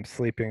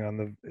sleeping on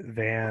the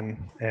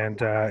van,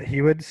 and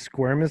he would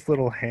squirm his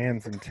little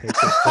hands and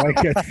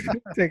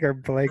take our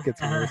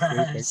blankets when we were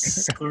sleeping.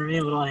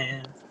 Squirmy little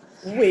hands.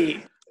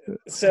 Wait.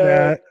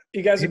 So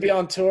you guys would be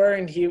on tour,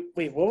 and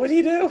what would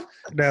he do?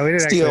 No, we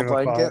didn't steal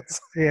blankets.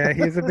 Yeah,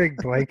 he's a big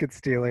blanket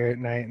stealer at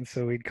night, and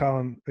so we'd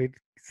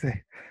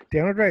say,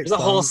 Dan would write There's a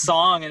whole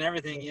song and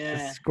everything,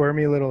 yeah.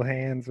 Squirmy little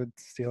hands would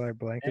steal our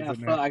blankets at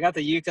night. I got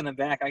the uke in the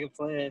back. I can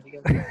play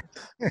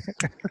it.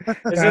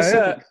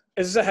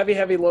 Is this a heavy,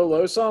 heavy, low,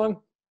 low song?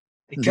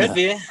 It could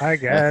be. I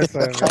guess.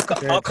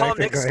 I'll call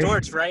Nick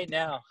Storch right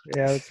now.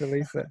 Yeah, let's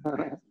release it.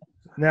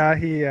 No,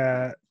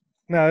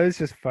 it was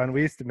just fun.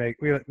 We used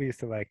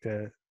to like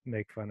to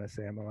make fun of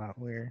Sam a lot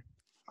when we were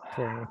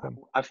touring with him.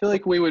 I feel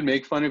like we would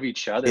make fun of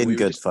each other. We would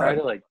just try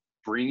to like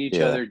bring each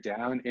other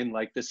down in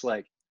like this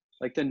like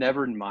the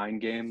never mind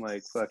game,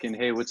 like fucking,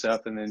 hey, what's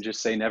up? And then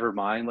just say never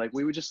mind. Like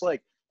we would just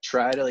like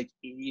try to like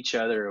eat each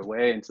other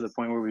away, and to the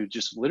point where we would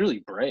just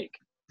literally break.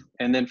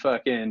 And then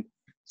fucking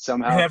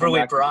somehow whoever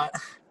we brought.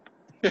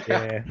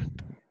 Yeah.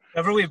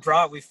 Whoever we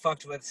brought, we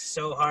fucked with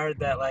so hard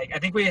that like I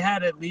think we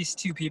had at least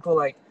 2 people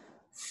like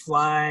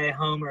fly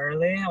home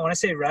early. I want to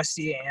say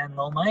Rusty and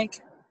Lil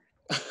Mike.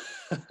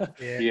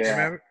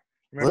 Yeah.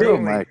 Remember Little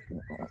Mike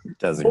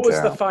doesn't What was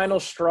count. the final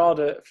straw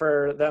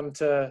for them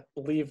to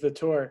leave the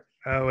tour?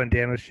 Oh, and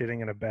Dan was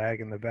shitting in a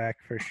bag in the back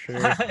for sure.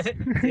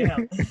 Yeah.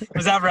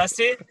 Was that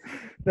Rusty?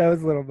 That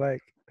was Little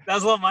Mike. That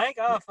was Lil Mike?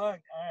 Oh, fuck.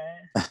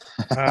 All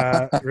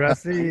right.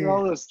 Rusty.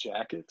 all those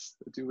jackets.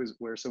 The dude was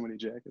wear so many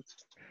jackets.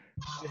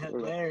 We had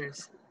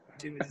layers.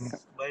 Dude was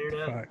layered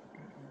up.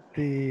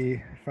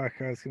 Fuck.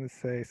 I was gonna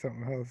say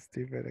something else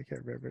stupid. I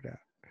can't remember now.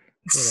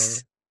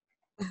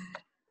 Whatever.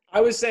 I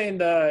was saying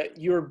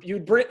you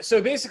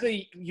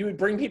would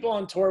bring people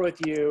on tour with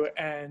you,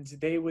 and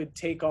they would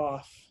take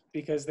off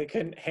because they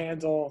couldn't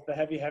handle the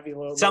heavy,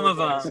 low. Some of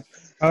them.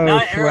 Oh,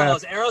 Not Schweff.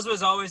 Arrows. Arrows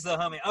was always the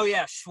homie. Oh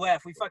yeah,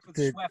 Schweff. We fucked with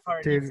Schweff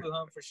hard. He flew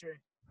home for sure.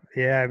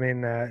 Yeah, I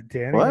mean,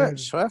 Danny. What?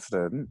 Schweff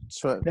didn't.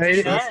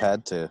 Schweff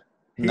had to.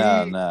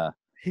 No.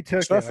 He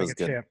took Schweff it like was a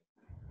good. champ.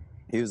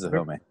 He was a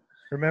homie.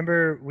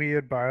 Remember, we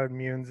had borrowed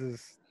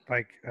Munes'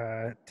 like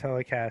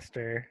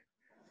Telecaster,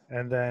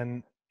 and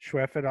then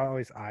Schweff had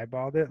always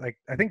eyeballed it. Like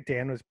I think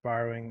Dan was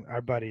borrowing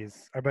our buddy.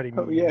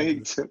 Oh yeah, he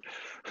Munes'. took.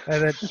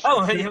 And then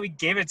Oh yeah, we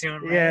gave it to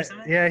him. Right,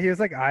 yeah, he was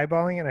like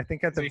eyeballing it. I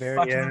think at the we very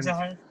fucked him end. so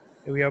hard.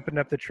 we opened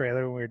up the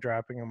trailer when we were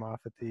dropping him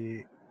off at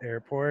the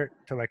airport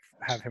to like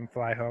have him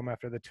fly home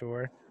after the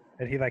tour,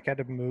 and he like had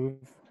to move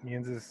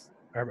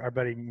our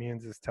buddy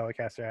Munes'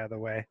 Telecaster out of the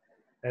way,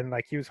 and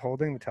like he was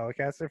holding the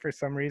Telecaster for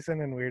some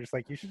reason, and we were just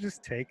like, you should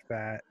just take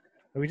that.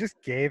 And we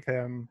just gave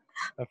him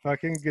a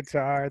fucking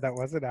guitar that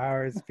wasn't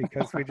ours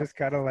because we just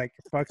kind of like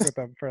fucked with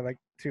him for like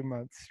 2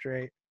 months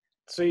straight.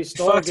 So you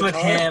stole Fucked with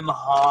him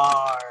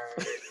hard.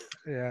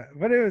 Yeah,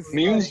 but it was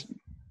Munes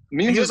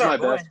is my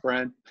best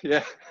friend.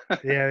 Yeah.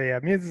 yeah.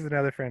 Munes is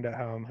another friend at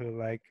home who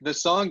like the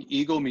song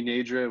Eagle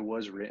Minadra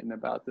was written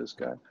about this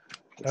guy.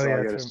 That's all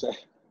I gotta say.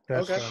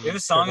 Okay. We have a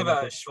song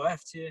about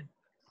Schweff too.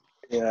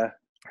 Yeah.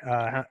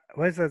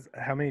 What is this?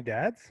 How many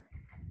dads?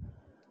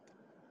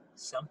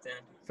 Something.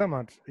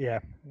 Yeah.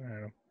 I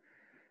don't know.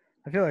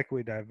 I feel like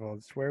we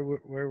divulged. Where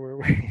were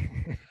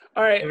we?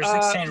 All right. They were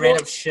just saying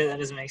random shit that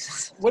doesn't make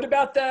sense. What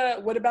about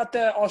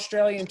the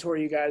Australian tour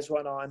you guys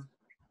went on?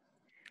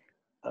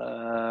 There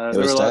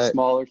were a lot of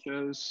smaller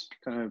shows,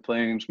 kind of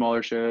playing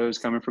smaller shows,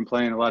 coming from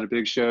playing a lot of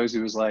big shows.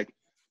 It was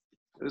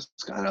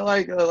kind of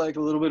like a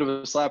little bit of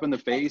a slap in the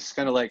face,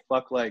 kind of like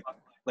fuck, like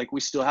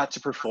we still had to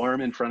perform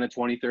in front of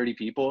 20, 30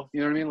 people. You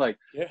know what I mean? Like,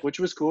 yeah. Which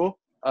was cool.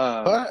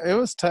 But it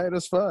was tight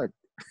as fuck.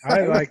 I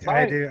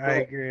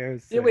agree.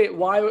 Wait,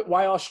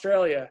 why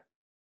Australia?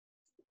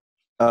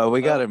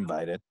 We got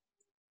invited.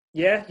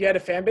 Yeah, you had a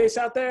fan base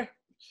out there?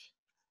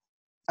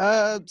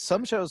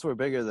 Some shows were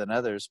bigger than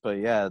others, but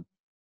yeah.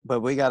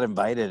 But we got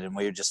invited, and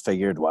we just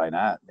figured, why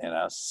not? You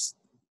know, it's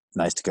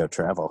nice to go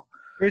travel.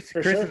 Chris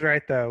is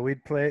right though.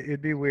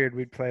 It'd be weird.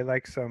 We'd play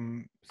like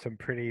some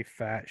pretty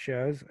fat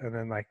shows, and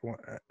then like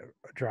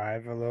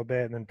drive a little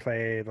bit, and then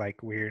play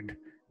like weird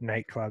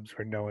nightclubs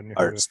where no one knew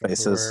art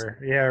spaces.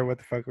 Or what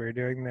the fuck we were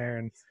doing there,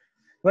 and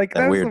like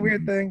that was the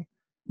weird thing.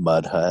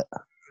 Mud hut.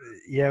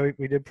 Yeah,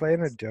 we did play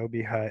an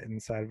adobe hut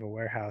inside of a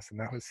warehouse, and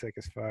that was sick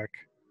as fuck.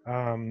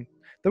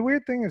 The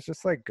weird thing is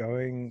just like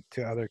going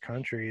to other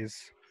countries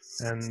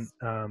and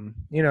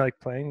you know, like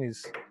playing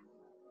these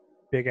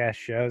big ass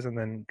shows and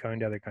then going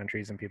to other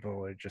countries and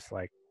people are just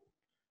like,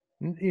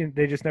 you know,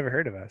 they just never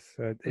heard of us.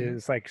 So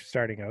it's like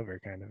starting over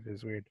kind of.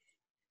 Is weird.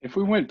 If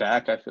we went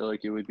back, I feel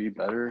like it would be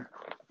better.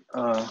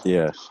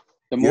 Yeah.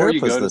 The more Europe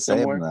you go to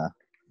somewhere.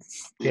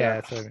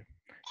 Yeah. So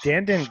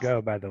Dan didn't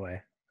go, by the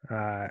way.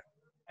 I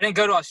didn't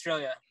go to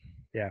Australia.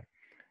 Yeah.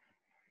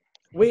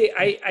 Wait,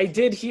 I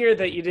did hear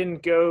that you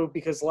didn't go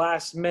because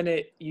last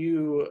minute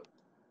you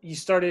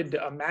started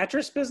a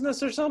mattress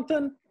business or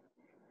something?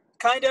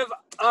 Kind of.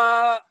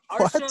 Our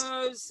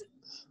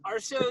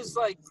shows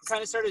like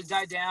kind of started to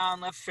die down,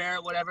 left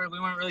Ferret, whatever. We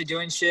weren't really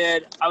doing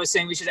shit. I was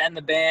saying we should end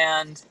the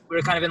band. We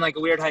were kind of in like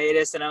a weird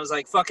hiatus, and I was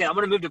like, fuck it, I'm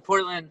going to move to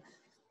Portland.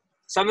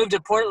 So I moved to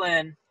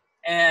Portland,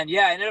 and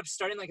yeah, I ended up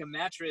starting like a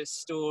mattress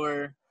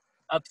store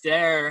up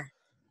there,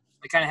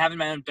 like kind of having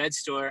my own bed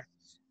store.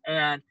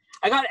 And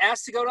I got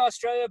asked to go to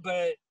Australia,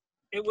 but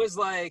it was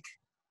like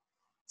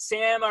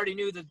Sam already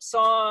knew the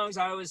songs.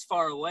 I was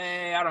far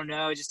away. I don't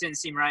know. It just didn't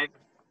seem right.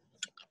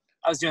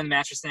 I was doing the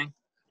mattress thing.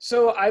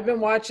 So I've been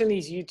watching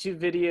these YouTube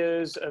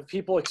videos of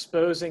people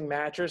exposing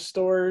mattress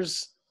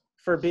stores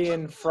for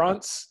being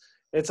fronts.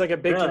 It's like a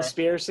big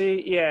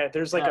conspiracy. Yeah,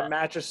 there's like a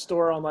mattress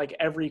store on like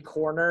every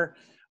corner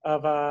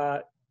of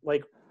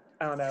like,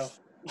 I don't know.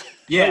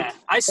 Yeah, like,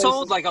 I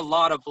sold like a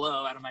lot of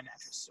blow out of my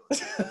mattress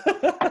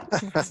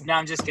store. No,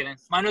 I'm just kidding.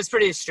 Mine was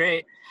pretty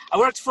straight. I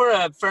worked for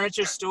a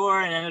furniture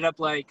store and ended up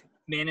like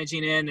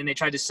managing it, and they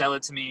tried to sell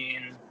it to me,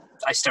 and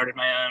I started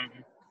my own.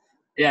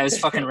 Yeah, it was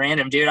fucking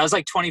random, dude. I was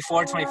like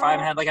 24, 25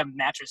 and had like a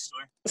mattress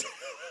store.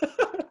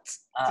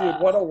 Dude,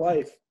 what a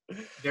life.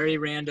 Very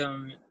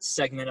random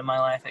segment of my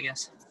life, I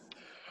guess.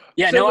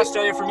 Yeah, so no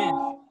Australia for me.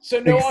 So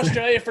no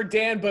Australia for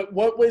Dan, but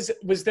what was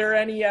there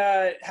any,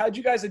 how'd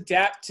you guys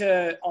adapt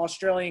to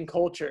Australian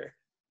culture?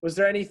 Was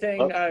there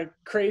anything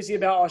crazy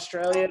about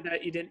Australia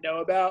that you didn't know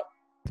about?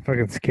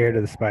 Fucking scared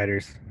of the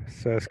spiders.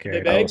 So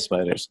scared. Oh,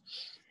 spiders.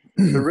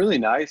 They're really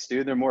nice,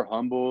 dude. They're more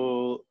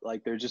humble.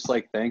 Like, they're just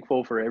like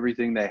thankful for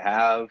everything they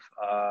have.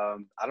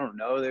 I don't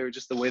know. They were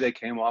just, the way they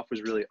came off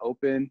was really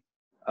open.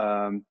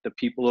 The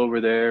people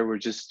over there were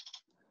just,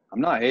 I'm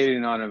not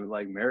hating on them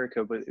like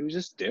America, but it was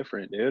just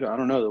different, dude. I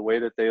don't know. The way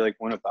that they like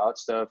went about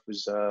stuff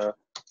was,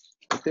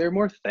 they're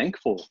more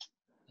thankful.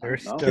 They're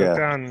stoked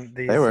on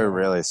these. They were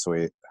really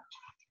sweet.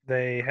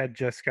 They had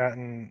just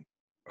gotten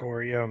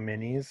Oreo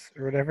minis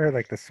or whatever,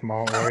 like the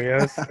small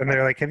Oreos, and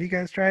they're like, have you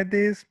guys tried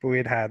these? But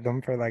we'd had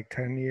them for like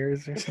 10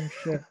 years or some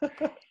shit.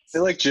 They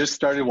like just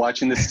started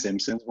watching The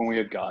Simpsons when we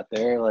had got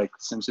there. Like,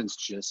 Simpsons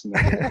just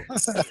made it.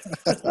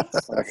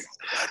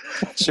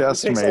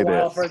 Just it takes made a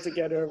while it. for it to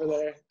get over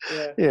there.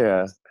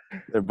 Yeah,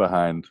 they're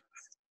behind.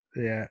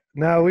 Yeah,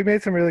 no, we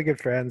made some really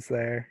good friends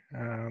there.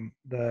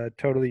 The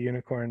Totally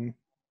Unicorn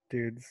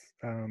dudes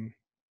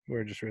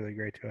were just really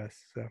great to us.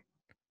 So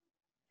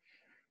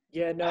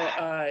yeah,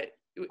 no,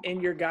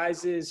 in your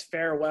guys'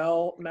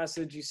 farewell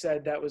message, you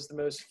said that was the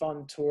most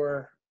fun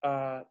tour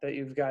that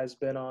you guys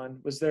been on.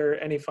 Was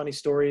there any funny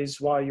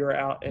stories while you were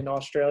out in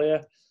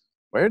Australia?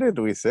 Where did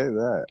we say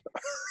that?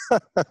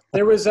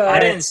 There was I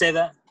didn't say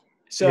that.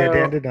 So yeah,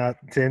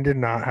 Dan did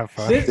not have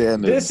fun.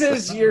 this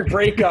is your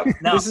breakup.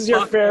 No, this is your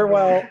fuck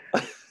farewell.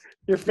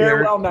 Your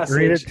farewell message.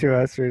 Read it to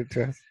us.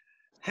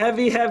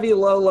 Heavy, Heavy,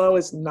 Low, Low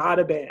is not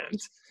a band.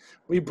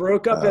 We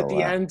broke up at the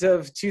wow. end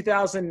of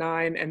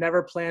 2009 and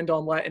never planned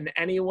on letting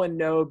anyone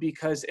know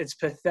because it's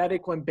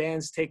pathetic when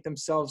bands take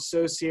themselves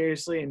so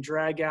seriously and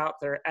drag out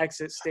their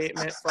exit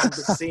statement from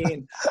the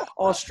scene.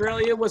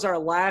 Australia was our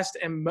last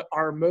and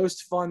our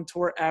most fun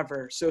tour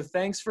ever. So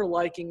thanks for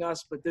liking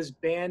us, but this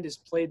band is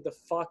played the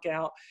fuck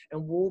out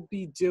and we'll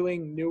be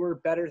doing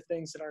newer, better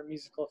things in our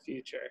musical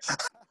future.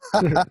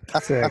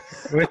 Sick.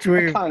 Which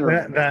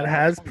that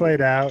has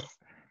played out.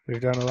 We've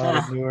done a lot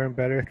of newer and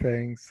better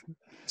things.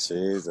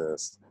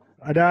 Jesus.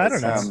 I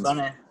don't know.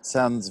 Funny.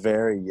 Sounds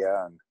very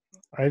young.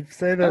 I'd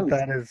say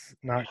that is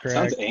not correct.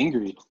 Sounds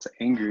angry. It's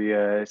angry.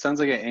 It sounds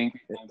like an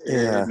angry time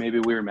period. Yeah. Maybe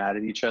we were mad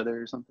at each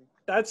other or something.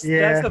 That's the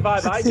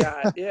vibe I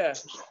got. Yeah.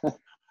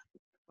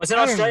 Was it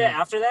Australia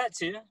after that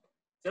too? I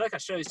feel like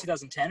Australia was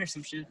 2010 or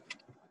some shit.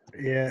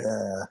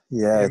 Yeah.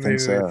 I think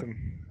so.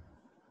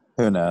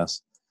 Who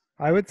knows?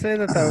 I would say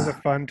that was a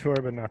fun tour,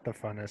 but not the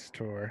funnest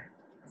tour.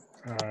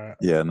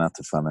 Yeah, not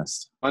the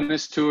funnest.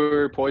 Funnest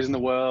tour, Poison the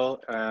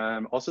Well.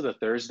 Also, the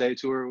Thursday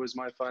tour was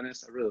my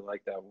funnest. I really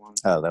like that one.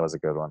 Oh, that was a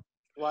good one.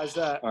 Why is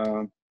that?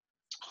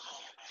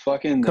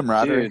 Fucking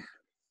camaraderie. Dude,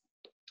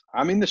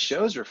 I mean, the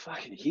shows were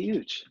fucking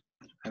huge.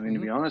 I mean, to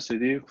be honest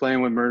with you,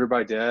 playing with Murder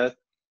by Death.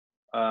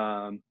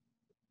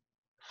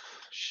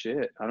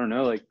 Shit, I don't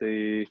know. Like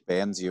the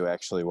Bands you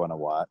actually want to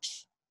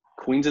watch.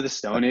 Queens of the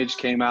Stone Age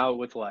came out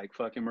with like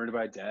fucking Murder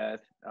by Death.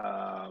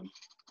 I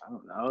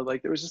don't know.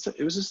 Like it was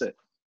just a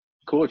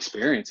cool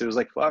experience. It was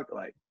like, fuck,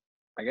 like,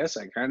 I guess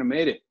I kind of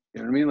made it.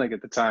 You know what I mean? Like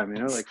at the time,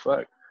 you know, like,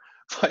 fuck.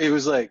 It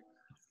was like,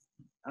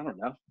 I don't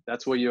know.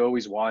 That's what you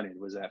always wanted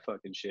was that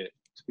fucking shit.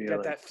 To be Got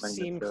like, that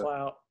scene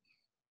clout.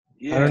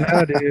 Yeah. I don't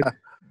know, dude.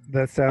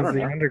 That Sounds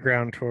the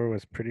Underground tour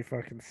was pretty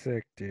fucking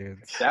sick, dude.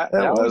 That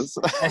was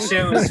That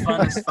shit was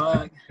fun as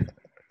fuck.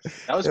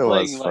 That was It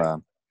playing was like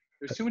fun.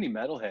 there's too many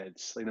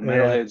metalheads. Like the Yeah.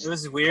 metalheads. It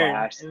was weird.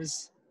 clashed. It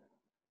was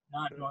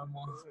not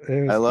normal.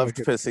 I loved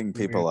pissing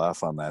people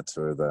off on that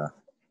tour, though.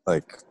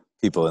 Like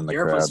people in the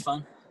Europe crowd. was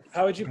fun.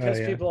 How would you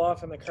piss people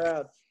off in the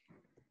crowd?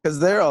 Because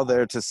they're all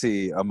there to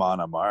see Amon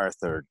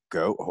Amarth or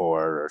Goat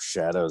Whore or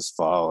Shadows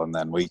Fall, and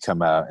then we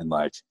come out in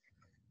like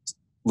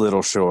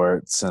little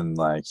shorts and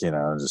like, you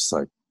know, just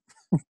like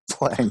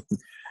playing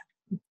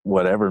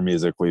whatever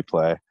music we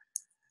play.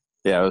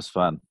 Yeah, it was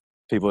fun.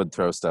 People would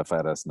throw stuff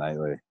at us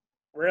nightly.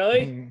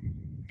 Really?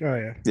 Oh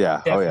yeah. Yeah.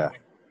 Definitely. Oh yeah.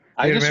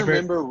 I just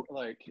remember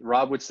like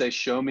Rob would say,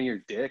 "Show me your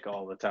dick"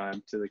 all the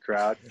time to the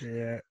crowd.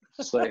 Yeah.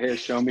 Just like, "Hey,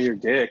 show me your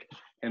dick,"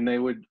 and they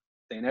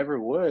never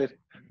would.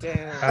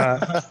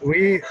 Damn.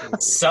 We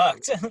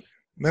sucked.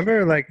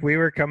 remember, like, we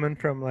were coming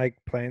from like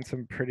playing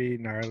some pretty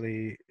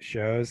gnarly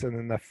shows, and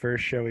then the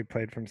first show we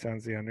played from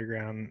Sounds the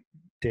Underground,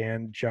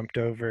 Dan jumped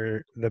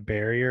over the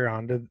barrier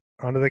onto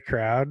the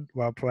crowd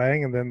while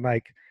playing, and then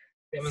like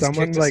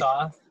someone like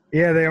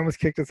yeah, they almost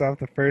kicked us off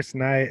the first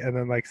night, and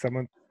then like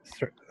someone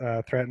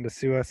threatened to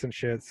sue us and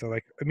shit. So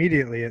like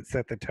immediately it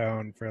set the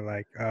tone for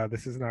like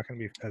this is not going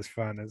to be as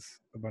fun as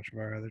a bunch of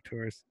our other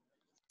tours.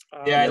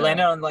 Yeah, I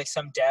landed on like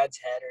some dad's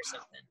head or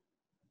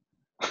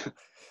something.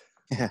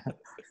 Yeah.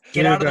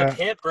 Get out of the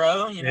pit,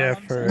 bro. You know yeah, what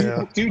I'm for saying?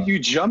 real. Dude, you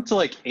jumped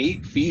like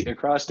 8 feet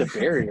across the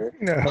barrier.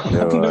 No.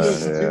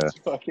 Dude's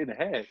fucking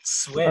head.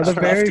 Switch. On the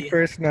very lefty.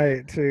 first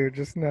night too,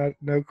 just no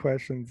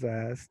questions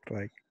asked.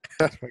 Like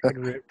just fucking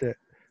ripped it.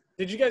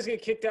 Did you guys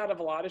get kicked out of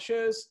a lot of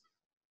shows?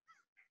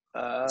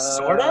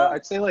 Sorta?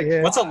 I'd say like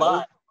Yeah. What's a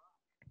lot?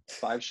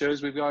 5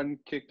 shows we've gotten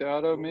kicked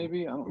out of,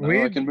 maybe. I don't know.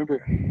 I can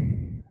remember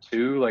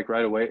 2 like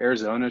right away.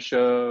 Arizona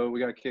show we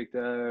got kicked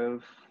out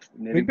of.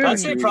 I'd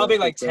say probably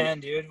like 10,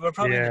 dude. We're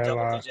probably in the Yeah,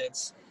 double wow.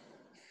 digits.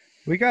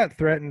 We got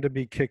threatened to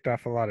be kicked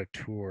off a lot of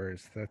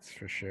tours, that's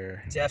for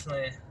sure.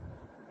 Definitely.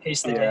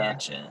 Hasty Yeah.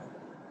 and shit.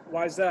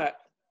 Why is that?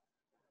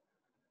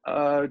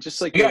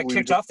 Just like We got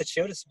kicked off the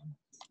Chodas one.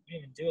 We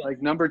didn't even do it.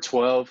 like number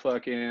 12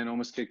 fucking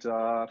almost kicked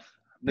off.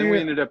 Then we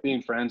ended up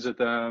being friends with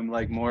them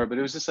like more, but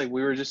it was just like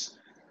we were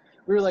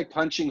like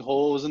punching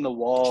holes in the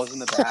walls in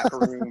the back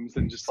rooms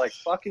and just like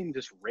fucking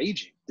just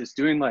raging, just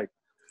doing like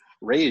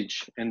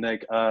rage and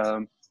like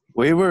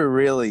We were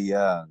really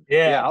young.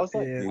 I was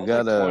like, Yeah. You I was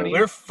gotta. like 20.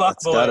 We're fuck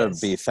It's gotta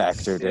boys. be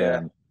factored Yeah.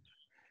 in.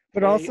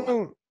 But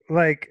also,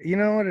 like, you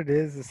know what it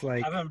is? It's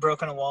like, I haven't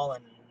broken a wall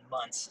in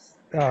months.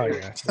 oh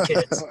yeah,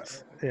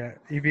 Kids. yeah.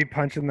 You be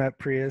punching that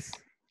Prius.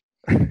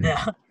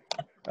 Yeah.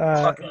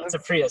 Fuck it. It's a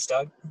Prius,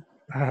 dog.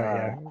 Oh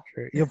yeah,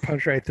 sure. You'll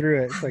punch right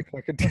through it. It's like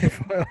fucking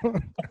tinfoil.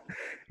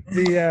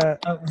 The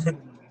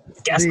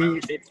Gas the-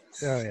 mileage, baby.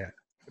 oh yeah,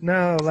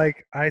 no,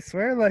 like I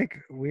swear, like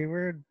we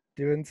were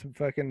doing some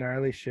fucking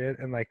gnarly shit,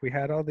 and like we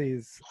had all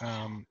these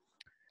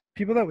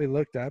people that we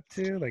looked up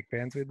to, like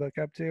bands we'd look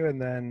up to,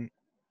 and then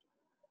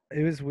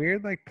it was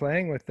weird, like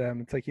playing with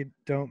them. It's like you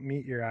don't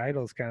meet your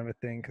idols, kind of a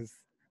thing, because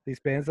these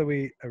bands that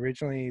we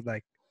originally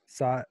like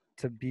sought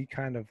to be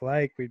kind of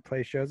like, we'd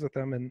play shows with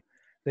them, and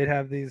they'd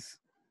have these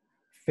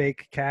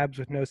fake cabs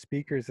with no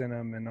speakers in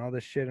them and all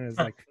this shit, and it's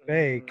like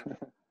fake,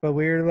 but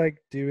we were like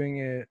doing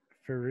it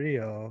for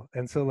real.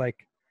 And so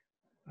like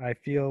I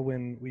feel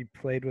when we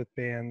played with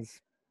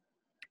bands,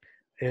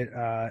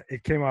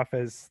 it came off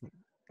as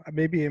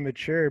maybe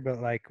immature,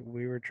 but like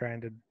we were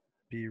trying to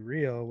be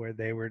real, where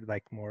they were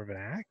like more of an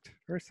act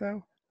or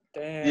so.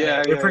 Damn.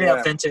 Yeah, We're yeah, pretty yeah.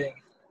 authentic.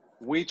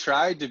 We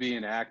tried to be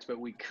an act, but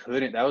we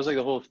couldn't. That was like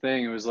the whole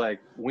thing. It was like,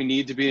 we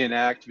need to be an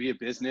act, be a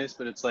business,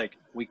 but it's like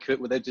we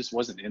could. That just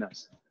wasn't in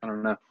us. I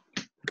don't know.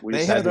 We They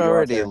just had to go out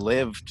already there.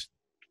 lived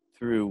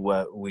through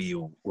what we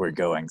were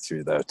going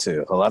through, though.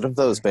 Too. A lot of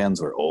those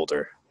bands were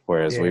older,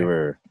 whereas we Yeah.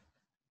 were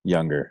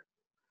younger.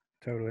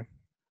 Totally.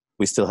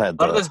 We still had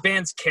A lot of those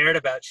bands cared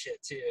about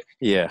shit too.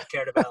 yeah. They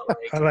cared about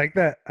I like.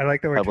 like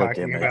that we're Public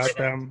talking image. about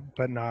Everything. them,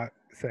 but not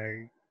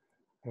saying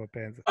what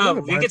bands. Oh, There's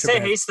a we bunch could of say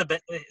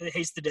bands.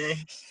 haste the day.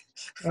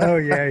 Oh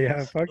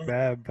yeah, fuck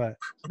that. But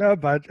no, a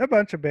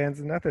bunch of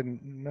bands. Nothing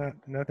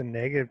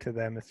negative to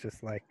them. It's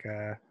just like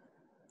I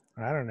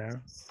don't know.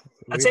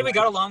 I'd say we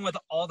got along with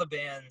all the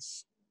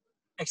bands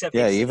except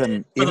Yeah, Haste the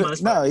even Day, for the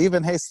most part.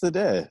 even Haste the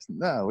Day.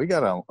 No, we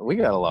got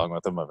along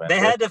with them eventually.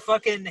 They had to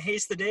fucking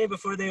haste the day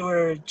before they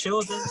were chill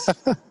with us.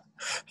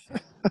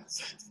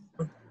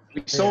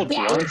 We sold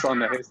blunts on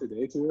the Haste the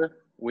Day tour.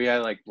 We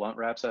had like blunt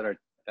wraps at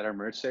our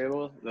merch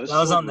table. Those I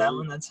was sold on that really-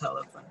 one. That's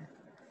hella funny.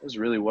 It was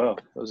really well.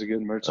 That was a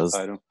good merch Those-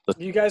 item.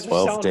 You guys were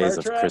 12 selling days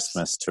merch of wraps?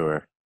 Christmas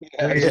tour.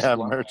 Yeah, just Yeah,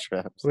 blunt merch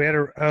wraps. We had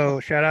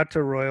shout out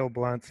to Royal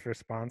Blunts for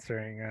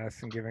sponsoring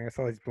us and giving us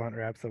all these blunt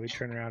wraps that we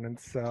turn around and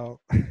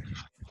sell.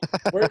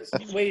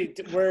 Wait,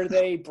 were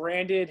they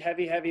branded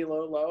heavy,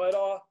 low at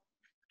all?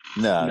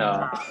 No,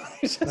 No.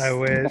 I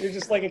wish. You're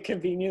just like a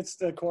convenience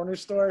corner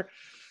store.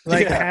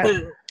 Like Yeah.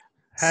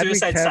 had we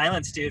Suicide kept-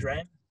 Silence, dude,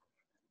 right?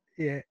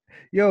 Yeah.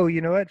 Yo, you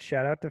know what?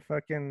 Shout out to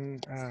fucking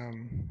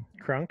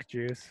Crunk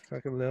Juice.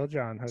 Fucking Lil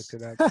Jon hooked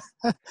it up.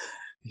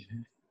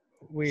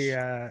 We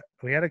had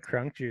a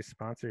Crunk Juice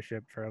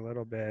sponsorship for a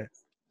little bit.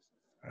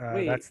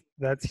 Wait.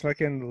 That's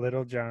fucking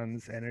Little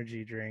John's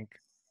energy drink.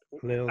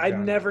 Lil I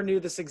Jon. never knew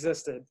this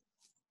existed.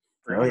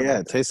 Oh yeah,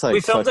 it tastes like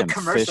We filmed a fucking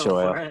commercial fish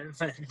oil. for it,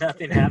 but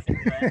nothing happened,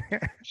 right?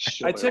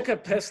 I took a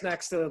piss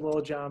next to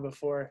Lil Jon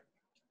before.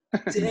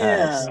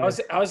 Damn. I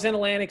was in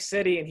Atlantic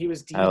City and he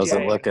was DJing. How's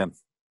it looking?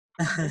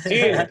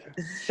 Dude,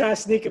 trying to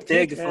sneak a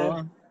Big peek, man.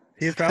 fool.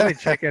 He's probably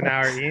checking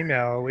our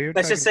email. We were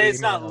Let's just talking say it's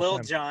email not all Lil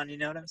the time. John, you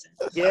know what I'm saying?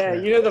 Yeah,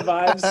 you know the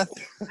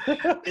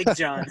vibes. Big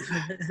John.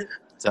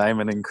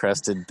 Diamond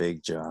encrusted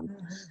Big John.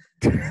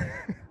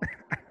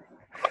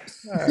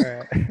 All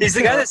right. He's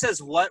the guy that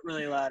says what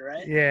really loud,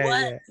 right? Yeah,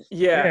 What?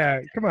 Yeah.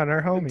 yeah. Come on,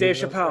 our homie. Dave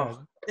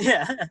Chappelle.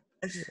 Yeah.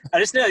 I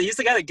just know he's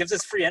the guy that gives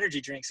us free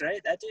energy drinks, right?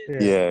 That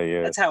dude.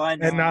 Yeah. That's how I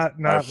know. And not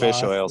Our fish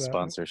Lost, oil though.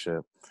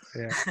 sponsorship.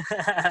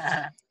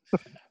 Yeah.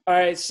 All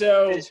right,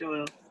 so Fish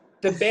oil.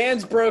 the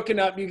band's broken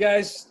up. You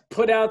guys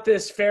put out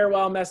this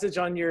farewell message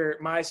on your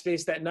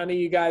MySpace that none of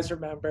you guys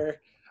remember.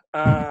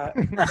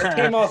 It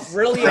came off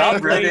really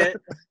Rob read angry.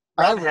 it.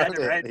 I Rob had read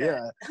to write it.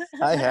 that.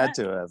 Yeah, I had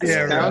to have.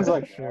 Yeah, it. Sounds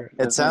right, like- sure.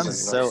 It sounds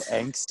so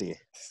angsty.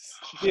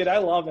 Dude, I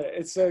love it.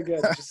 It's so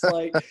good. Just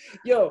like,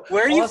 yo.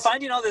 Where are you also-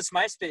 finding all this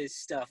MySpace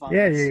stuff on?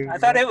 Yeah, this? you- I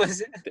thought it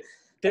was. I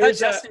thought There's a,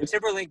 Justin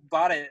Timberlake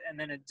bought it and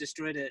then it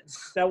destroyed it.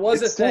 that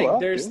was It's a thing. still up,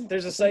 There's dude.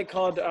 there's a site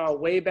called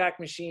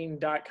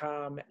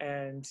waybackmachine.com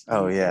and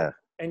Oh yeah,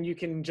 and you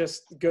can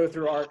just go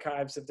through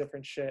archives of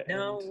different shit.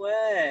 No and,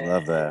 way.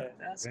 love that.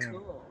 That's Damn.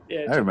 cool.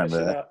 Yeah, I check remember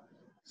shit that. out.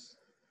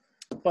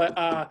 But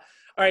all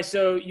right,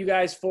 so you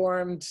guys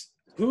formed.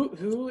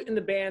 Who in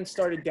the band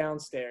started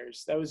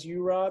Downstairs? That was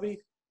you,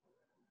 Robbie.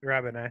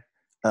 Rob and I.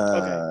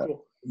 Okay,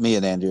 cool. Me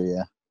and Andrew.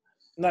 Yeah.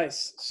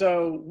 Nice.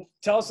 So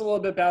tell us a little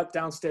bit about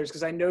Downstairs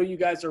because I know you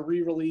guys are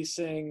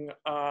re-releasing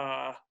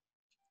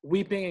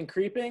Weeping and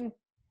Creeping.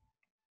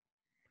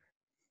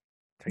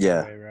 Take it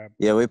Yeah. away, Rob.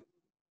 Yeah, we.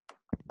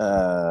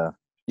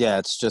 Yeah,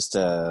 it's just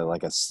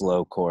like a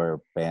slowcore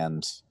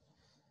band.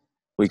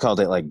 We called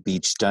it like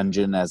Beach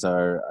Dungeon as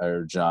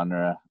our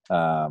genre.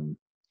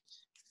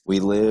 We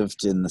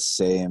lived in the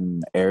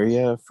same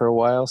area for a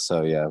while,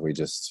 so yeah, we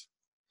just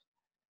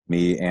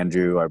me,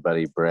 Andrew, our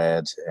buddy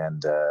Brad,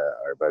 and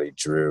our buddy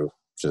Drew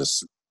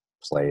just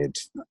played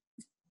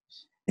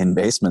in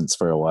basements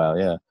for a while.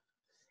 Yeah,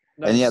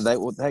 and yeah,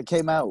 that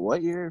came out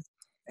what year,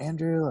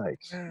 Andrew? Like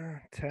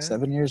 10?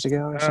 7 years ago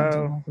or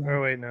something. like that?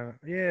 Oh wait, no.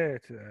 Yeah,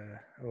 it's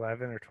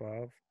 11 or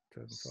 12.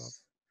 2012.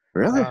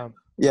 Really?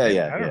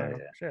 Yeah. I don't know.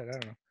 Shit, I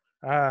don't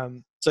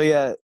know. So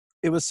yeah,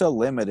 it was so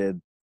limited,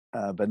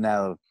 but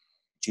now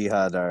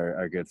Jihad,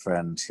 our good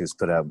friend, who's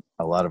put out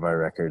a lot of our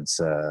records,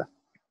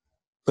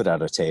 put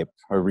out a tape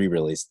or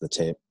re-released the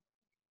tape.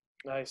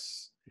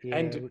 Nice. Yeah,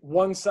 And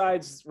one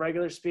side's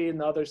regular speed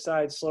and the other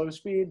side's slow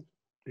speed.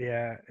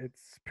 yeah,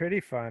 it's pretty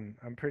fun.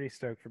 I'm pretty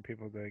stoked for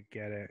people to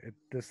get it.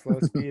 The slow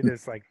speed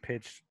is like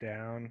pitched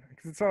down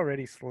because it's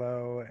already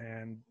slow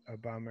and a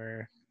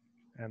bummer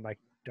and like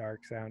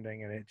dark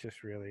sounding, and it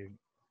just really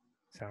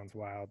sounds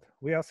wild.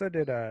 We also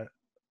did a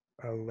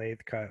lathe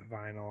cut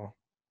vinyl,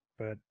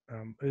 but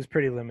it was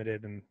pretty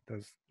limited and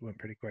those went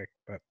pretty quick.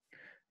 But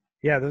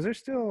Yeah, those are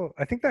still.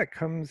 I think that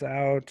comes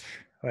out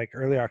like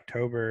early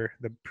October.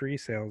 The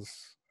pre-sales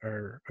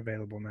are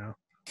available now.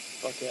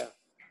 Fuck yeah.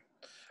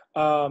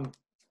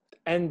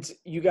 And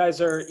you guys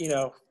are, you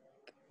know,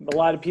 a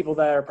lot of people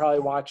that are probably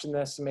watching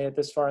this and made it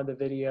this far in the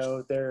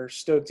video, they're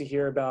stoked to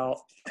hear about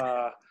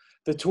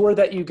the tour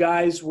that you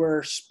guys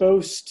were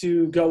supposed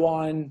to go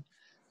on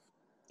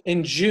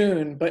in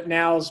June, but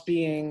now is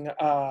being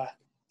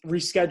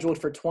rescheduled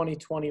for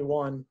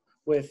 2021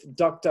 with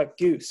Duck Duck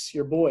Goose,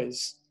 your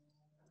boys.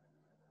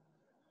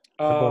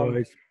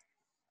 Boys.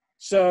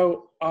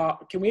 So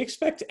can we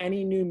expect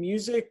any new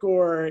music,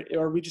 or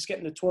are we just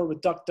getting the tour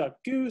with Duck Duck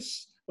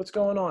Goose? What's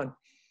going on?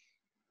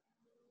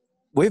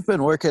 We've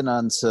been working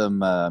on some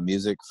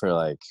music for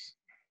like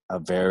a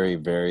very,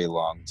 very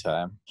long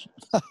time.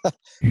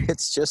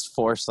 It's just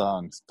 4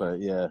 songs, but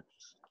yeah,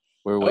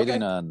 we're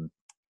waiting on.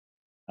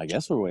 I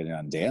guess we're waiting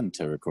on Dan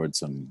to record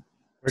some.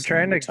 We're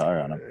trying to.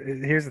 Guitar on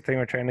him. Here's the thing: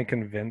 we're trying to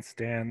convince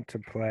Dan to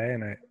play,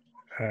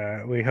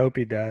 and we hope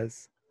he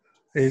does.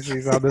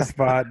 He's on the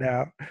spot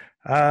now.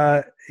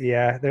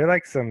 Yeah, they're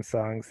like some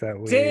songs that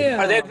we. Damn.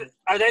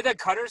 Are they the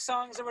Cutter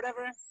songs or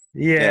whatever?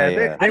 Yeah, Yeah.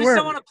 They I just weren't.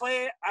 don't want to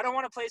play. I don't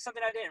want to play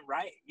something I didn't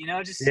write. You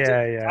know, just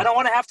Yeah. I don't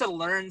want to have to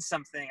learn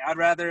something. I'd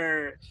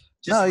rather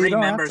just No, you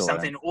don't have remember to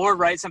something or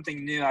write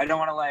something new. I don't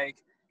want to like.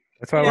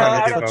 That's why I Yeah, wanted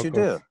to do That's what you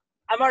vocals. do.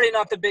 I'm already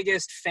not the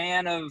biggest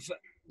fan of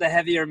the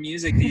heavier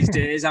music these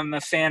days. I'm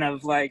a fan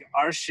of like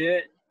our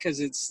shit because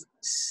it's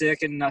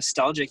sick and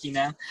nostalgic, you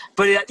know.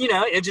 But you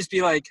know, it'd just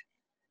be like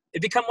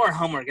it'd become more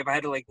homework if I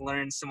had to like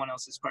learn someone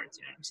else's parts.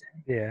 You know what I'm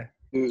saying? Yeah.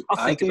 Dude, I'll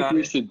I think think about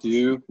we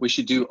it.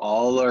 should do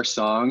all our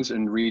songs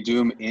and redo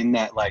them in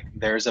that like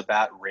There's a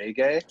Bat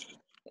reggae,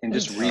 and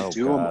just redo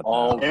them God,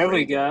 all. no. There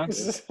we reggae,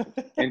 go.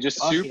 dude. And just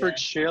Fuck super yeah.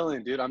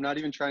 chilling, dude. I'm not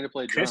even trying to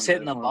play Chris drums. I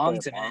hitting just the wanna bong play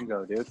a tonight.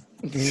 bongo, dude.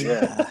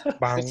 Yeah. Just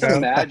Bongo.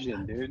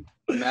 imagine, dude.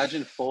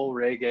 Imagine full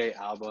reggae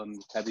album,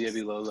 Heavy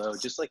Heavy Lolo,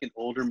 just like an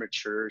older,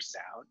 mature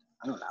sound.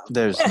 I don't know.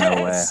 There's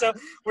no way. So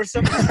we're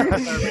so mature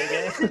with our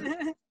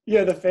reggae.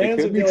 Yeah, the fans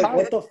could would be be like, tight.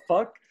 "What the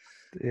fuck?"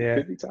 Yeah.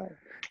 Could be tired.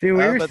 Dude,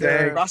 we were but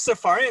saying.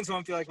 Rastafarians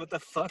won't be like, what the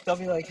fuck? They'll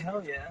be like,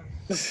 hell yeah.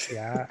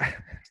 Yeah.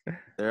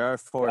 There are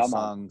 4 Come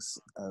on. songs.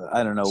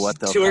 I don't know what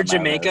they'll Tour come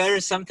Jamaica out or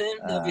as, something?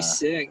 That'd be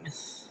sick.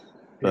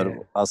 but Yeah.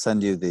 I'll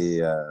send you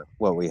the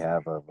what we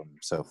have of them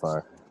so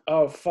far.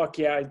 Oh fuck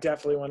yeah! I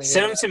definitely want to hear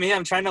Send them that. to me.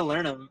 I'm trying to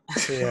learn them.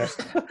 Yeah.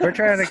 We're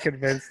trying to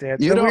convince Dan.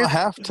 You The don't weird-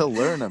 have to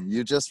learn them.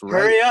 You just write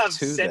Hurry up.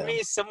 to Send them.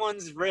 me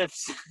someone's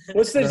riffs.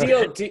 What's the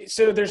deal?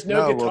 So there's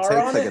no we'll guitar take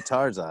on the it?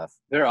 guitars off.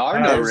 There are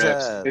no There's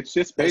riffs. It's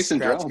just There's bass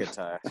and scratch drum.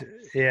 guitar.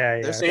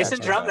 Yeah. There's Bass scratch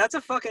and drum? guitar. That's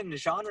a fucking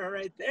genre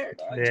right there,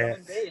 dog. Yeah. Drum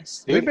and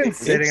bass. We've been It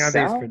sitting on these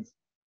for. sounds-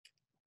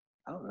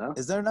 I don't know.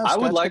 Is there no I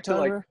would scratch like to,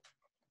 guitar? like-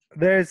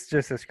 There's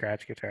just a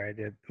scratch guitar I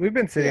did. We've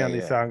been sitting Yeah, on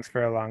these yeah. songs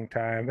for a long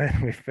time,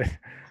 and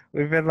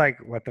we've been like,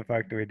 what the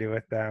fuck do we do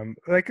with them?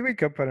 Like, we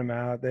could put them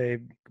out. They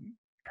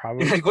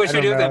probably. Like, what I should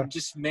we do don't with know. them?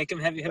 Just make them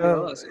heavy Well,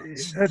 Lola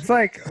songs. it's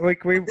like we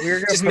were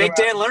gonna Just put make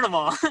them Dan learn them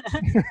all. out.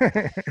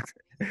 What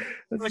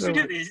That's should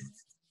we so- do?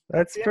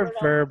 That's Yeah, I don't know.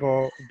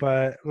 preferable,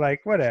 but like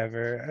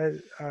whatever.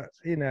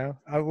 You know,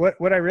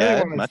 what I really Yeah, I'd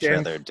want is much Dan.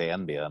 rather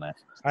Dan be on it.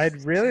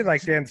 I'd really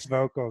like Dan's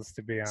vocals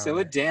to be on. So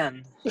would it.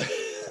 Dan.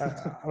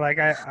 Like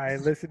I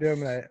listen to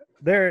them and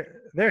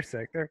they're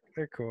sick. They're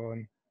cool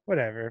and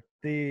whatever.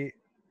 The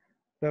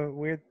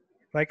weird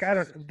like I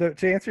don't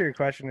to answer your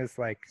question is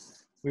like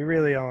we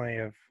really only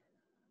have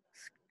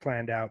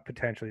planned out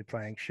potentially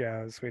playing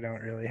shows. We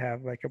don't really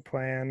have like a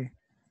plan.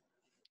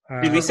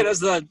 Release it as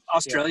the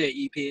Australia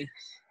EP.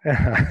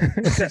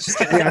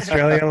 The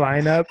Australia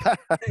lineup.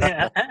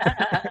 Yeah.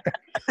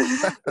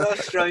 The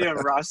Australia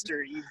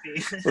roster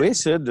EP. We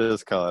should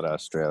just call it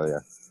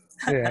Australia,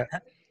 Yeah.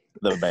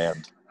 the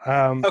band.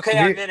 Okay,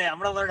 I'm in it. I'm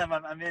gonna learn them.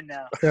 I'm in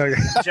now. Okay.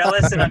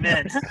 Jealous and I'm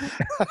in.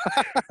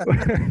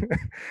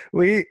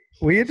 we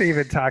had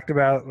even talked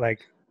about like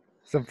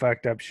some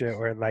fucked up shit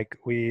where like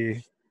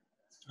we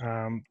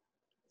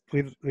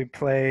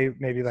play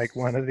maybe like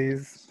one of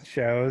these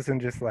shows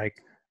and just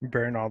like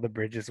burn all the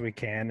bridges we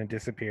can and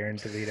disappear and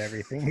delete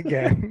everything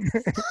again.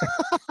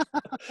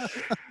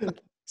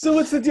 So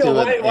what's the deal? Do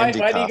an Why Andy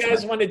do you guys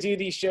Kaufman. want to do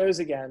these shows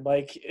again?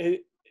 Like,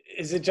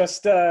 is it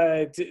just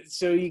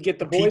so you get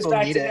the boys People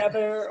back need it.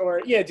 together,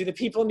 or yeah, do the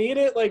people need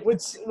it? Like,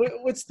 what's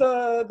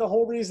the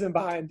whole reason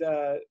behind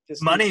this?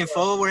 new Money, show?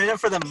 fool. We're in it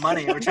for the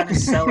money. We're trying to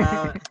sell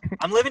out.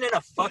 I'm living in a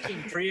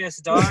fucking Prius,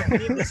 dog. We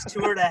need this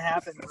tour to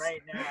happen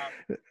right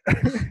now.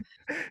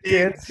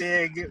 Dan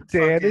Big. is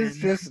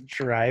fucking- just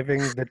driving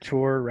the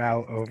tour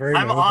route over and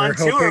I'm over, on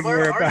tour. hoping Where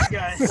we're are about. you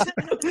guys? I'm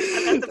at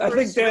the I think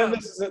first Dan show.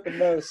 misses it the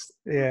most.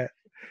 Yeah.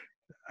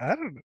 I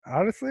don't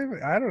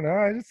know.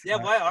 I just Yeah,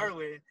 why are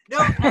we? No,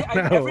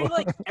 know.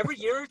 every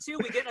year or two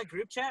we get in a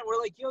group chat and we're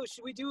like, yo,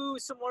 should we do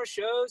some more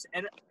shows?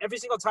 And every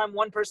single time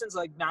one person's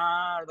like,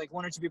 nah, or like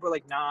one or two people are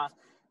like, nah.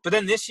 But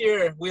then this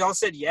year we all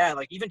said yeah.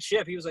 Like even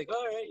Chip, he was like,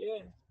 all right,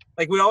 yeah.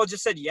 Like we all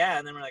just said yeah,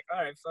 and then we're like,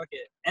 all right, fuck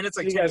it. And it's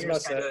like You 10 guys years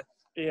must kind of. have.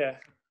 Yeah.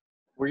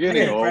 We're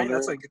getting older. Right?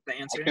 That's like the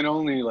answer. I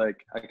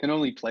can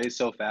only play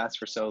so fast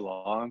for so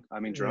long. I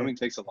mean, drumming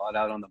takes a lot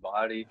out on the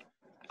body.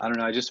 I don't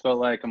know. I just felt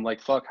like I'm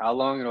like, fuck, how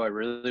long do I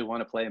really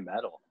want to play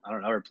metal? I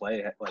don't ever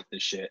play like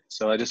this shit.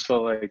 So I just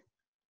felt like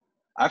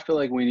I feel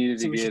like we needed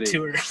So to we should get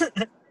tour.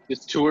 it,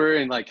 just tour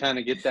and like kind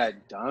of get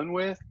that done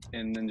with,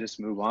 and then just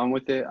move on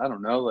with it. I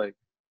don't know, like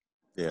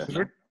Yeah.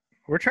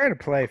 We're trying to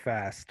play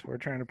fast. We're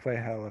trying to play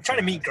hella I'm trying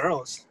to meet fast.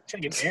 girls. I'm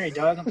trying to get married,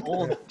 dog. I'm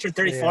old. I turned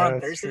 34 Yeah, on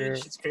that's Thursday. true.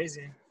 Shit's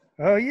crazy.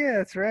 Oh yeah,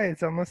 that's right.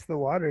 It's almost the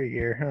water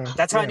year, huh?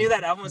 That's how I Yeah. knew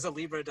that album was a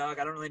Libra, dog.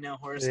 I don't really know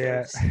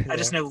horoscopes. Yeah, I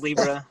just yeah. know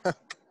Libra.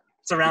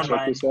 It's around check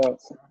mine. this out.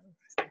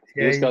 Yeah,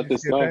 You just got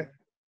this get done. that?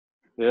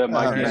 Yeah,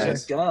 Mikey. nice. man.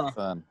 Let's go.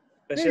 Fun.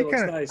 That Yeah, shit you looks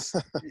kinda- nice.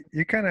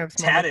 You kind of have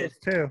small Tatted.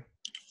 nipples too.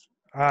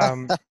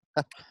 Sounded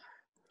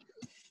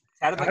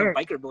like I a don't-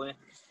 biker boy.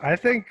 I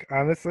think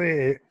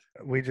honestly,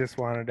 we just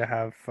wanted to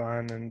have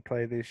fun and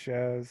play these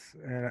shows,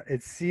 and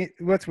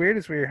what's weird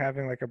is we were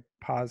having like a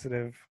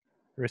positive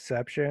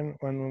reception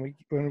when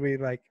we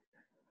like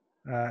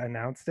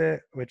announced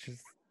it, which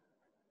is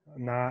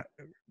not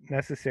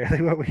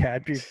necessarily what we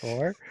had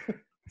before.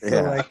 So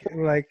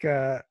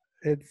Yeah.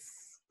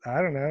 it's I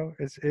don't know.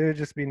 It would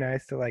just be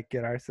nice to like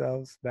get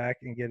ourselves back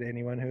and get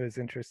anyone who is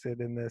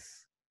interested in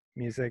this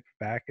music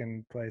back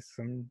and play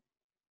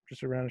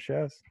just a round of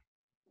shows.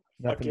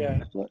 Fuck Nothing.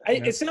 yeah.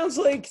 It sounds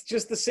like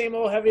just the same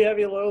old heavy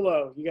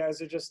low. You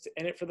guys are just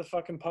in it for the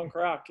fucking punk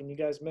rock, and you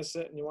guys miss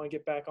it, and you want to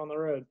get back on the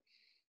road.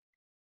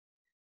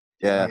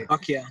 Yeah.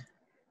 Fuck yeah.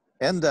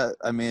 And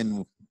I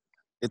mean,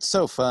 it's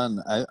so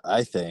fun.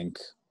 I think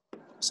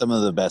some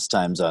of the best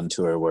times on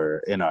tour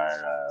were in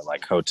our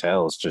like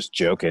hotels, just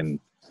joking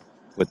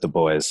with the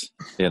boys,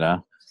 you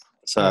know.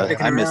 So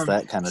Sticking I miss around.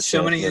 that kind of So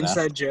shit. many you know?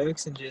 inside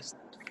jokes and just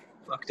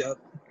fucked up.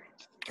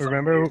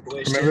 Remember Fucking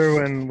weird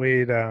boy when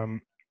we'd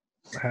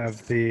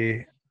have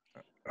the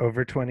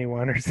over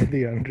 21ers and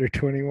the under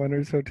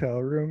 21ers hotel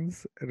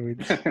rooms, and we'd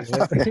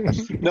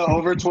The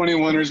over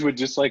 21ers would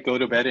just like go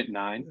to bed at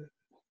 9.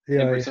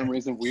 yeah, And for yeah. some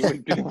reason we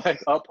would be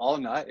like up all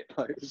night.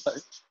 But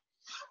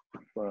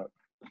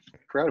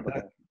forgot about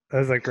that. That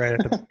was like right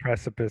at the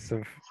precipice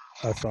of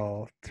us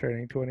all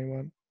turning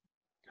 21.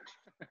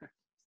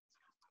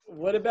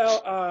 What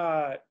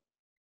about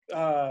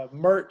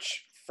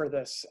merch for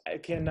this?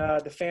 Can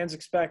the fans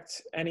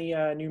expect any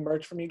new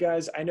merch from you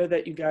guys? I know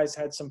that you guys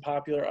had some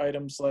popular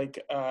items like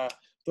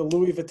the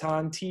Louis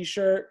Vuitton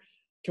T-shirt.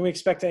 Can we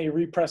expect any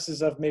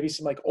represses of maybe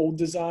some like old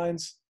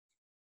designs?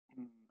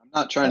 I'm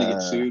not trying to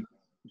get sued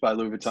by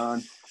Louis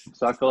Vuitton,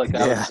 so I feel like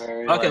that was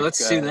very. Okay, like,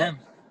 let's sue them.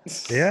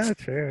 Yeah,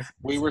 sure.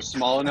 We were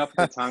small enough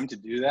at the time to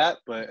do that,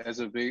 but as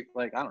a big,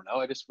 like, I don't know,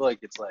 I just feel like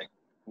it's like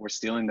we're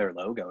stealing their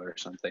logo or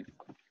something.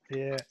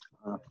 Yeah.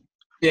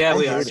 Yeah, I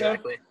we think are, so.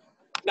 exactly.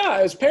 No,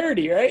 it was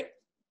parody, right?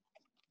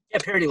 Yeah,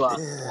 parody law.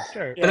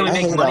 Sure. But then we I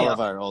make hate money all off of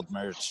our old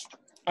merch.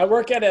 I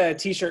work at a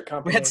T-shirt We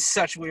company. had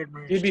such weird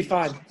merch. You'd be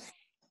fine.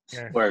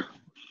 Yeah. Word.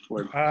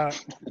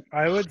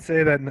 I would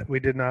say that we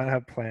did not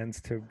have plans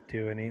to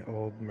do any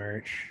old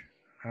merch.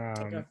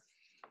 Okay.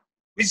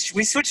 We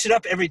switched it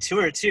up every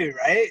tour too,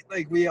 right?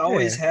 Like we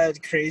always Yeah.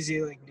 had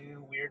crazy like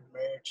new weird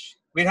merch.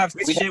 We'd have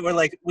shit where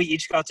like we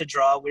each got to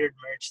draw a weird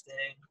merch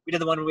thing. We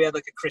did the one where we had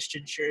like a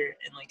Christian shirt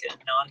and like a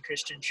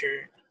non-Christian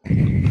shirt.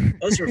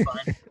 Those were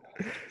fun.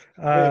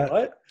 Wait,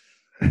 what?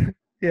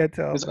 Yeah,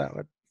 tell us Is it- that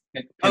one.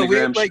 Oh, we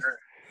Pentagram had, like- shirt.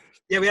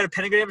 Yeah, we had a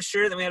pentagram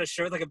shirt, then we had a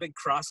shirt with like a big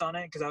cross on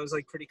it because I was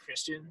like pretty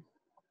Christian.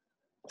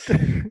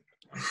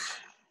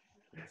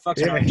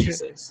 Fucking Yeah.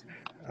 Jesus.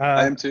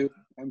 I am too.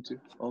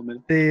 All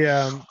minute.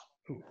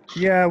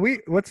 Yeah,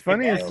 what's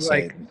funny Yeah, is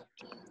like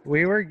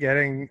we were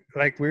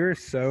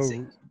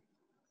so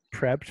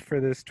prepped for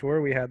this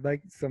tour. We had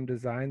like some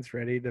designs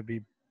ready to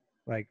be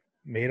like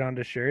made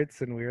onto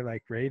shirts, and we were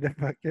like ready to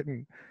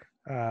fucking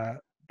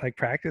like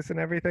practice and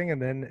everything,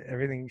 and then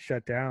everything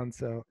shut down.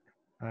 So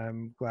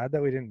I'm glad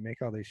that we didn't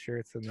make all these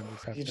shirts and then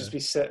just have You'd to just be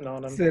sitting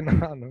on them. sit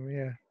on them.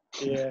 Yeah.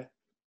 Yeah,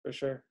 for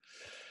sure.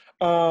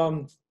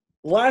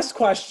 Last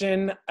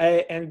question,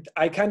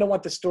 I kind of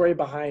want the story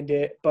behind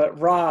it, but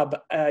Rob,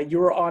 you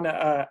were on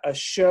a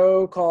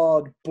show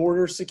called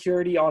Border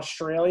Security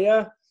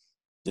Australia.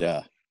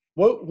 Yeah.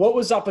 What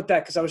was up with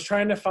that? Because I was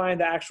trying to find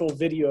the actual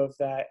video of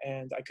that,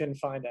 and I couldn't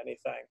find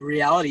anything.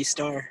 Reality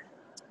star.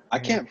 I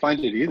can't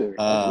find it either.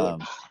 I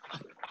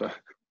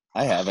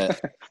have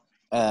it.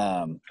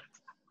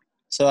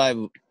 So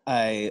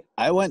I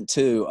went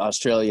to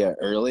Australia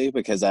early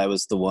because I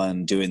was the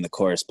one doing the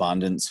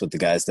correspondence with the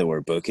guys that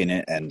were booking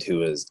it and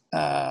who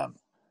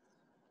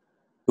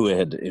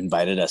had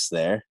invited us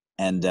there.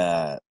 And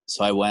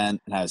so I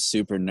went, and I was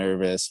super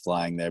nervous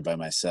flying there by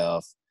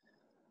myself.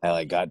 I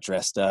like got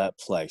dressed up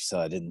like so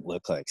I didn't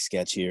look like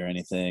sketchy or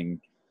anything,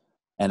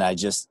 and I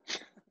just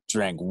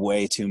drank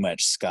way too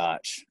much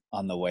scotch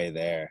on the way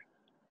there.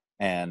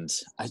 And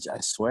I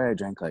swear I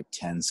drank like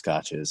 10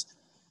 scotches.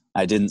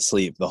 I didn't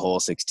sleep the whole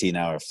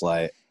 16-hour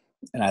flight,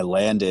 and I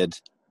landed,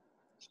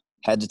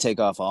 had to take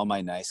off all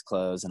my nice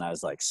clothes, and I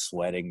was like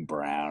sweating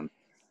brown.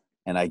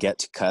 And I get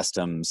to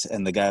customs,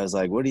 and the guy was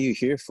like, "What are you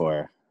here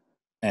for?"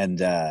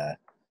 And I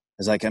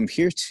was like, "I'm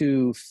here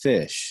to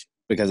fish,"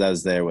 because I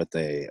was there with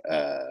a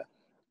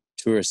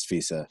tourist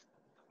visa.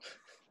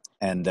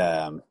 And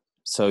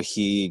so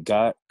he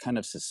got kind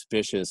of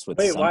suspicious with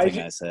Wait, something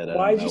I said.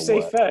 Why'd you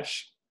say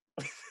fish?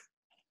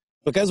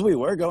 Because we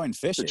were going It's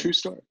fishing. a true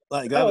story.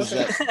 Like that was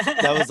okay.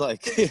 that was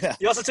like, yeah.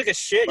 You also took a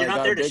shit. You're Like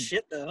not there to big-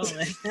 shit though.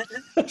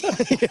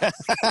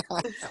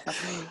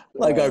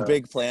 Like our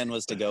big plan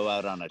was to go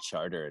out on a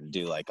charter and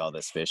do like all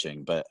this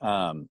fishing. But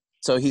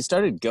so he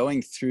started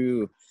going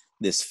through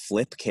this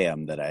flip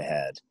cam that I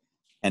had.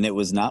 And it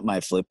was not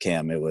my flip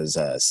cam, it was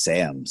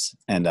Sam's.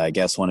 And I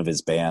guess one of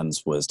his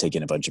bands was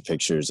taking a bunch of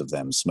pictures of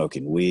them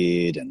smoking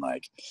weed and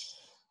like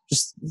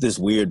just this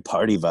weird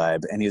party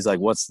vibe. And he was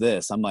like, "What's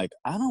this?" I'm like,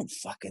 "I don't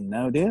fucking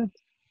know, dude."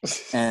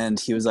 And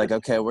he was like,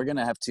 "Okay, we're going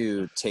to have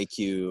to take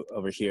you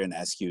over here and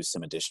ask you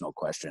some additional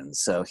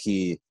questions." So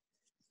he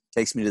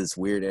takes me to this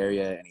weird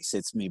area and he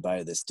sits me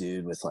by this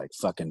dude with like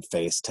fucking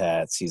face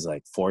tats. He's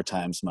like 4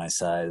 times my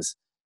size.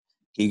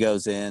 He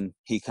goes in,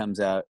 he comes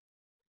out,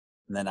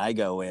 and then I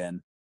go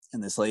in.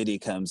 And this lady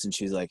comes and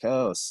she's like,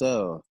 "Oh,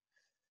 so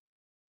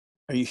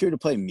are you here to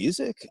play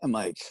music?" I'm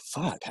like,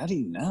 "Fuck, how do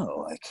you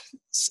know?" Like,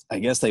 I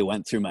guess they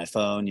went through my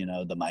phone, you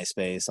know, the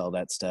MySpace, all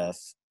that stuff.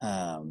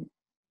 And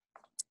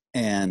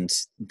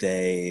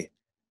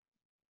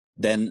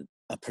then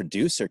a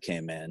producer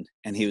came in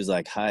and he was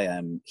like, "Hi,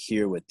 I'm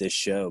here with this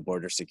show,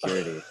 Border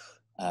Security.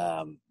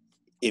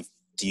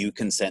 Do you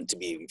consent to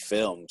being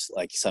filmed?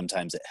 Like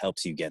sometimes it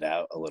helps you get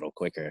out a little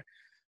quicker."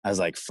 I was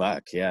like,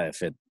 "Fuck, yeah,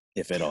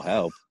 if it'll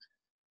help."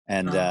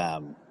 And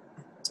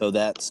so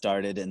that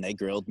started, and they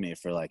grilled me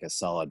for like a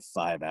solid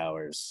 5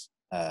 hours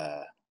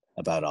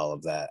about all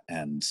of that.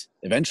 And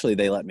eventually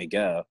they let me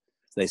go.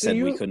 They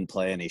said we couldn't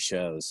play any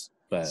shows,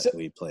 but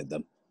we played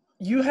them.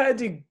 You had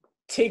to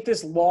take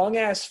this long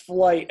ass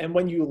flight, and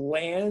when you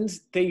land,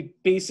 they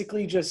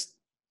basically just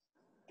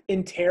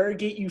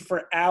interrogate you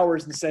for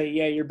hours and say,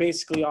 "Yeah, you're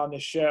basically on the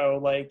show."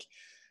 Like,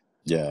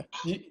 yeah,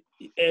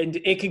 and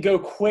it could go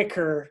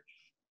quicker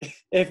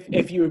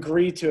if you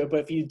agree to it, but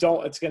if you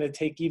don't, it's going to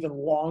take even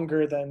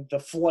longer than the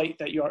flight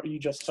that you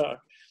just took.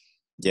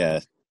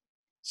 Yeah.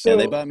 So yeah,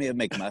 they bought me a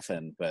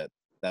McMuffin, but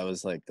that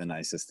was like the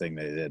nicest thing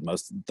they did.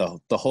 The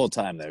whole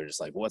time they were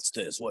just like, "What's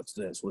this? What's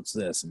this? What's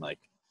this?" I'm like,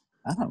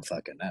 "I don't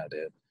fucking know,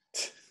 dude."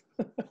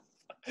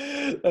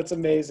 That's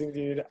amazing,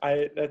 dude.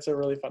 That's a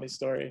really funny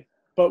story.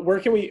 But where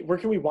can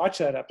we watch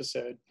that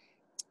episode?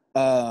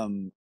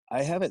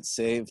 I have it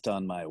saved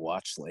on my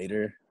watch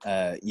later.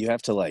 You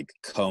have to like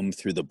comb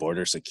through the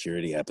Border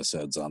Security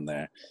episodes on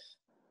there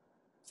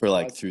for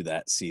like through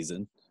that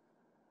season.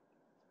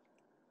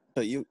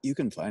 But you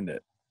can find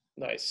it.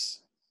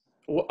 Nice.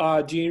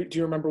 Do you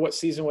remember what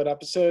season, what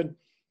episode?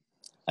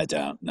 I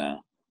don't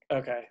know.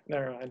 Okay,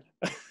 never mind.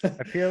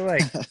 I feel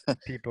like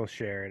people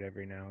share it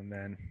every now and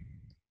then.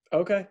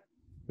 Okay.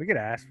 We could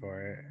ask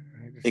for it.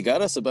 It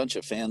got us a bunch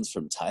of fans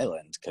from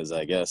Thailand because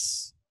I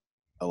guess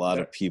a lot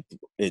of people,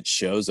 it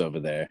shows over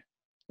there.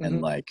 Mm-hmm.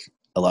 And like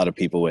a lot of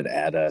people would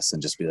add us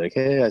and just be like,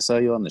 "Hey, I saw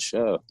you on the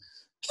show."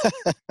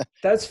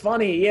 That's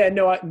funny. Yeah,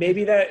 no,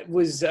 maybe that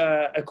was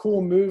a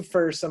cool move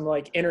for some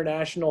like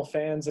international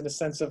fans in a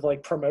sense of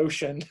like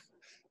promotion.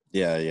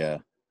 Yeah.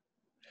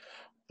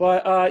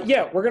 But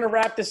yeah, we're gonna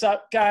wrap this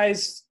up,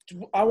 guys. Do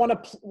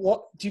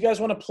you guys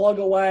want to plug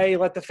away?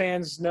 Let the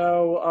fans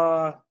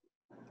know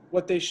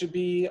what they should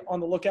be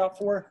on the lookout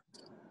for.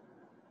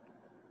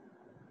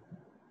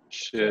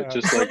 Shit,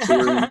 just like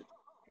touring.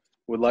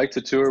 Would like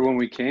to tour when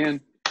we can.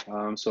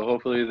 So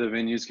hopefully the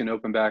venues can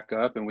open back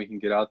up and we can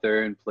get out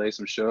there and play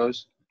some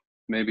shows.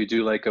 Maybe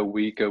do like a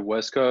week of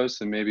West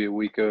Coast and maybe a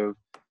week of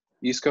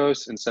East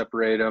Coast and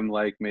separate them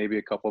like maybe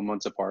a couple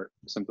months apart,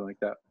 something like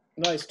that.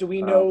 Nice. Do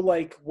we know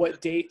like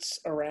what dates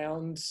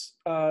around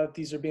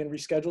these are being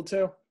rescheduled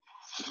to?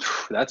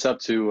 That's up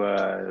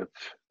to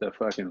the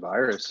fucking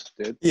virus,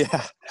 dude.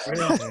 Yeah.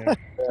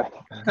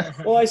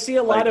 Well, I see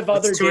a lot of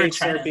other dates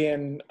are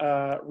being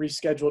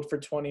rescheduled for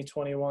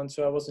 2021,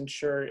 so I wasn't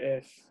sure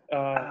if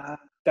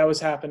that was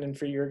happening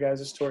for your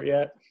guys' tour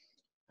yet.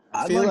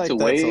 I feel like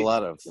that's a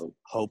lot of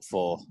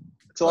hopeful.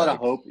 It's a lot of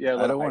hope. Yeah,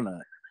 I don't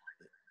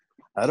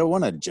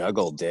want to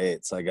juggle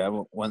dates. Like I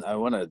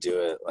want to do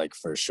it like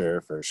for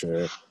sure.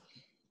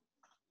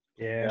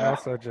 Yeah.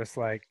 Also just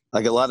like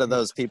a lot of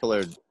those people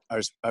are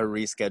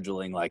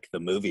rescheduling like the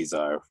movies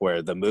are,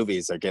 where the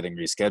movies are getting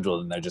rescheduled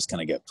and they're just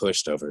going to get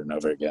pushed over and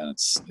over again.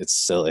 It's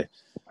silly.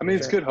 I mean,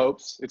 it's good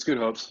hopes.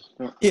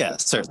 Yeah,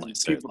 certainly.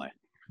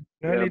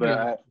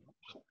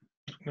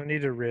 No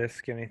need to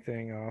risk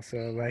anything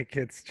also. Like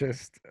it's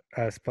just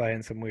us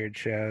playing some weird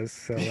shows.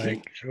 So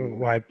like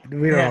why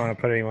we don't want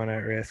to put anyone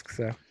at risk.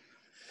 So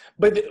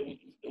but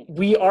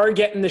we are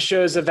getting the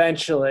shows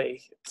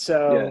eventually.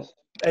 So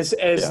as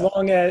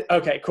long as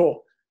okay,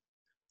 cool.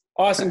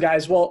 Awesome,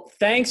 guys. Well,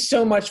 thanks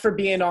so much for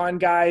being on,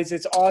 guys.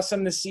 It's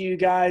awesome to see you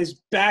guys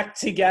back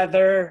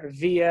together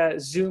via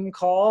Zoom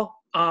call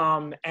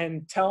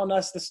and telling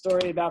us the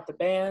story about the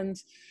band.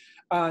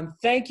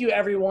 Thank you,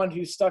 everyone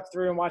who stuck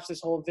through and watched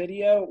this whole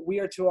video. We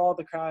are To All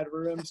the Crowd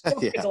Rooms. Don't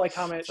forget to like,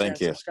 comment, share, and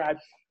subscribe.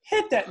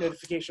 Hit that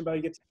notification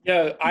bell.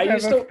 I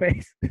used to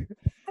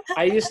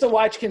I used to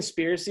watch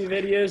conspiracy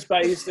videos,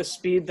 but I used to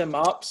speed them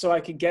up so I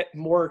could get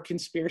more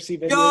conspiracy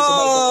videos.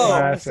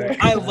 Classic.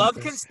 I love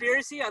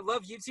conspiracy. I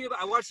love YouTube.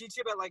 I watch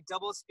YouTube at like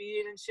double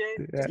speed and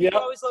shit. Yeah. Yep. People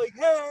always like,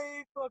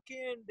 hey,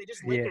 fucking, they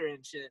just linger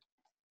and shit.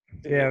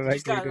 Yeah, You like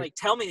just gotta like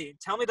tell me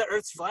the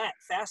Earth's flat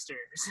faster.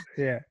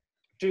 yeah.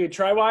 Dude,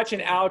 try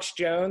watching Alex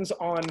Jones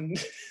on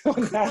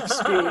half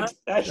speed.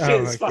 That shit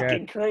Oh is my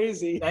fucking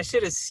crazy. That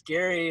shit is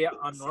scary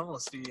on normal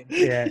speed.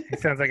 Yeah, he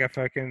sounds like a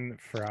fucking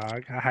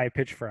frog, a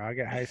high-pitched frog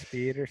at high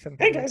speed or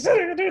something. Hey guys,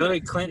 dude.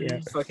 Hillary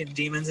Clinton, fucking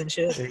demons and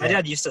shit. My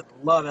dad used to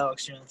love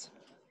Alex Jones.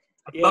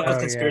 I fuck with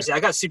conspiracy. I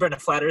got super into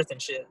flat Earth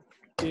and shit.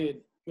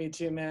 Dude, me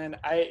too, man.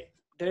 They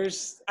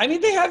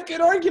have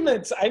good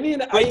arguments.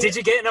 Wait, did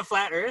you get into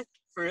flat Earth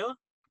for real?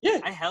 Yeah,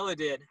 I hella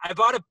did. I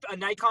bought a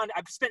Nikon.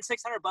 I spent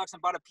 $600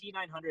 and bought a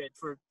P900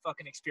 for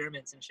fucking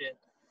experiments and shit.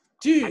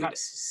 dude. I got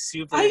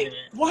super into it.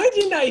 Why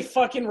didn't I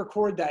fucking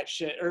record that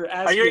shit?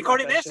 Are you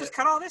recording this? Just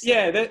cut all this.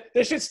 Yeah,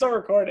 this shit's still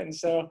recording.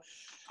 So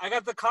I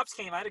got the cops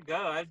came. I had to go.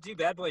 I do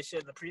bad boy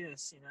shit in the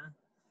Prius, you know.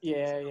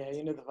 yeah,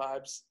 you know the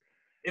vibes.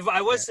 If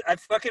I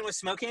fucking was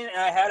smoking and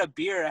I had a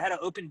beer, I had an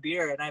open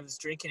beer and I was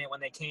drinking it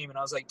when they came and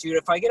I was like, dude,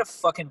 if I get a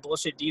fucking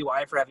bullshit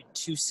DUI for having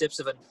 2 sips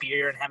of a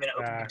beer and having an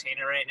open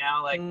container right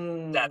now, like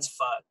that's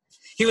fucked.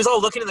 He was all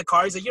looking in the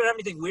car. He's like, you don't have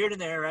anything weird in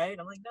there, right?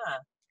 I'm like, nah.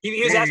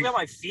 He was asking about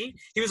my feet.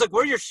 He was like,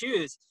 where are your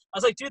shoes? I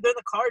was like, dude, they're in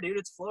the car, dude.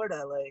 It's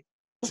Florida. Like,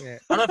 Yeah.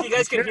 I don't know if you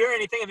guys could hear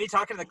anything of me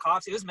talking to the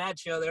cops. It was mad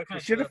chill. They were kind You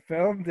of should have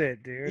filmed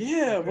it, dude.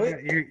 Yeah,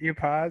 what? You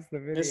paused the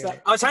video.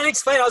 I was trying to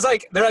explain. I was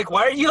like, they're like,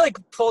 why are you like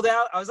pulled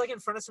out? I was like in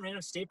front of some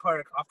random state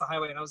park off the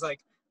highway, and I was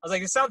like,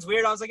 this sounds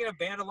weird. I was like in a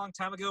band a long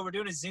time ago. We're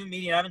doing a Zoom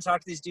meeting. I haven't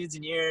talked to these dudes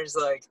in years.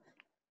 Like,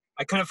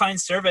 I couldn't find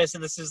service,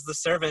 and this is the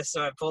service,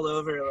 so I pulled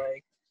over.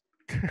 Like,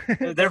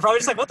 they're probably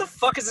just like, what the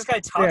fuck is this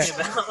guy talking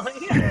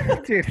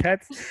about? Dude,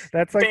 that's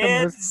like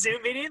band the most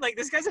Zoom meeting. Like,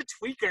 this guy's a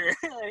tweaker.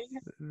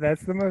 Like,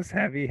 that's the most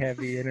heavy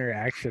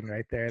interaction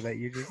right there that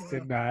you just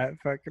did not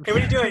fucking. hey,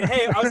 what are you doing?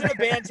 Hey, I was in a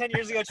band 10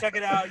 years ago. Check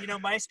it out. You know,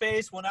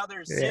 MySpace. Well, now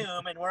there's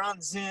Zoom, and we're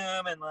on Zoom,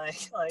 and like,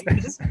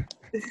 just,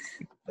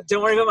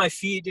 don't worry about my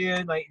feet,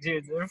 dude. Like,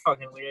 dude, they're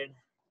fucking weird.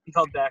 He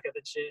called back up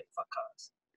and shit. Fuck cops.